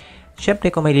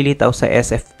 Siyempre, kung may lilitaw sa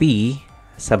SFP,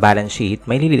 sa balance sheet,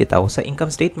 may lilitaw sa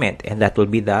income statement, and that will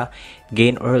be the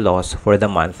gain or loss for the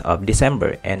month of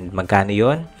December. And magkano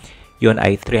yon? Yon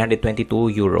ay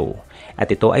 322 euro.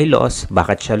 At ito ay loss.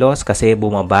 Bakit siya loss? Kasi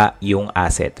bumaba yung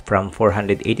asset from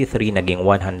 483 naging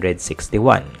 161.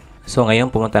 So, ngayon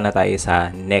pumunta na tayo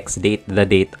sa next date, the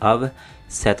date of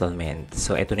settlement.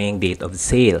 So, ito na yung date of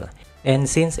sale. And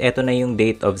since ito na yung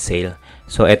date of sale,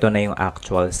 so ito na yung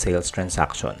actual sales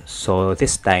transaction. So,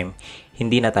 this time,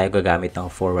 hindi na tayo gagamit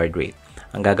ng forward rate.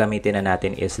 Ang gagamitin na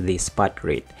natin is the spot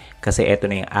rate kasi ito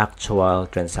na yung actual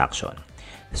transaction.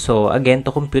 So, again,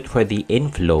 to compute for the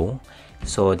inflow,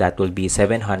 so that will be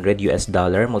 $700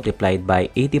 multiplied by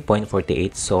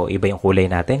 80.48. So, iba yung kulay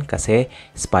natin kasi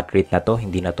spot rate na to,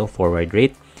 hindi na to forward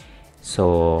rate.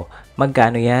 So,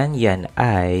 magkano yan? Yan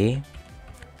ay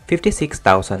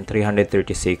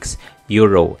 56,336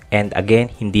 euro. And again,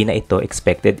 hindi na ito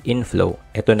expected inflow.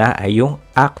 Ito na ay yung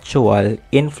actual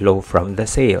inflow from the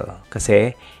sale.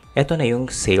 Kasi ito na yung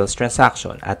sales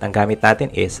transaction at ang gamit natin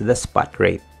is the spot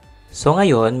rate. So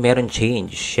ngayon, meron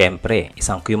change. Siyempre,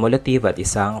 isang cumulative at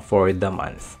isang for the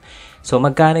month. So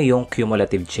magkano yung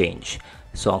cumulative change?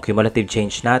 So ang cumulative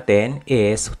change natin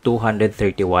is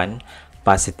 231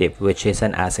 positive, which is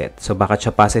an asset. So, bakit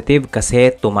siya positive?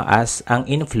 Kasi tumaas ang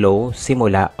inflow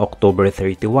simula October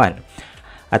 31.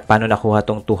 At paano nakuha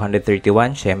tong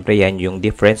 231? Siyempre, yan yung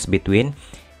difference between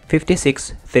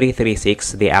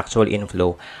 56,336, the actual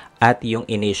inflow, at yung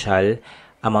initial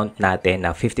amount natin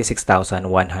na 56,105.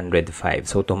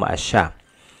 So, tumaas siya.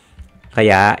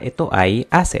 Kaya, ito ay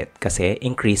asset kasi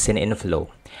increase in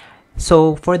inflow.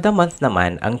 So, for the month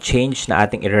naman, ang change na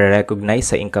ating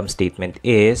i-recognize sa income statement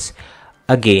is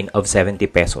a gain of 70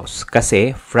 pesos.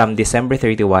 Kasi from December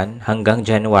 31 hanggang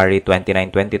January 29,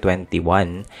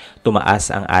 2021, tumaas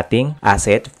ang ating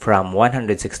asset from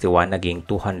 161 naging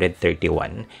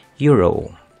 231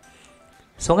 euro.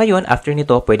 So ngayon, after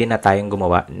nito, pwede na tayong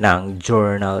gumawa ng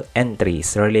journal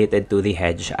entries related to the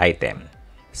hedge item.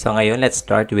 So ngayon, let's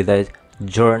start with the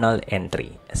journal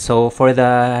entry. So, for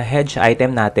the hedge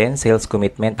item natin, sales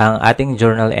commitment, ang ating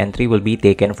journal entry will be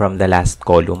taken from the last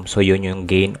column. So, yun yung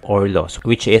gain or loss,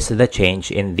 which is the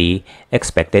change in the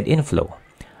expected inflow.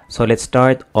 So, let's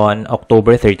start on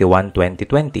October 31,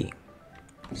 2020.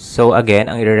 So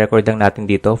again, ang i-record lang natin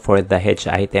dito for the hedge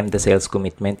item, the sales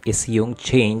commitment, is yung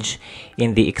change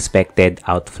in the expected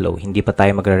outflow. Hindi pa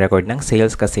tayo magre-record ng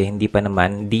sales kasi hindi pa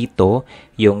naman dito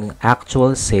yung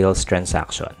actual sales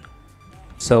transaction.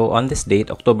 So on this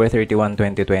date, October 31,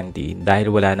 2020,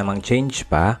 dahil wala namang change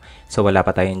pa, so wala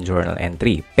pa tayong journal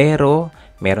entry. Pero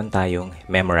meron tayong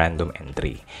memorandum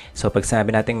entry. So pag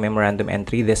sinabi nating memorandum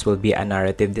entry, this will be a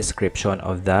narrative description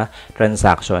of the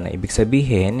transaction. Ibig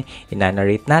sabihin,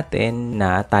 inanarrate natin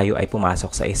na tayo ay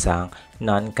pumasok sa isang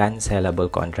non-cancelable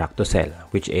contract to sell,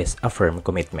 which is a firm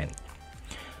commitment.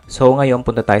 So ngayon,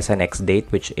 punta tayo sa next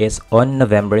date, which is on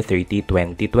November 30,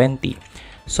 2020.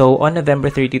 So on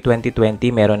November 30, 2020,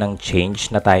 meron ng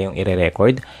change na tayong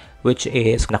i-record, which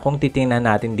is, na kung titingnan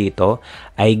natin dito,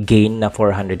 ay gain na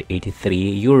 483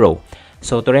 euro.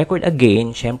 So, to record a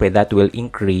gain, syempre, that will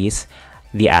increase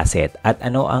the asset. At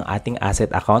ano ang ating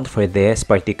asset account for this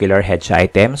particular hedge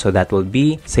item? So, that will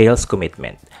be sales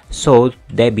commitment. So,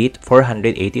 debit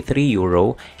 483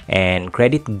 euro and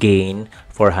credit gain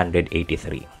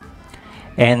 483.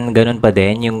 And ganun pa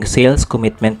din, yung sales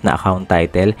commitment na account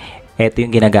title, ito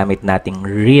yung ginagamit nating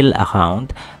real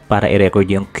account para i-record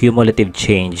yung cumulative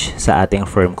change sa ating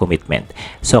firm commitment.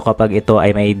 So kapag ito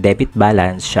ay may debit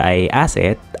balance, siya ay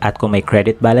asset, at kung may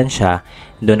credit balance siya,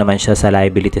 doon naman siya sa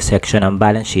liability section ng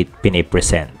balance sheet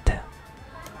pinipresent.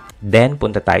 Then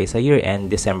punta tayo sa year-end,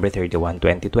 December 31,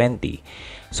 2020.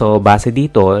 So base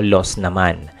dito, loss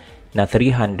naman na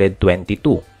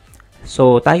 322.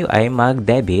 So tayo ay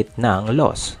mag-debit ng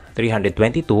loss,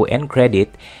 322, and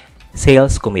credit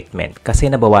sales commitment kasi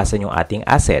nabawasan yung ating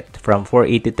asset from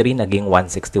 483 naging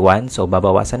 161, so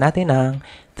babawasan natin ng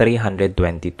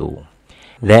 322.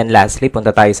 Then lastly,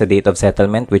 punta tayo sa date of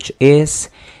settlement, which is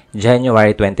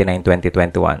January 29,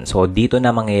 2021. So dito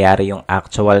na mangyayari yung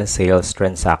actual sales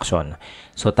transaction.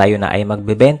 So tayo na ay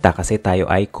magbebenta kasi tayo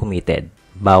ay committed.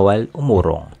 Bawal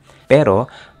umurong.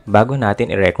 Pero bago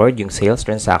natin i-record yung sales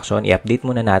transaction, i-update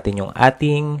muna natin yung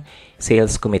ating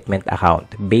sales commitment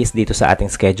account. Based dito sa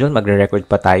ating schedule, magre-record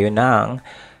pa tayo ng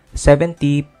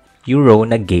 70 euro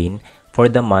na gain for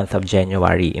the month of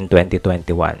January in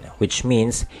 2021, which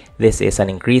means this is an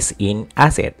increase in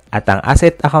asset. At ang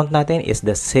asset account natin is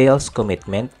the sales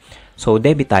commitment. So,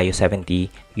 debit tayo 70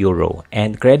 euro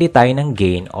and credit tayo ng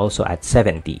gain also at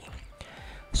 70.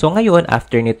 So ngayon,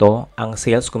 after nito, ang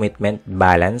sales commitment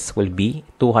balance will be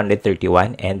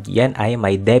 231 and yan ay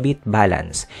may debit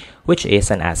balance, which is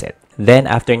an asset.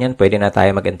 Then, after nyan, pwede na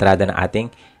tayo mag-entrada ng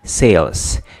ating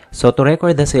sales. So, to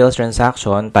record the sales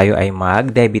transaction, tayo ay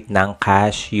mag-debit ng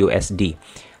cash USD.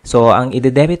 So, ang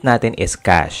i-debit natin is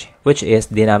cash, which is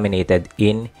denominated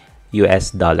in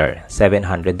US dollar,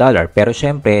 $700. Pero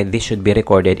syempre, this should be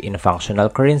recorded in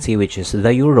functional currency, which is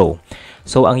the euro.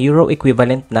 So, ang euro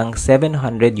equivalent ng $700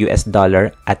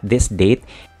 at this date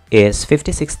is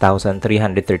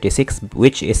 56,336,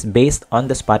 which is based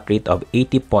on the spot rate of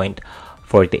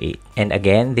 80.48. And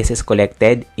again, this is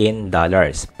collected in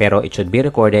dollars, pero it should be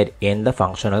recorded in the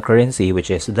functional currency,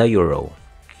 which is the euro.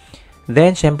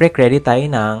 Then, syempre, credit tayo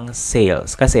ng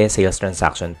sales kasi sales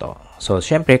transaction to. So,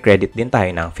 syempre, credit din tayo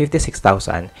ng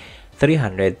 56,336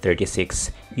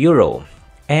 euro.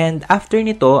 And after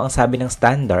nito, ang sabi ng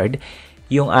standard,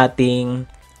 yung ating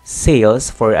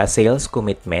sales for a sales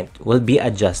commitment will be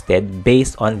adjusted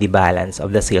based on the balance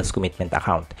of the sales commitment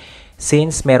account.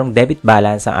 Since merong debit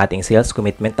balance ang ating sales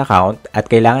commitment account at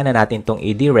kailangan na natin itong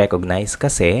i-recognize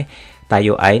kasi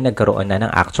tayo ay nagkaroon na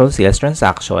ng actual sales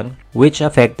transaction which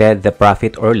affected the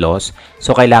profit or loss,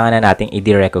 so kailangan na nating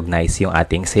i-recognize yung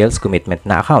ating sales commitment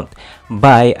na account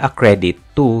by a credit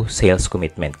to sales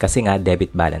commitment kasi nga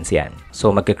debit balance yan.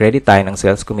 So magka-credit tayo ng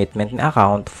sales commitment na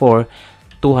account for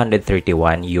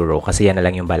 231 euro kasi yan na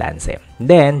lang yung balance.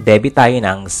 Then debit tayo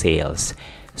ng sales.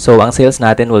 So ang sales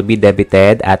natin will be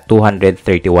debited at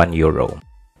 231 euro.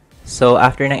 So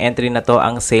after ng entry na to,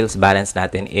 ang sales balance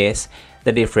natin is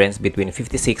the difference between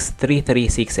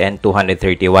 56,336 and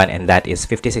 231, and that is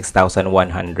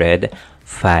 56,105.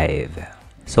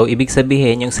 So, ibig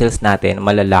sabihin, yung sales natin,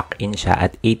 malalock in siya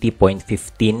at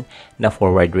 80.15 na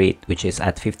forward rate, which is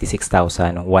at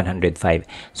 56,105.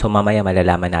 So, mamaya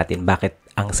malalaman natin bakit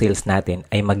ang sales natin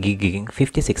ay magiging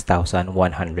 56,105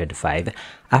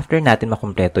 after natin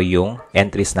makumpleto yung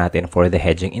entries natin for the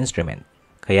hedging instrument.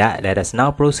 Kaya, let us now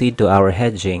proceed to our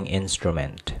hedging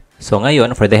instrument. So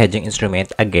ngayon, for the hedging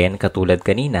instrument, again, katulad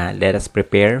kanina, let us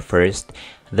prepare first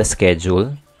the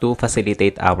schedule to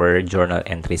facilitate our journal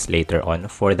entries later on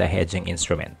for the hedging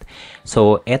instrument.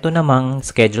 So, eto namang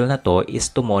schedule na to is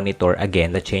to monitor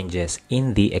again the changes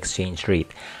in the exchange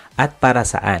rate. At para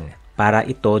saan? Para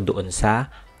ito doon sa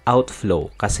outflow.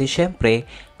 Kasi syempre,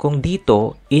 kung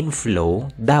dito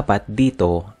inflow, dapat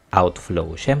dito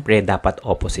outflow. Syempre, dapat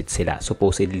opposite sila.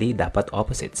 Supposedly, dapat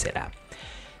opposite sila.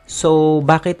 So,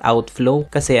 bakit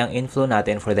outflow? Kasi ang inflow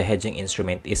natin for the hedging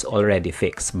instrument is already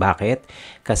fixed. Bakit?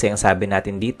 Kasi ang sabi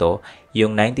natin dito,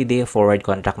 yung 90-day forward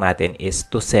contract natin is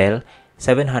to sell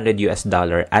 $700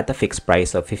 at a fixed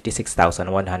price of 56,100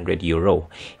 euro.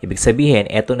 Ibig sabihin,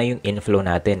 eto na yung inflow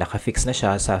natin. Naka-fix na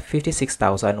siya sa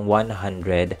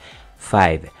 56,105.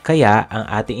 Kaya, ang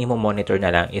ating imo-monitor na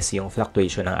lang is yung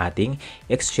fluctuation ng ating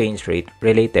exchange rate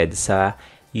related sa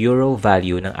euro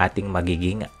value ng ating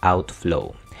magiging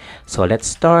outflow. So, let's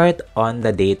start on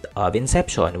the date of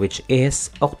inception, which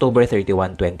is October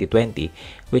 31, 2020,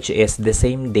 which is the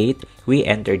same date we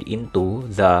entered into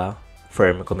the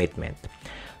firm commitment.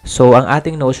 So, ang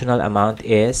ating notional amount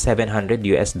is $700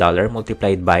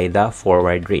 multiplied by the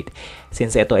forward rate.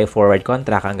 Since ito ay forward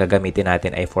contract, ang gagamitin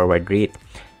natin ay forward rate.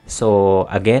 So,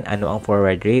 again, ano ang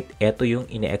forward rate? Ito yung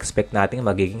ine-expect nating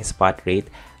magiging spot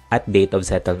rate at date of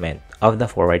settlement of the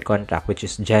forward contract, which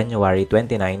is January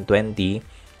 29,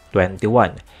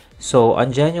 2021. So,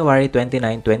 on January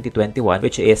 29, 2021,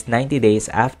 which is 90 days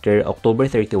after October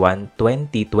 31,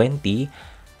 2020,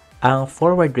 ang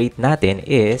forward rate natin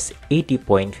is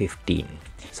 80.15.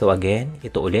 So, again,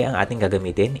 ito uli ang ating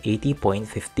gagamitin,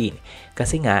 80.15.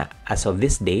 Kasi nga, as of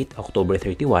this date, October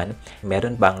 31,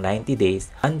 meron pang 90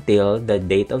 days until the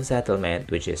date of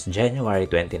settlement, which is January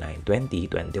 29,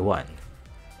 2021.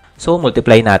 So,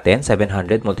 multiply natin,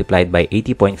 700 multiplied by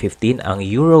 80.15. Ang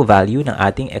euro value ng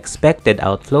ating expected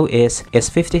outflow is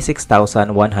 56,105.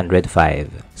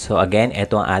 So, again,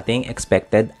 ito ang ating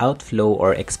expected outflow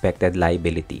or expected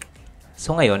liability.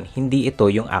 So, ngayon, hindi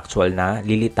ito yung actual na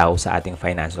lilitaw sa ating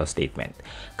financial statement.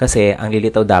 Kasi, ang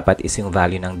lilitaw dapat is yung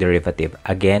value ng derivative.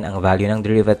 Again, ang value ng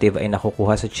derivative ay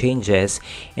nakukuha sa changes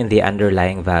in the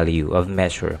underlying value of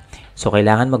measure. So,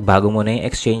 kailangan magbago muna yung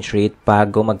exchange rate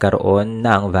bago magkaroon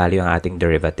ng value ang ating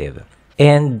derivative.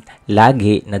 And,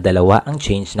 lagi na dalawa ang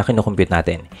change na kinukompute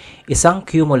natin. Isang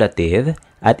cumulative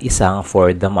at isang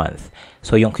for the month.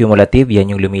 So, yung cumulative, yan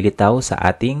yung lumilitaw sa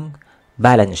ating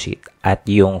balance sheet. At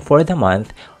yung for the month,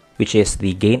 which is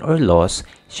the gain or loss,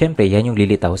 syempre, yan yung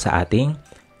lilitaw sa ating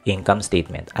income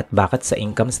statement. At bakit sa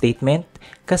income statement?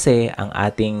 Kasi ang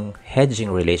ating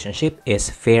hedging relationship is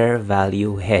fair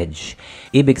value hedge.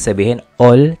 Ibig sabihin,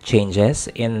 all changes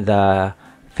in the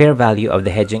fair value of the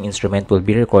hedging instrument will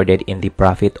be recorded in the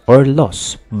profit or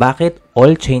loss. Bakit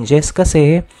all changes?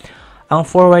 Kasi ang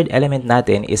forward element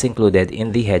natin is included in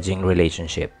the hedging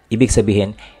relationship. Ibig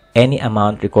sabihin, any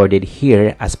amount recorded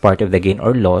here as part of the gain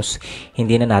or loss,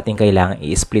 hindi na natin kailangang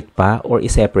i-split pa or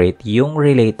i-separate yung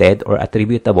related or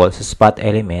attributable sa spot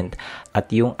element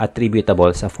at yung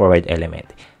attributable sa forward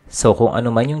element. So, kung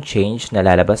ano man yung change na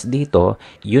lalabas dito,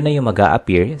 yun na yung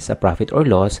mag-a-appear sa profit or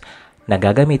loss na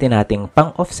gagamitin nating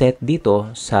pang-offset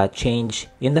dito sa change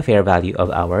in the fair value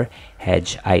of our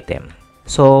hedge item.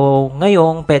 So,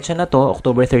 ngayong petsa na to,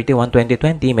 October 31,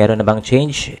 2020, meron na bang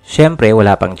change? Syempre,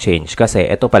 wala pang change kasi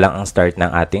ito pa lang ang start ng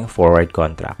ating forward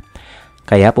contract.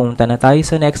 Kaya pumunta na tayo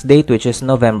sa next date, which is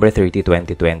November 30,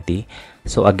 2020.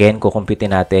 So, again,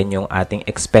 kukumpitin natin yung ating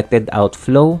expected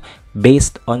outflow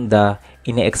based on the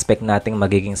ine-expect nating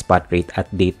magiging spot rate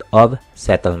at date of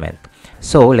settlement.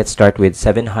 So, let's start with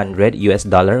 $700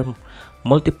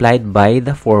 multiplied by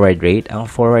the forward rate. Ang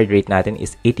forward rate natin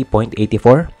is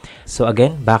 80.84. So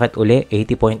again, bakit uli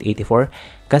 80.84?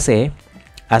 Kasi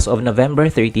as of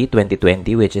November 30,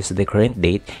 2020, which is the current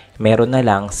date, meron na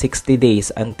lang 60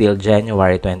 days until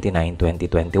January 29,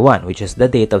 2021, which is the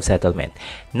date of settlement,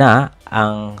 na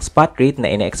ang spot rate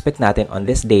na ina-expect natin on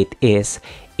this date is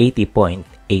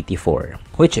 80.84,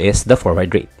 which is the forward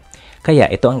rate. Kaya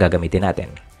ito ang gagamitin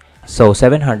natin. So,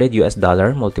 $700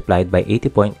 multiplied by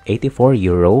 80.84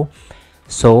 euro.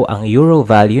 So, ang euro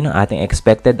value ng ating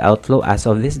expected outflow as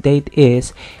of this date is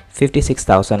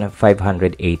 56,588.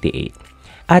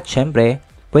 At syempre,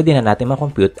 pwede na natin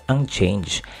makompute ang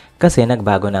change kasi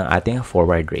nagbago ng ating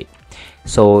forward rate.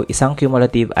 So, isang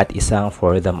cumulative at isang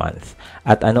for the month.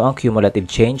 At ano ang cumulative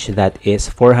change? That is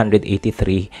 483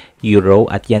 euro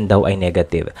at yan daw ay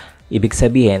negative. Ibig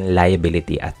sabihin,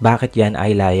 liability. At bakit yan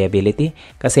ay liability?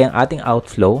 Kasi ang ating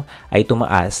outflow ay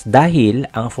tumaas dahil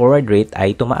ang forward rate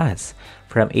ay tumaas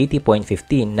from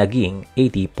 80.15 naging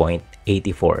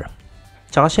 80.84.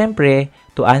 Tsaka syempre,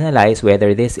 to analyze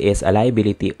whether this is a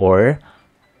liability or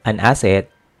an asset,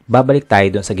 babalik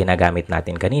tayo dun sa ginagamit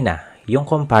natin kanina, yung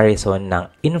comparison ng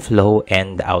inflow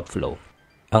and outflow.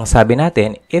 Ang sabi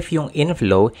natin, if yung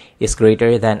inflow is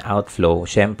greater than outflow,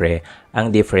 syempre,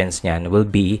 ang difference niyan will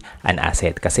be an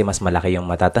asset kasi mas malaki yung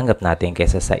matatanggap natin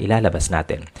kaysa sa ilalabas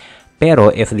natin.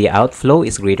 Pero if the outflow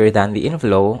is greater than the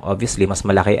inflow, obviously mas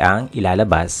malaki ang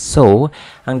ilalabas. So,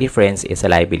 ang difference is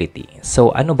a liability.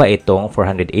 So, ano ba itong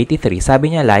 483?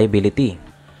 Sabi niya liability.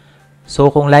 So,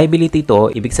 kung liability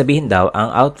to, ibig sabihin daw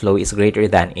ang outflow is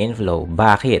greater than inflow.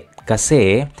 Bakit?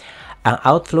 Kasi ang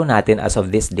outflow natin as of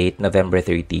this date, November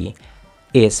 30,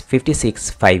 is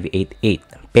 56,588.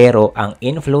 Pero ang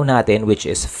inflow natin, which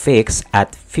is fixed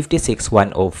at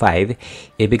 56,105,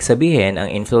 ibig sabihin, ang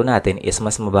inflow natin is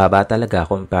mas mababa talaga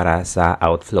kumpara sa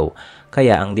outflow.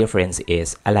 Kaya ang difference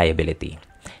is a liability.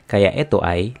 Kaya ito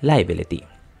ay liability.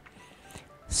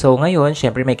 So ngayon,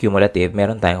 syempre may cumulative,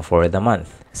 meron tayong for the month.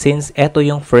 Since ito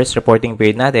yung first reporting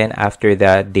period natin after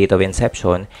the date of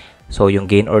inception, so, yung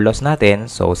gain or loss natin,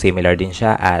 so similar din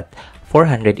siya at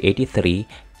 483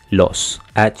 loss.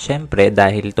 At syempre,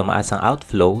 dahil tumaas ang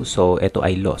outflow, so ito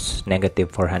ay loss, negative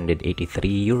 483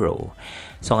 euro.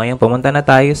 So, ngayon pumunta na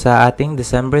tayo sa ating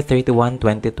December 31,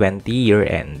 2020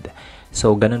 year-end.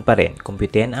 So, ganun pa rin,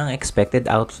 kumputin ang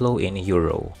expected outflow in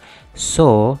euro.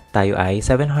 So, tayo ay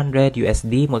 700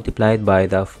 USD multiplied by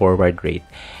the forward rate.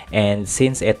 And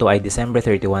since ito ay December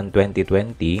 31,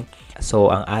 2020,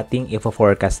 so ang ating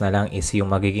i-forecast na lang is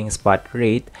yung magiging spot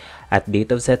rate at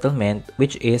date of settlement,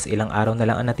 which is ilang araw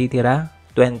na lang ang natitira?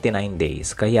 29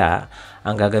 days. Kaya,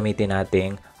 ang gagamitin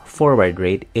nating forward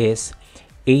rate is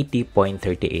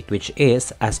 80.38, which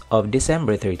is as of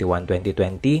December 31,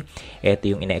 2020, ito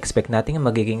yung ina-expect nating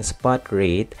magiging spot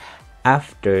rate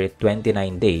after 29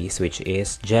 days, which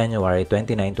is January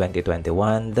 29,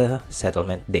 2021, the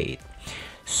settlement date.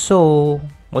 So,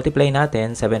 multiply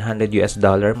natin 700 US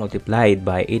dollar multiplied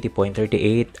by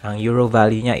 80.38. Ang euro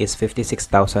value niya is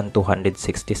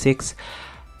 56,266.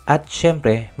 At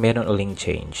syempre, meron uling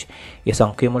change.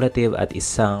 Isang cumulative at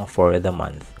isang for the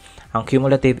month. Ang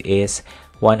cumulative is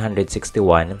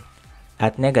 161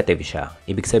 at negative siya.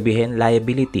 Ibig sabihin,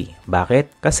 liability.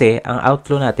 Bakit? Kasi ang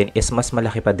outflow natin is mas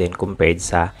malaki pa din compared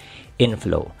sa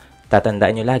inflow.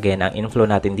 Tatandaan nyo lagi na ang inflow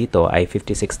natin dito ay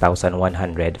 56,105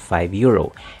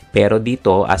 euro. Pero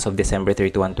dito, as of December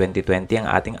 31, 2020, ang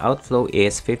ating outflow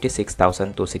is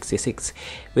 56,266,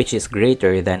 which is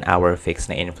greater than our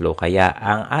fixed na inflow. Kaya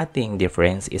ang ating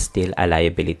difference is still a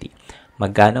liability.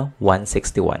 Magkano?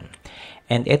 161.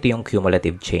 And ito yung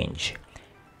cumulative change.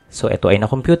 So, ito ay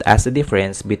na-compute as the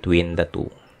difference between the two.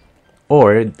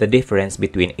 Or the difference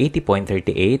between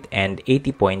 80.38 and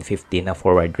 80.50 na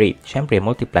forward rate. Siyempre,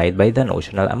 multiplied by the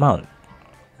notional amount.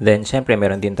 Then, siyempre,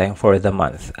 meron din tayong for the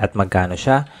month. At magkano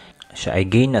siya? Siya ay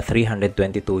gain na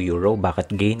 322 euro.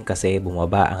 Bakit gain? Kasi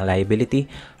bumaba ang liability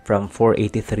from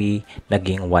 483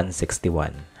 naging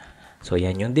 161. So,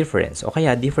 yan yung difference. O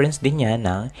kaya, difference din yan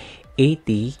ng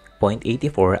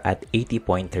 80.84 at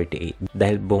 80.38.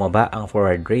 Dahil bumaba ang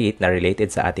forward rate na related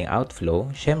sa ating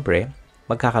outflow, syempre,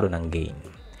 magkakaroon ng gain.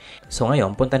 So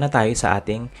ngayon, punta na tayo sa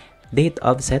ating date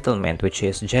of settlement, which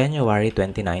is January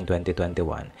 29,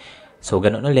 2021. So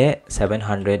ganun uli,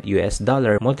 700 US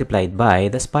dollar multiplied by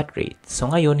the spot rate.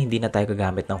 So ngayon, hindi na tayo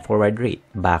gagamit ng forward rate.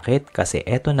 Bakit? Kasi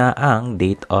eto na ang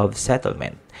date of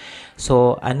settlement.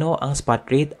 So ano ang spot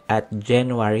rate at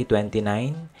January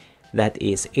 29? That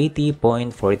is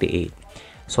 80.48.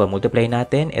 So, multiply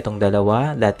natin itong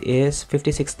dalawa, that is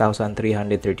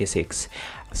 56,336.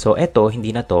 So, ito,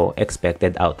 hindi na to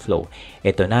expected outflow.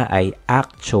 Ito na ay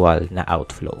actual na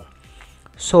outflow.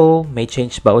 So, may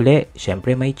change ba uli?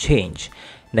 Siyempre, may change.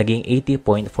 Naging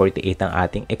 80.48 ang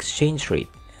ating exchange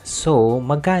rate. So,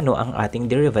 magkano ang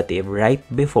ating derivative right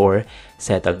before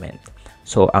settlement?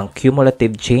 So, ang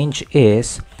cumulative change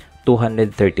is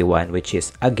 231, which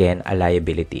is again a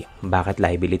liability. Bakit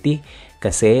liability?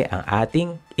 Kasi ang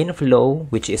ating inflow,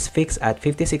 which is fixed at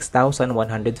 56,105,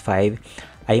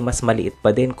 ay mas maliit pa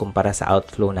din kumpara sa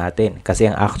outflow natin. Kasi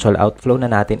ang actual outflow na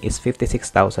natin is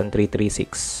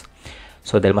 56,336.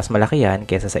 So dahil mas malaki yan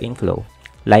kesa sa inflow,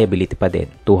 liability pa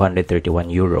din, 231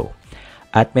 euro.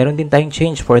 At meron din tayong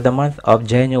change for the month of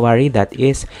January, that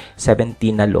is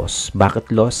 17 na loss. Bakit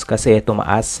loss? Kasi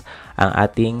tumaas ang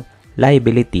ating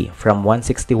liability from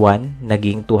 161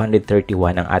 naging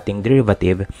 231 ang ating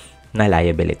derivative na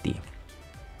liability.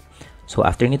 So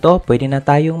after nito, pwede na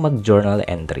tayong mag-journal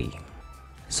entry.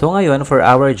 So ngayon, for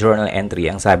our journal entry,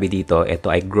 ang sabi dito,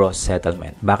 ito ay gross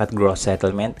settlement. Bakit gross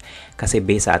settlement? Kasi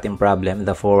based sa ating problem,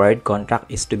 the forward contract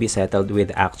is to be settled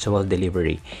with actual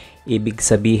delivery. Ibig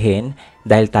sabihin,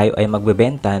 dahil tayo ay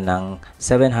magbebenta ng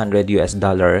 700 US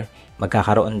dollar,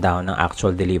 magkakaroon daw ng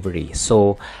actual delivery.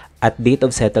 So, at date of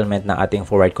settlement ng ating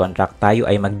forward contract, tayo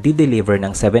ay magdi-deliver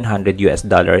ng $700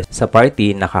 sa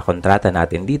party na kakontrata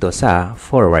natin dito sa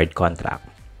forward contract.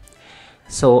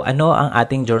 So, ano ang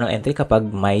ating journal entry kapag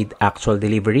may actual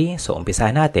delivery? So,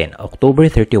 umpisahan natin, October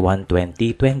 31,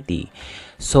 2020.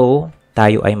 So,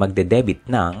 tayo ay magde-debit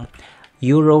ng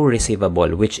Euro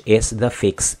receivable, which is the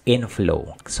fixed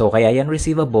inflow. So, kaya yan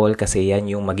receivable kasi yan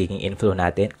yung magiging inflow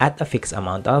natin at a fixed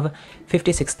amount of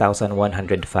 56,105.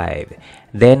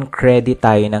 Then, credit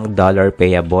tayo ng dollar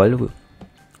payable,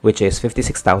 which is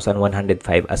 56,105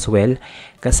 as well.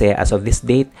 Kasi as of this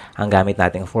date, ang gamit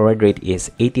nating forward rate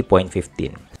is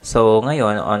 80.15. So,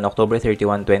 ngayon, on October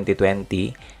 31,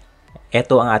 2020,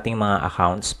 ito ang ating mga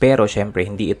accounts. Pero, syempre,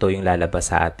 hindi ito yung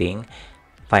lalabas sa ating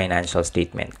financial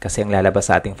statement. Kasi ang lalabas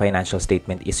sa ating financial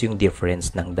statement is yung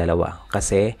difference ng dalawa.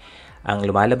 Kasi, ang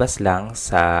lumalabas lang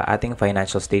sa ating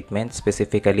financial statement,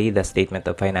 specifically the statement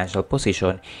of financial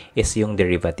position, is yung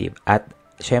derivative. At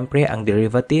syempre, ang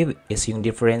derivative is yung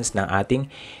difference ng ating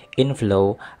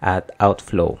inflow at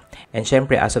outflow. And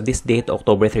syempre, as of this date,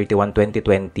 October 31,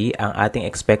 2020, ang ating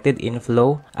expected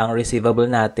inflow, ang receivable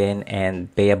natin and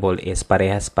payable is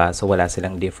parehas pa, so wala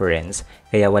silang difference.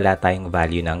 Kaya wala tayong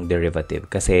value ng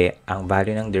derivative. Kasi ang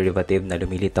value ng derivative na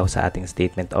lumilitaw sa ating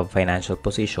statement of financial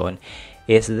position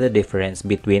is the difference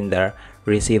between the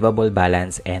receivable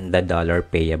balance and the dollar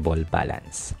payable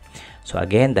balance. So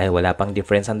again, dahil wala pang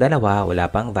difference ang dalawa, wala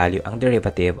pang value ang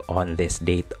derivative on this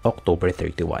date, October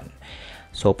 31.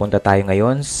 So punta tayo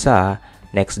ngayon sa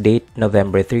next date,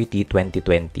 November 30,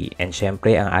 2020. And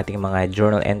syempre, ang ating mga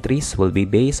journal entries will be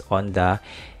based on the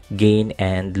gain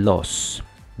and loss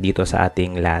dito sa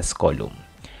ating last column.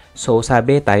 So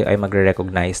sabi, tayo ay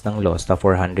magre-recognize ng loss na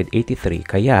 483.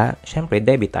 Kaya, syempre,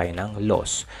 debit tayo ng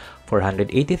loss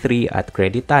 483 at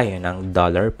credit tayo ng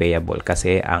dollar payable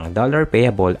kasi ang dollar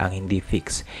payable ang hindi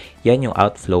fixed. Yan yung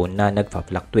outflow na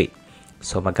nagpa-fluctuate.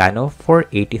 So magkano?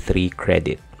 483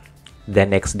 credit.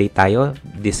 Then next day tayo,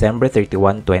 December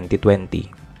 31,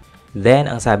 2020. Then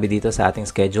ang sabi dito sa ating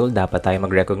schedule, dapat tayo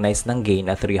mag-recognize ng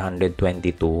gain na 322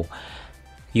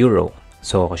 euro.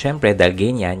 So syempre dahil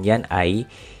gain yan ay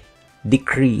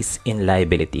decrease in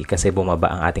liability kasi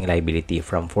bumaba ang ating liability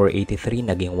from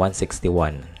 483 naging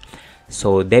 161.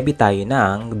 So, debit tayo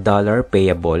ng dollar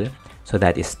payable. So,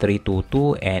 that is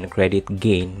 322 and credit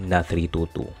gain na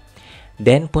 322.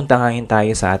 Then, punta ngayon tayo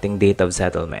sa ating date of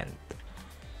settlement.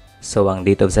 So, ang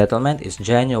date of settlement is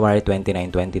January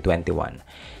 29, 2021.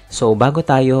 So, bago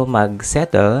tayo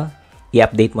mag-settle,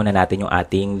 i-update muna natin yung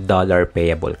ating dollar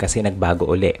payable kasi nagbago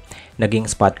uli. Naging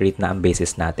spot rate na ang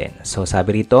basis natin. So,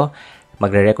 sabi rito,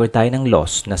 magre-record tayo ng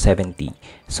loss na 70.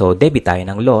 So, debit tayo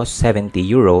ng loss, 70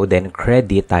 euro, then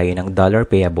credit tayo ng dollar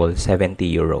payable, 70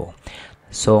 euro.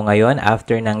 So, ngayon,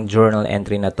 after ng journal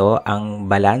entry na to, ang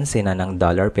balanse na ng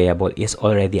dollar payable is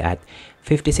already at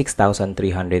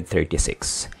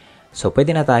 56,336. So,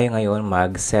 pwede na tayo ngayon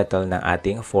mag-settle ng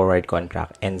ating forward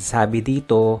contract. And sabi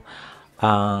dito,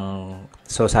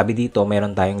 sabi dito,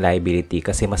 meron tayong liability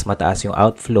kasi mas mataas yung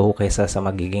outflow kaysa sa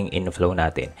magiging inflow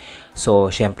natin.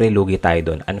 So, syempre, lugi tayo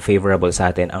dun. Unfavorable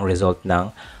sa atin ang result ng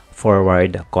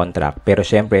forward contract. Pero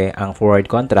syempre, ang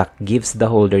forward contract gives the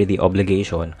holder the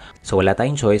obligation. So, wala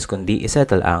tayong choice kundi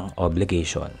isettle ang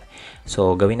obligation.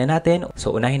 So, gawin na natin.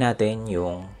 So, unahin natin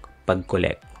yung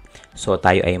pag-collect. So,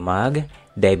 tayo ay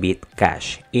mag-debit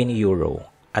cash in euro.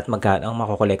 At magkano ang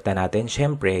makokolekta natin?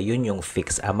 Syempre, yun yung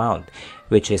fixed amount,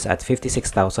 which is at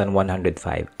 56,105.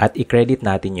 At i-credit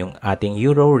natin yung ating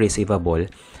euro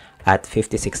receivable at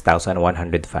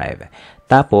 56,105.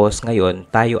 Tapos,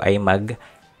 ngayon, tayo ay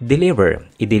mag-deliver.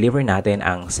 I-deliver natin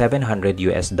ang $700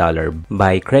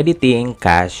 by crediting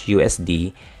cash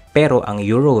USD, pero ang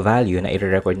euro value na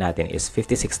i-record natin is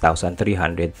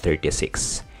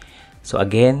 56,336. So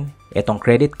again, itong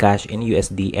credit cash in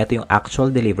USD, ito yung actual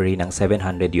delivery ng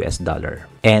 $700.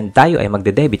 And tayo ay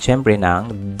magde-debit syempre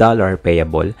ng dollar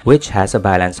payable, which has a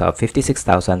balance of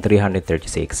 56,336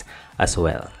 as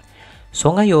well. So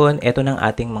ngayon, ito ng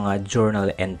ating mga journal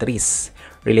entries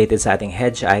related sa ating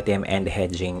hedge item and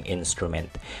hedging instrument.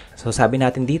 So sabi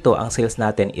natin dito, ang sales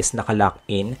natin is nakalock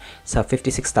in sa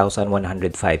 56,105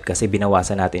 kasi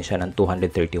binawasan natin siya ng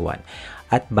 231.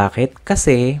 At bakit?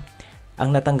 Kasi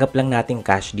ang natanggap lang nating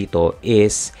cash dito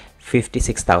is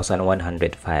 56,105.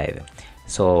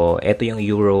 So, ito yung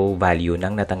euro value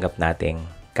ng natanggap nating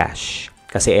cash.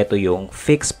 Kasi ito yung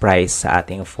fixed price sa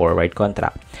ating forward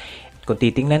contract. Kung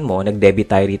titingnan mo, nag-debit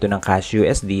tayo dito ng cash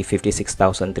USD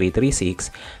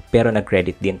 56,336 pero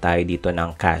nag-credit din tayo dito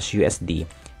ng cash USD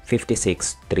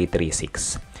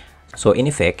 56,336. So, in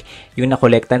effect, yung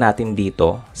nakolekta natin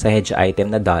dito sa hedge item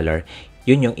na dollar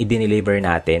yun yung i-deliver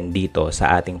natin dito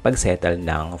sa ating pag-settle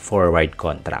ng forward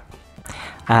contract.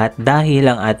 At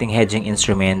dahil ang ating hedging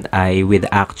instrument ay with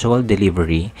actual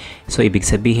delivery, so ibig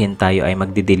sabihin tayo ay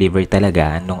magdi-deliver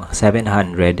talaga ng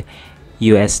 $700.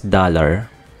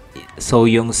 So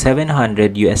yung $700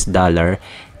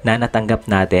 na natanggap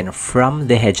natin from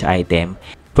the hedge item,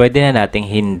 pwede na nating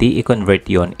hindi i-convert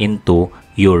yon into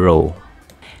euro.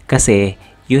 Kasi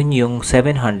yun yung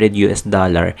 $700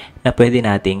 na pwede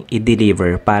nating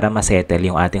i-deliver para ma-settle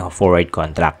yung ating forward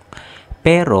contract.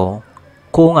 Pero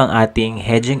kung ang ating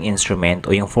hedging instrument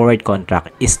o yung forward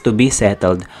contract is to be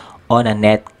settled on a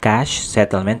net cash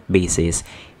settlement basis,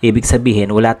 ibig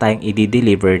sabihin wala tayong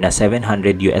i-deliver na $700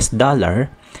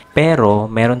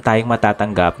 pero meron tayong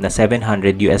matatanggap na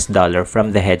 $700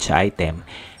 from the hedge item.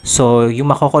 So,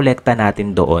 yung makokolekta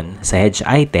natin doon sa hedge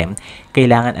item,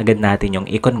 kailangan agad natin yung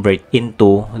i-convert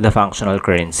into the functional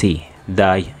currency,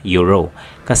 the euro.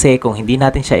 Kasi kung hindi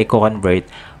natin siya i-convert,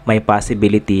 may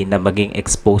possibility na maging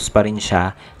exposed pa rin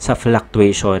siya sa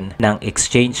fluctuation ng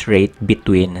exchange rate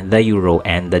between the euro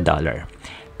and the dollar.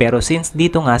 Pero since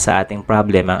dito nga sa ating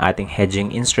problem ang ating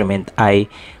hedging instrument ay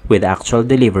with actual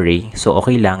delivery, so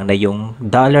okay lang na yung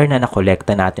dollar na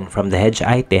nakolekta natin from the hedge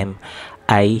item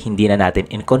ay hindi na natin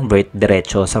in-convert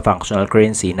diretso sa functional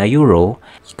currency na euro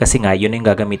kasi nga yun yung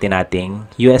gagamitin nating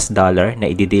US dollar na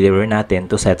i-deliver natin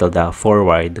to settle the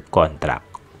forward contract.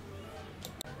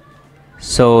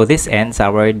 So this ends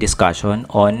our discussion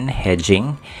on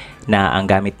hedging, na ang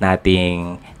gamit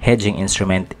nating hedging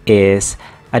instrument is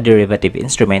a derivative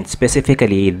instrument,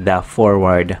 specifically the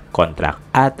forward contract.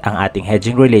 At ang ating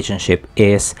hedging relationship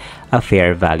is a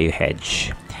fair value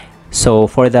hedge. So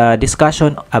for the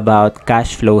discussion about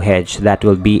cash flow hedge, that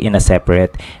will be in a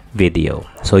separate video.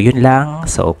 So yun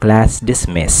lang. So class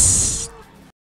dismiss.